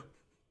too.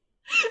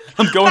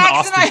 I'm going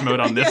Max and ostrich I- mode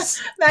on yeah,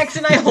 this. Max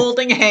and I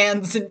holding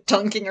hands and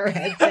dunking our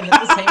heads in at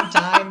the same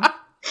time.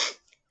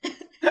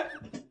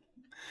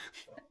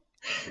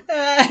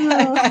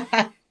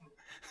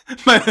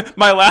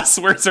 My last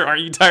words are,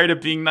 "Aren't you tired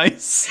of being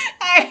nice?"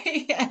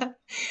 I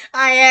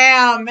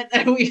am, and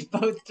then we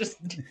both just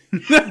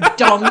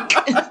dunk.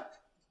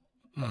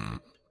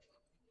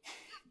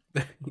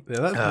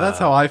 That's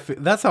how I feel.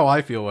 That's how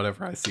I feel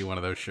whenever I see one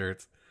of those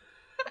shirts.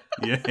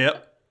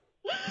 Yep.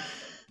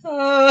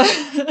 I'm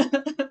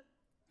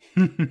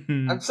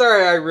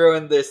sorry I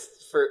ruined this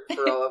for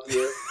all of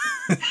you.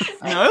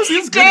 No, this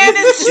is good.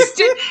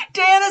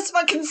 Dan is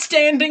fucking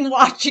standing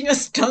watching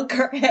us dunk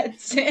our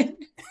heads in.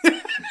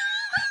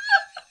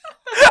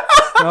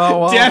 Oh,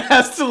 well. Dan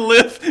has to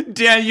live.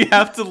 Dan, you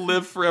have to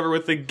live forever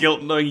with the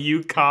guilt knowing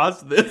you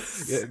caused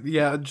this.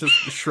 Yeah, just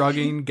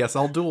shrugging. Guess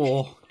I'll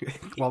duel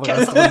while the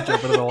rest of us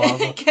jump into the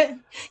lava.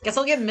 Guess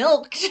I'll get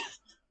milked.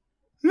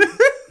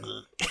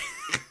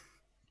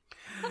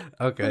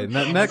 Okay,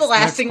 That's next. the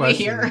last next thing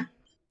question.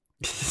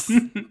 we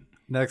hear.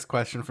 Next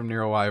question from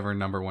Nero Wyvern,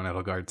 number 1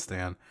 Edelgard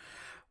Stan.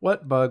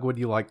 What bug would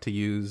you like to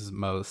use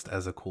most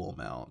as a cool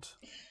mount?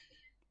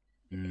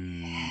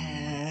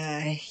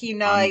 You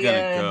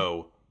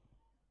know,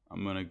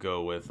 I'm gonna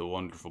go with the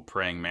wonderful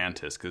praying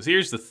mantis, because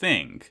here's the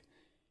thing.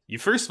 You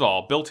first of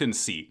all, built-in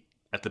seat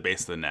at the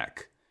base of the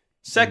neck.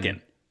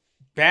 Second,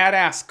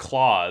 badass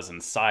claws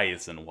and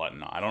scythes and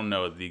whatnot. I don't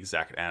know the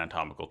exact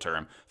anatomical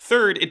term.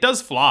 Third, it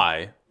does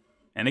fly.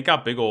 And it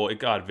got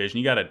vision.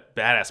 You got a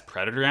badass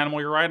predator animal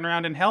you're riding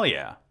around in, hell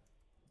yeah.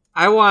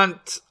 I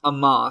want a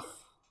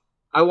moth.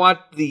 I want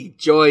the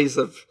joys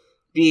of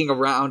being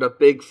around a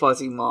big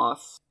fuzzy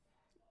moth.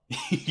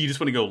 You just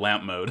want to go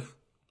lamp mode.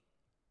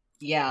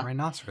 Yeah.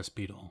 Rhinoceros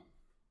beetle.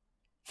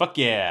 Fuck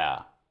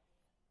yeah.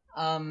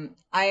 I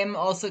am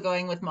also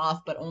going with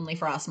moth, but only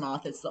frost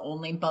moth. It's the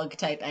only bug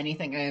type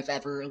anything I've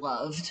ever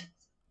loved.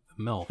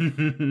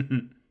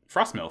 MILF.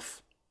 Frost MILF.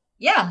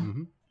 Yeah.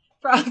 Mhm.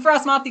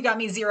 Frost moth, you got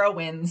me 0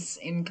 wins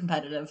in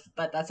competitive,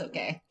 but that's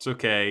okay. It's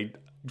okay.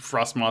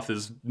 Frost moth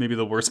is maybe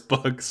the worst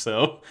bug,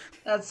 so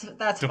That's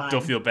fine.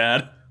 don't feel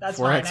bad. That's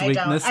 4x fine.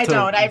 weakness I to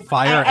don't.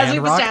 fire as and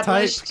we've rock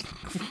type. established,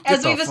 Get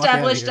as the we've fuck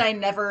outta established,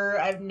 here.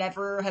 I've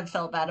never have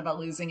felt bad about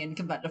losing in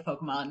competitive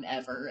Pokemon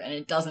ever, and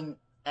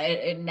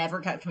it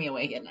never kept me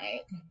awake at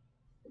night.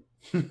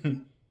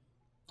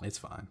 It's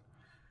fine.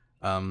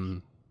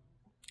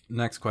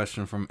 Next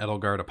question from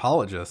Edelgard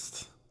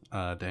Apologist,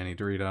 Danny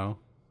Dorito.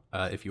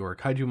 If you were a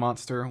kaiju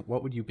monster,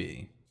 what would you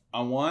be?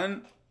 On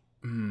one?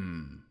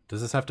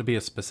 Does this have to be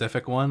a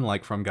specific one,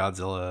 like from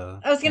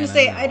Godzilla? I was gonna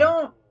canon, say,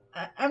 or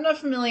I'm not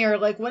familiar.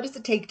 Like, what does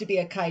it take to be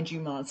a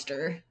kaiju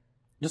monster?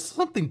 just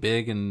something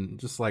big and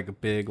just like a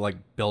big, like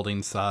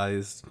building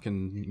size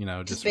can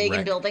just big and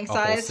wreck building a whole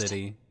sized?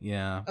 city.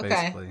 Yeah, Okay.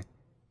 basically.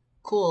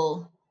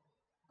 Cool.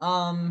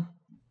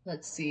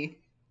 Let's see.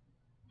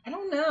 I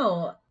don't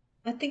know.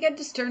 I think I'd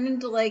just turn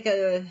into like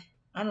I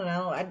don't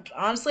know.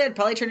 I'd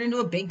probably turn into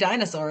a big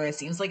dinosaur. It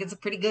seems like it's a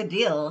pretty good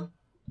deal.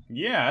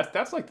 Yeah,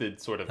 that's like the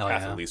sort of Hell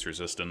path yeah. of least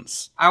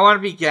resistance. I want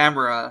to be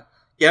Gamera.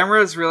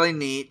 Gamera is really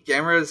neat.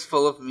 Gamera is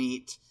full of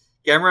meat.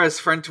 Gamera is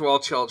friend to all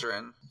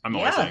children. I'm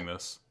always Yeah. saying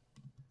this.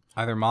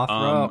 Either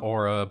Mothra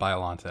or a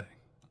Biollante.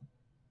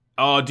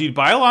 Oh, dude,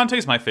 Biollante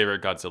is my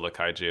favorite Godzilla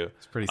kaiju.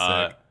 It's pretty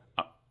sick.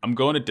 I'm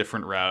going a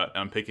different route.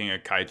 I'm picking a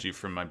kaiju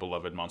from my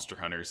beloved Monster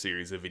Hunter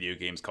series of video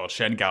games called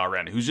Shen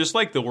Gaoren, who's just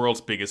like the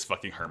world's biggest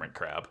fucking hermit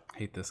crab.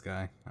 Hate this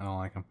guy. I don't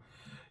like him.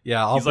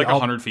 Yeah, He's like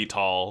 100 feet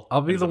tall. I'll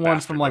be and the is a one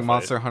bastard from like to fight.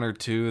 Monster Hunter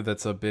 2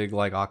 that's a big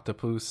like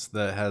octopus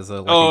that has a.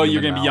 Like, Oh, a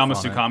you're human gonna be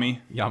mouth on it.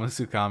 Yamasukami?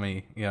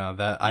 Yamasukami.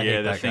 Yeah, I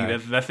hate that thing. guy.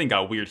 That thing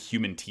got weird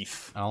human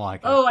teeth. I don't like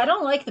it. Oh, I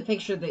don't like the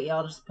picture that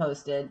y'all just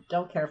posted.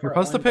 Don't care for Here,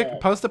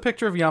 it. post a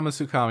picture of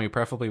Yamasukami,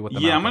 preferably with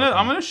the Yeah, mouth I'm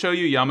open. gonna show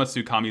you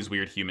Yamasukami's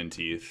weird human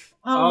teeth.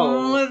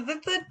 Oh,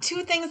 the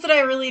two things that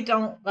I really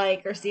don't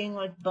like are seeing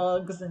like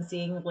bugs and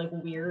seeing like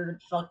weird,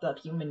 fucked up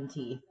human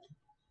teeth.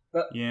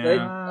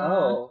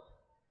 Yeah.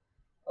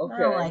 Okay. I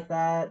don't like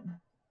that.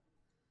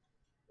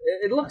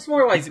 It looks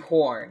more like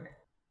corn.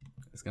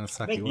 It's gonna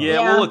suck Yeah. you up. Yeah,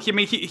 well, look, I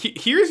mean,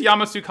 here's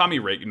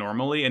Yamasukami Rig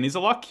normally, and he's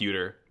a lot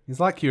cuter. He's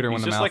a lot cuter when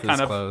He's the just, mouth like, is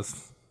kind of- closed.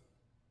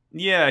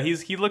 Yeah,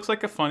 he looks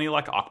like a funny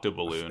like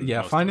octoballoon. Yeah,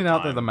 most of finding the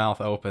out that time. the mouth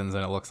opens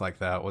and it looks like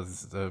that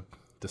was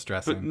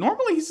distressing. But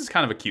normally he's just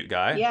kind of a cute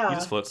guy. Yeah. He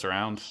just floats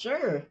around.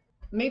 Sure.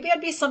 Maybe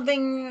I'd be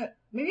something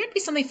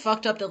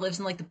fucked up that lives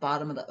in like the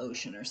bottom of the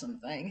ocean or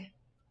something.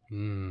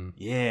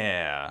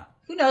 Yeah.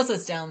 Who knows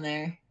what's down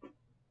there?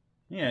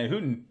 Yeah,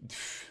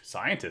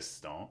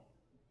 scientists don't.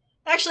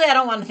 Actually, I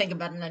don't want to think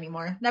about it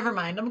anymore. Never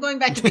mind. I'm going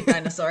back to Big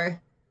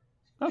Dinosaur.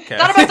 Okay.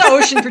 Thought about the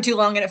ocean for too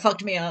long and it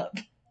fucked me up.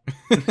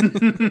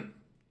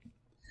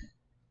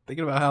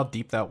 Thinking about how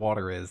deep that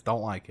water is,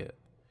 don't like it.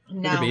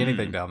 There could be No.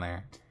 anything down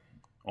there.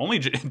 Only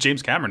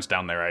James Cameron's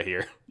down there, I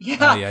hear. Yeah.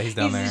 Oh, yeah, he's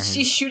down there.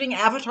 She's shooting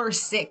Avatar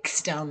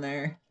 6 down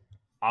there.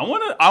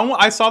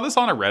 I saw this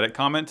on a Reddit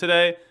comment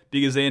today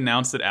because they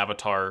announced that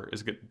Avatar 2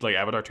 is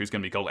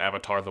going to be called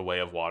Avatar: The Way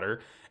of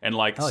Water, and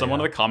like Hell someone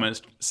yeah. in the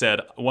comments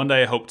said, "One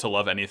day I hope to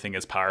love anything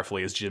as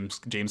powerfully as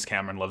James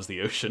Cameron loves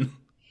the ocean."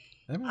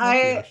 That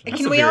might look That's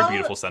Can a we very all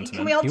beautiful Can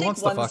sentiment. we all He take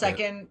wants to 1 fuck it.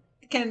 second?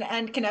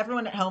 Can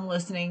everyone at home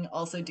listening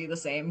also do the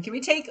same? Can we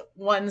take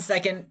 1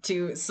 second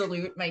to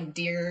salute my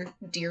dear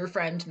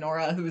friend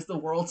Nora, who's the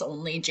world's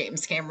only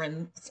James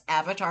Cameron's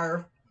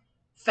Avatar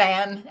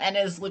fan and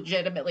is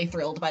legitimately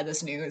thrilled by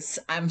this news?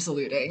 I'm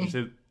saluting.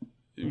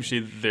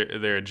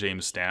 They're a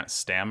James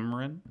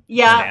Stammerin.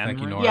 Yeah. Thank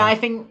you, Nora. Yeah,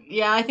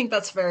 I think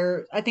that's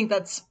fair. I think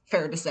that's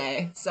fair to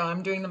say. So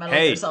I'm doing the Metal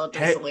Gear Solid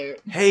 3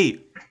 salute. Hey.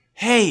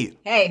 Hey.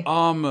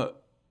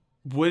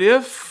 What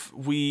if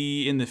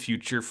we, in the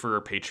future, for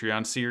our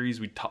Patreon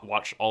series, we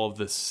watch all of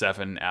the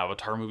 7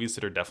 Avatar movies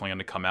that are definitely going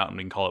to come out, and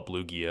we can call it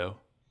Blue Geo?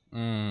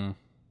 Yeah,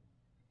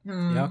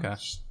 okay.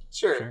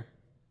 Sure.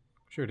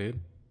 Sure, dude.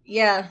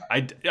 Yeah.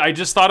 I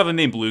just thought of the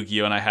name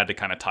Bluegio and I had to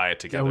kind of tie it Yeah,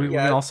 together. we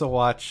can also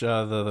watch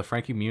the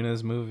Frankie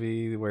Muniz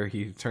movie where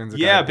he turns a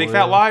guy Big blue.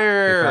 Fat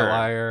Liar. Big Fat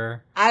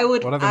Liar. I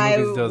would. What other I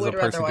movies does a would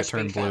rather person get watch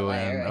turned Big Fat blue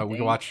Liar, in? I We can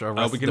think. watch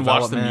Arrested we can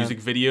watch the Development. music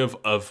video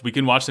of we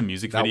can watch the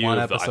music That video one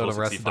of the episode Eiffel of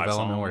Arrested 65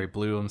 Development song. where he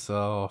blew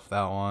himself.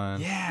 That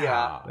one.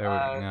 Yeah. There we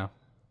go. Yeah.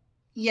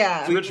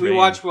 Yeah. We, Which we vein?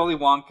 watched Willy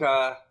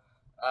Wonka.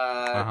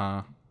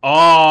 Uh-huh.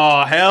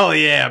 Oh, hell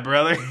yeah,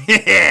 brother.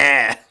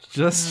 Yeah.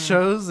 Just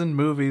shows and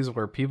movies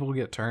where people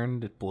get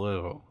turned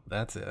blue.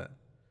 That's it.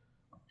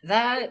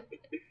 That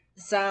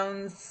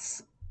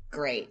sounds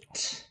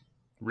great.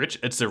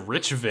 It's a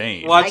rich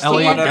vein. Watch I the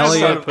one can't-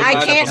 episode. Put I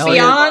that can't episode be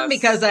in on us.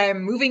 because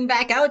I'm moving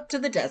back out to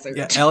the desert.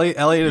 Yeah, Elliot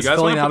is guys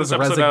filling wanna out put his this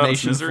episode out of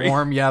resignation misery?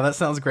 form. Yeah, that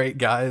sounds great,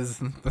 guys.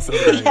 That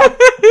sounds great.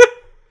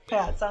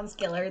 Yeah, it sounds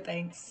killer.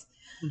 Thanks.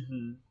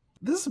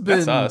 This has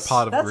been us.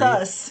 Pot of That's Greed.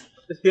 us.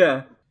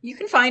 Yeah. You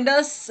can find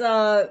us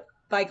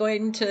by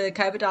going to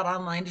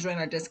kaiba.online to join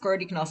our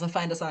Discord. You can also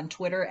find us on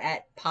Twitter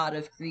at Pod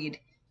of Greed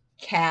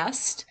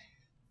Cast.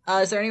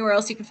 Is there anywhere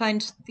else you can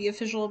find the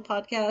official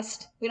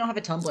podcast? We don't have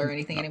a Tumblr or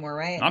anything anymore,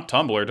 right? Not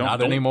Tumblr.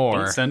 Not anymore.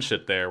 Don't send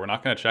shit there. We're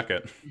not going to check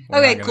it. We're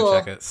Okay, not gonna cool.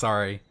 Check it.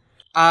 Sorry.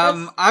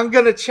 I'm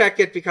gonna check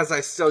it because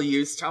I still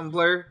use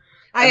Tumblr.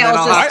 I And then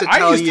also I'll have to I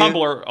tell use you-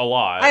 Tumblr a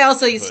lot. I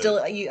also but- still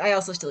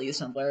use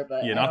Tumblr,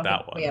 but Yeah, I not don't that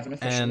think one. we have an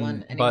official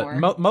one And anymore.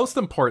 but most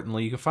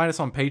importantly, you can find us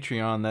on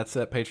Patreon. That's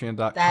at That's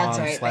right,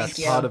 thank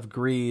you. patreon.com/Pot of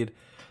Greed.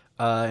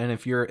 And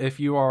if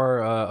you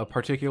are a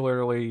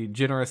particularly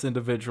generous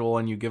individual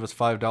and you give us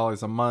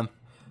 $5 a month,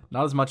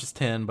 not as much as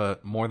 10,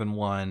 but more than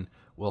one,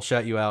 we'll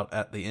shout you out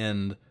at the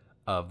end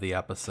of the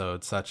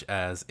episode, such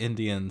as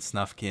Indian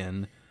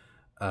Snuffkin,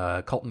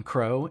 Colton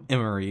Crow,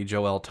 Emery,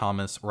 Joel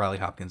Thomas, Riley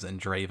Hopkins, and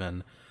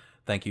Draven.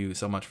 Thank you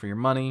so much for your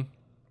money.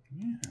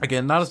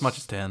 Again, not as much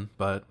as 10,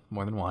 but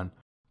more than one.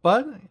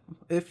 But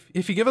if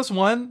you give us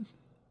one,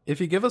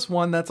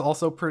 that's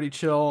also pretty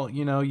chill.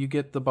 You know, you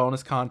get the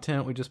bonus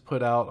content. We just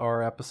put out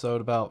our episode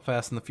about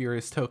Fast and the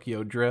Furious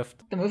Tokyo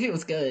Drift. The movie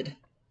was good.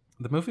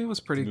 The movie was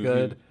pretty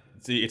good.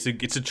 It's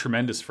a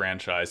tremendous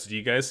franchise. Did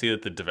you guys see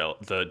that the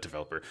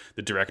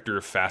director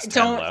of Fast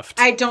 10 left?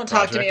 Don't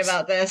talk to me project?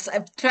 about this.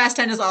 Fast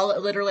 10 is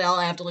literally all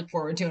I have to look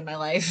forward to in my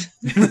life.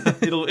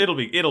 it'll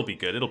be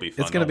good. It'll be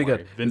fun. It's gonna don't be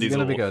worry. good. It's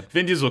gonna be good.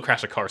 Vin Diesel will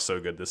crash a car so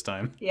good this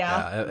time.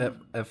 Yeah.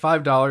 At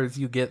 $5,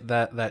 you get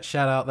that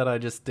shout out that I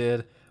just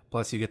did.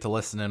 Plus, you get to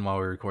listen in while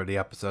we record the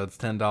episodes.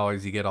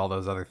 $10, you get all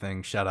those other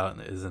things. Shout out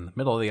is in the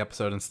middle of the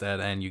episode instead,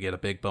 and you get a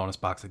big bonus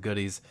box of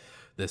goodies.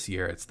 This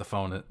year, it's the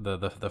phone,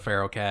 the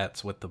Pharaoh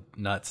cats with the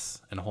nuts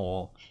and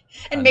hole.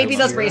 And maybe next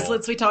those year-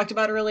 bracelets we talked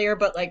about earlier,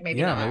 but like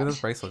maybe not. maybe those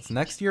bracelets.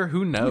 Next year,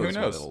 who knows, what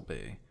knows? it'll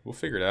be. We'll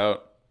figure it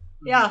out.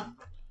 Yeah.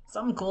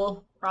 Something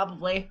cool,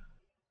 probably.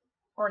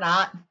 Or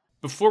not.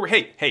 Before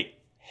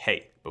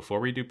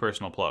we do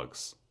personal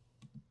plugs,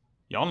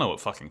 y'all know what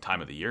fucking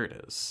time of the year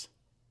it is.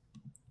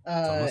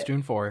 It's almost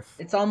June 4th.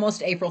 It's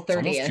almost April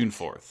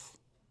 30th.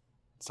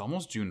 It's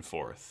almost June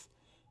 4th,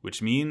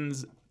 which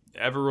means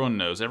everyone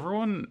knows.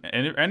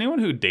 Anyone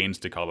who deigns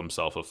to call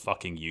themselves a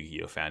fucking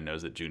Yu-Gi-Oh fan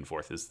knows that June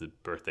 4th is the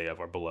birthday of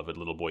our beloved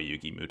little boy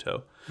Yugi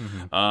Muto.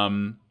 Mm-hmm.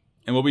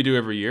 And what we do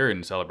every year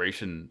in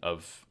celebration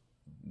of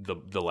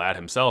the lad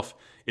himself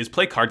is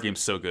play card games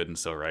so good and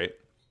so right.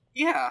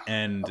 Yeah.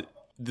 And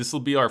this will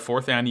be our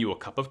 4th annual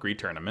Cup of Greed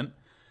tournament.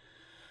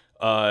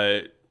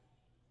 So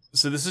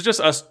this is just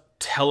us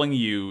telling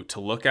you to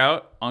look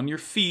out on your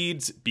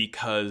feeds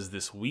because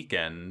this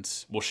weekend,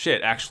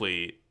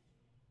 actually,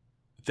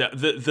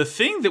 the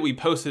thing that we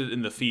posted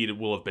in the feed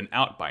will have been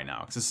out by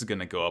now because this is going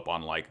to go up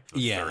on like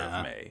the 3rd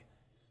of May.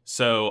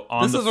 So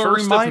on This the is a 1st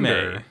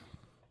reminder. of May,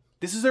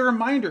 this is a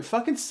reminder.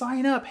 Fucking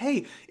sign up.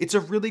 Hey, it's a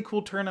really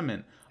cool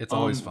tournament. It's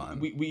always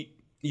fun.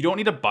 You don't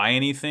need to buy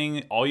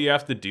anything. All you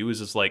have to do is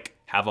just like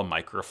have a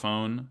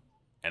microphone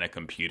and a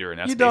computer, and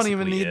that's You don't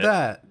even basically need it.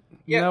 that.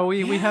 You Yeah. know, we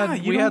you had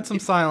don't- some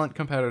silent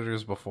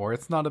competitors before.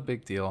 It's not a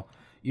big deal.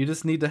 You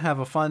just need to have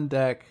a fun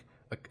deck,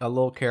 a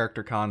little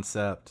character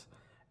concept,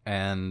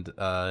 and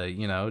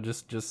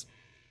just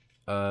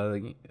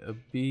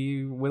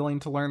be willing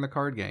to learn the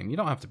card game. You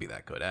don't have to be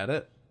that good at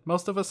it.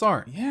 Most of us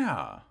aren't.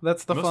 Yeah,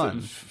 That's the Most fun.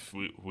 of-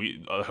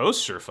 we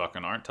hosts sure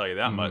fucking aren't. Tell you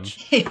that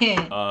much.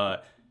 Yeah.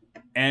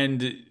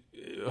 And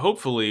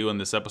hopefully, when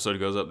this episode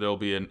goes up, there'll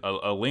be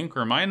a link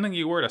reminding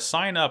you where to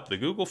sign up. The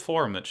Google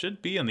form that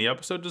should be in the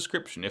episode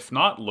description. If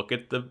not, look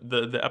at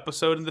the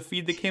episode in the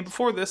feed that came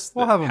before this.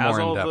 We'll that have a has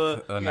more all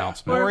in-depth the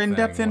announcement. more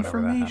in-depth thing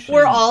whenever that information. happens.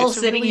 We're all It's a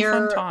sitting really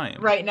fun here time.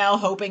 right now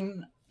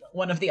hoping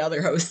one of the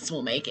other hosts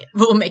will make it.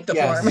 Will make the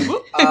Yes. form.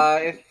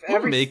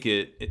 We'll make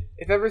it.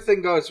 If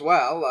everything goes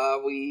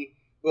well, we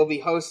will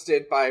be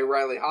hosted by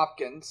Riley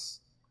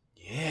Hopkins.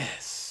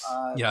 Yes.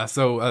 Yeah,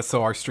 so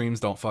our streams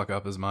don't fuck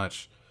up as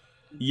much.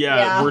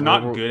 Yeah. We're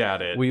not We're- good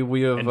at it. We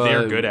have and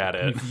they're good at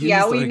it. used,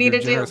 Yeah, we your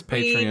needed to- generous we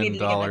needed to Patreon get that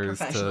dollars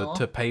professional.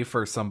 to pay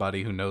for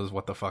somebody who knows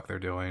what the fuck they're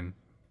doing.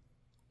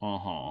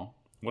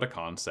 What a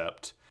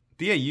concept.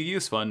 But yeah,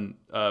 Yu-Gi-Oh's fun.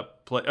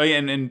 Play. Oh yeah,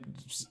 and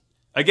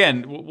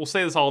again, we'll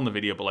say this all in the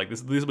video, but like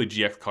these will be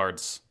GX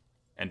cards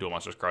and Duel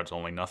Monsters cards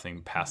only,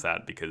 nothing past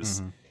that,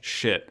 because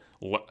shit.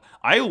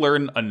 I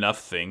learn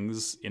enough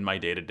things in my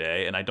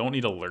day-to-day, and I don't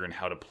need to learn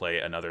how to play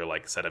another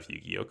like set of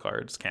Yu-Gi-Oh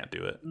cards. Can't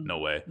do it. No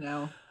way.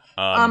 No.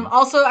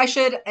 Also, I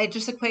should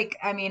just a quick.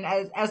 I mean,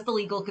 as the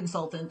legal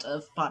consultant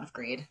of Pot of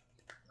Greed,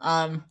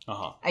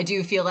 I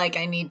do feel like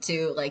I need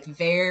to like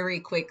very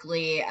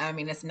quickly. I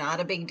mean, it's not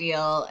a big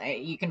deal.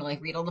 You can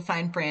like read all the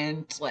fine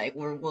print. Like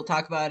we'll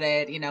talk about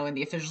it, you know, in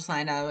the official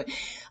sign out.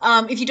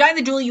 If you die in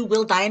the duel, you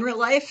will die in real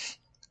life.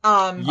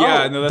 No,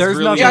 that's there's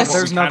really nothing,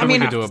 there's nothing we I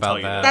mean, can do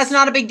about that. That's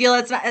not a big deal.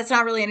 It's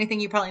not really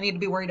anything you probably need to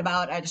be worried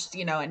about. I just,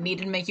 you know, I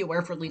needed to make you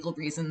aware for legal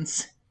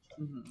reasons.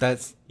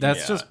 That's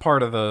just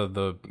part of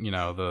the you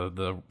know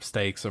the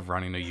stakes of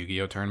running a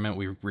Yu-Gi-Oh tournament.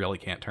 We really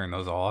can't turn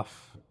those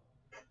off.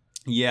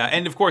 Yeah,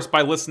 and of course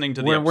by listening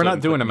to the episode, we're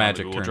not doing a clicking on the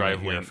Magic Google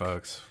tournament Drive here, link,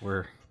 folks.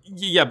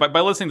 Yeah,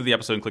 by listening to the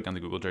episode and clicking on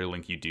the Google Drive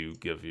link, you do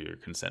give your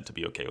consent to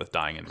be okay with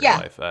dying in real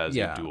life as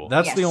you duel.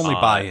 That's the only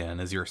buy-in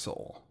is your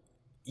soul.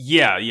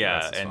 Yeah,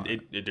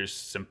 and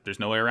there's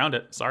no way around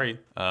it. Sorry,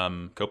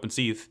 cope and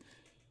seethe.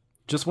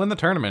 Just win the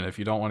tournament if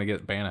you don't want to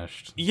get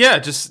banished. Yeah,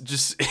 just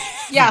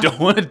if you don't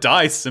want to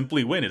die,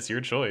 simply win. It's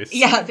your choice.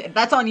 Yeah,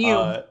 that's on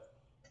you.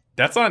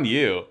 That's on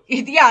you.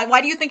 Yeah,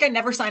 why do you think I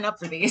never sign up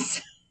for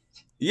these?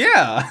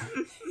 Yeah,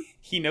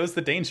 he knows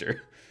the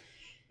danger.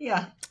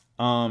 Yeah.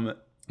 I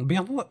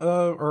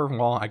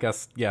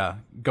guess,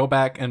 go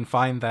back and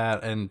find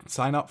that and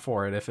sign up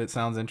for it if it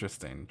sounds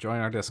interesting. Join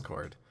our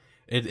Discord.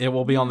 It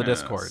will be on the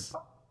Discord.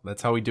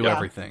 That's how we do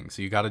everything.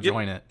 So you got to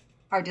join it.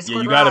 Our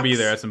Discord you got to rocks. be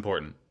there. That's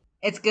important.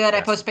 It's good.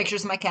 I post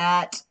pictures of my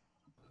cat.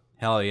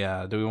 Hell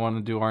yeah. Do we want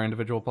to do our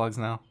individual plugs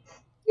now?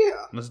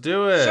 Yeah. Let's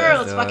do it. Sure,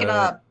 let's fuck it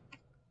up.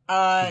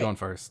 Who's going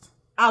first?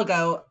 I'll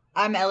go.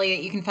 I'm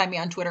Elliot. You can find me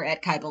on Twitter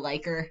at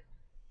KaibaLiker,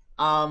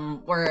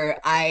 where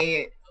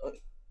I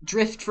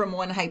drift from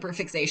one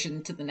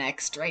hyperfixation to the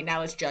next. Right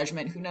now it's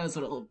Judgment. Who knows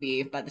what it'll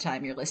be by the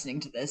time you're listening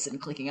to this and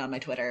clicking on my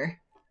Twitter.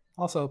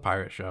 Also,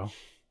 Pirate Show.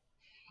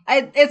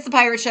 It's the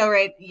Pirate Show,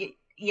 right?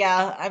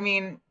 Yeah, I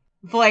mean,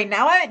 boy,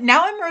 now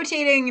I'm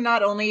rotating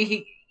not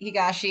only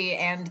Higashi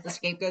and the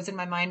Scapegoats in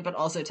my mind, but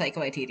also Taika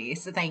Waititi.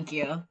 So thank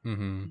you.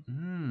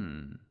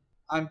 Mm-hmm.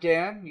 I'm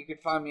Dan. You can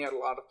find me at a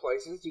lot of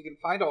places. You can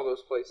find all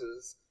those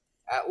places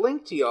at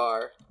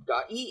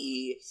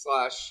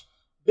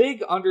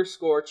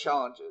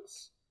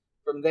linktr.ee/big_challenges.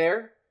 From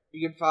there,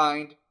 you can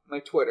find my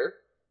Twitter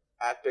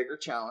at Bigger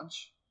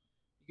Challenge.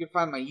 You can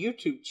find my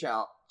YouTube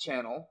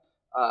channel,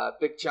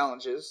 Big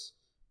Challenges,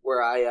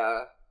 where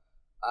I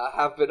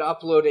have been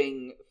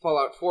uploading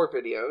Fallout 4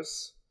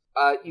 videos.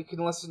 You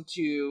can listen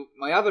to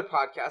my other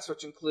podcasts,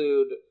 which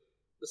include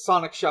the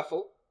Sonic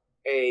Shuffle,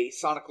 a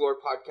Sonic Lore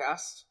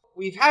podcast.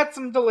 We've had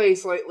some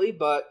delays lately,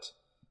 but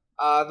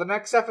the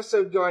next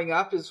episode going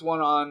up is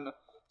one on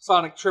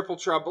Sonic Triple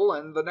Trouble,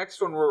 and the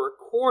next one we're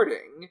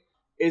recording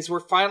is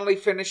we're finally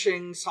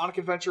finishing Sonic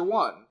Adventure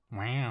 1.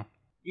 Wow.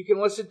 You can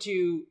listen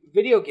to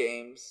Video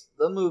Games,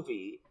 the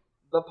movie,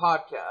 the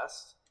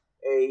podcast,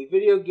 a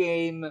video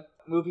game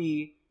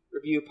movie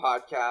review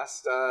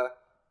podcast.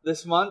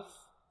 This month,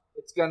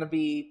 it's going to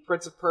be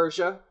Prince of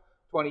Persia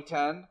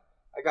 2010.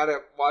 I got to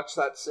watch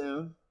that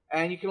soon.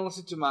 And you can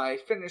listen to my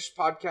finished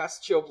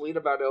podcast, Chill Bleed,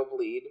 about Ill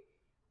Bleed,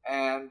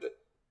 and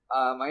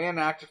my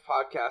inactive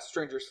podcast,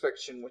 Stranger's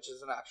Fiction, which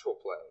is an actual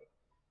play.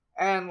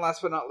 And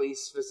last but not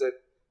least, visit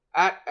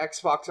at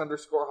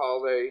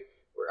Xbox_holiday,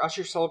 where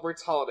Usher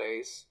celebrates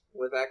holidays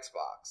with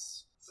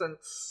Xbox.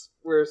 Since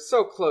we're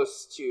so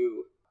close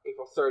to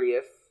April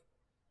 30th,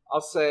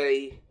 I'll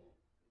say,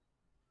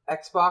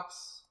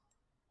 Xbox,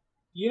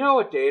 you know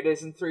what day it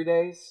is in 3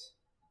 days?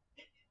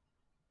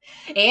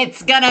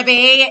 It's gonna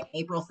be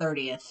April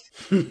 30th.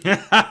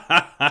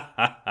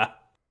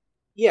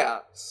 Yeah,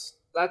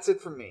 that's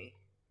it for me.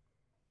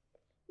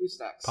 Who's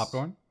next?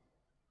 Popcorn?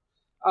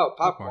 Oh,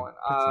 Popcorn.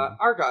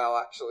 Argyle,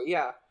 actually,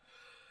 yeah.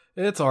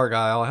 It's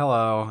Argyle.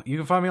 Hello. You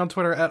can find me on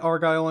Twitter at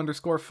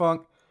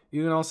Argyle_funk.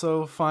 You can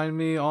also find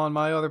me on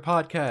my other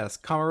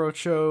podcast,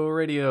 Kamurocho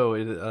Radio,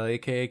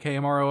 aka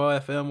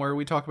KMRO FM, where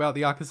we talk about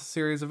the Yakuza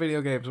series of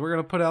video games. We're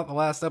going to put out the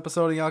last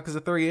episode of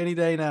Yakuza 3 any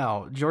day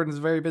now. Jordan's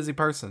a very busy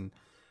person.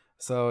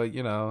 So,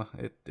 you know,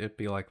 it'd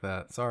be like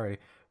that. Sorry.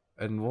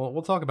 And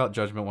we'll talk about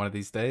Judgment one of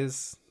these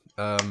days.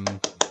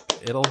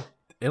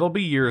 It'll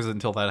be years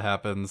until that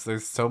happens.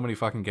 There's so many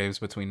fucking games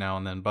between now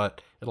and then,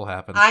 but it'll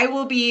happen. I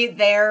will be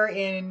there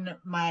in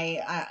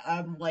my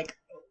I'm like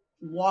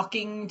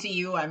walking to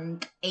you. I'm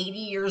 80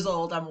 years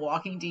old. I'm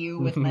walking to you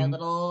with my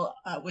little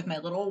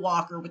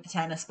walker with the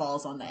tennis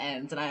balls on the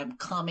ends, and I am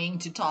coming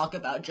to talk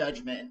about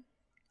Judgment.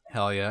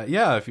 Hell yeah.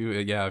 If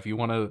you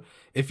want to,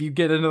 if you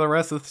get into the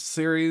rest of the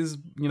series,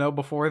 you know,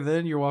 before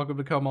then, you're welcome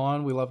to come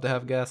on. We love to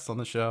have guests on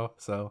the show,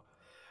 so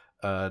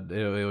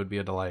it would be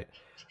a delight.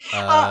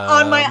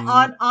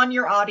 On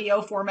your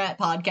audio format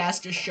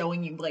podcast, just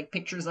showing you like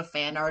pictures of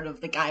fan art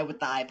of the guy with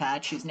the eye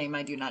patch, whose name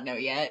I do not know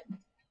yet.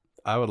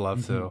 I would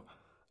love to.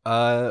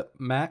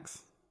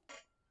 Max?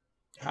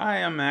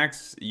 Hi, I'm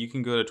Max. You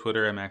can go to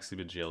Twitter at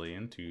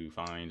MaxyBajillion to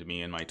find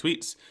me and my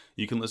tweets.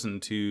 You can listen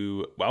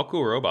to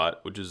Walco Robot,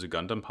 which is a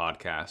Gundam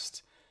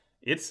podcast.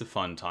 It's a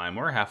fun time.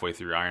 We're halfway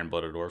through Iron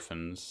Blooded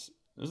Orphans.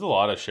 There's a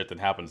lot of shit that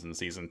happens in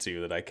season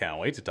 2 that I can't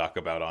wait to talk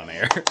about on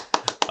air.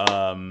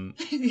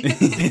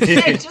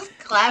 Just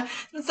clap.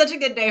 It's such a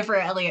good day for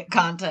Elliot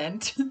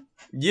content.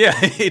 Yeah,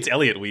 it's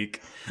Elliot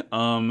week.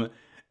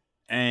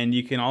 And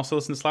you can also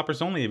listen to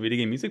Slappers Only, a video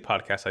game music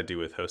podcast I do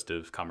with host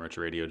of Comroach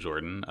Radio,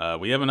 Jordan.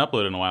 We haven't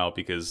uploaded in a while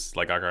because,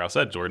 like Argyle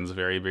said, Jordan's a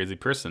very busy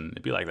person.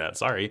 It'd be like that.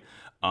 Sorry.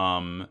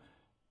 And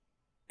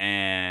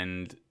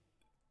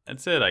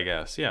that's it, I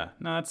guess. Yeah,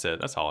 no, that's it.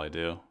 That's all I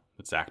do.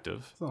 It's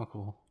active. It's all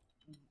cool.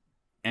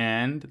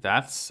 And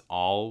that's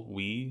all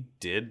we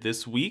did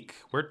this week.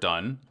 We're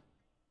done.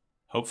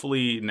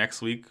 Hopefully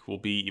next week will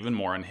be even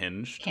more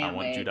unhinged. Can't I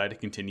want wait. Judai to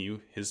continue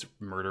his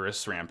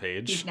murderous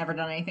rampage. He's never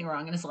done anything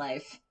wrong in his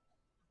life.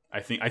 I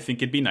think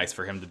it'd be nice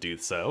for him to do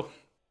so.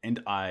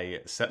 And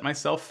I set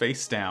myself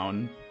face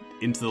down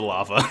into the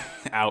lava.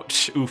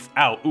 Ouch. Oof.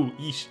 Ow. Ooh.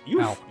 Yeesh.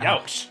 Oof. Ow.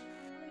 Ouch.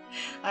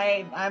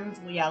 I'm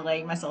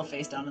laying myself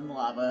face down in the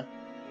lava.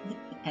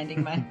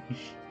 Ending my...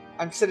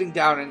 I'm sitting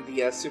down in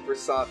the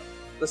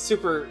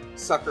super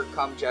sucker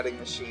cum jetting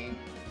machine.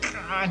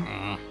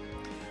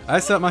 I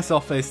set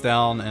myself face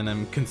down and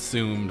am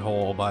consumed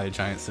whole by a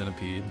giant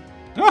centipede.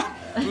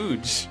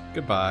 Ooch.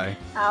 Goodbye.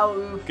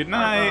 Ow. Good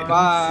night.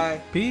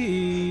 Bye.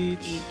 Peach.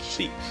 Each.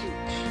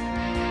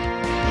 Peach.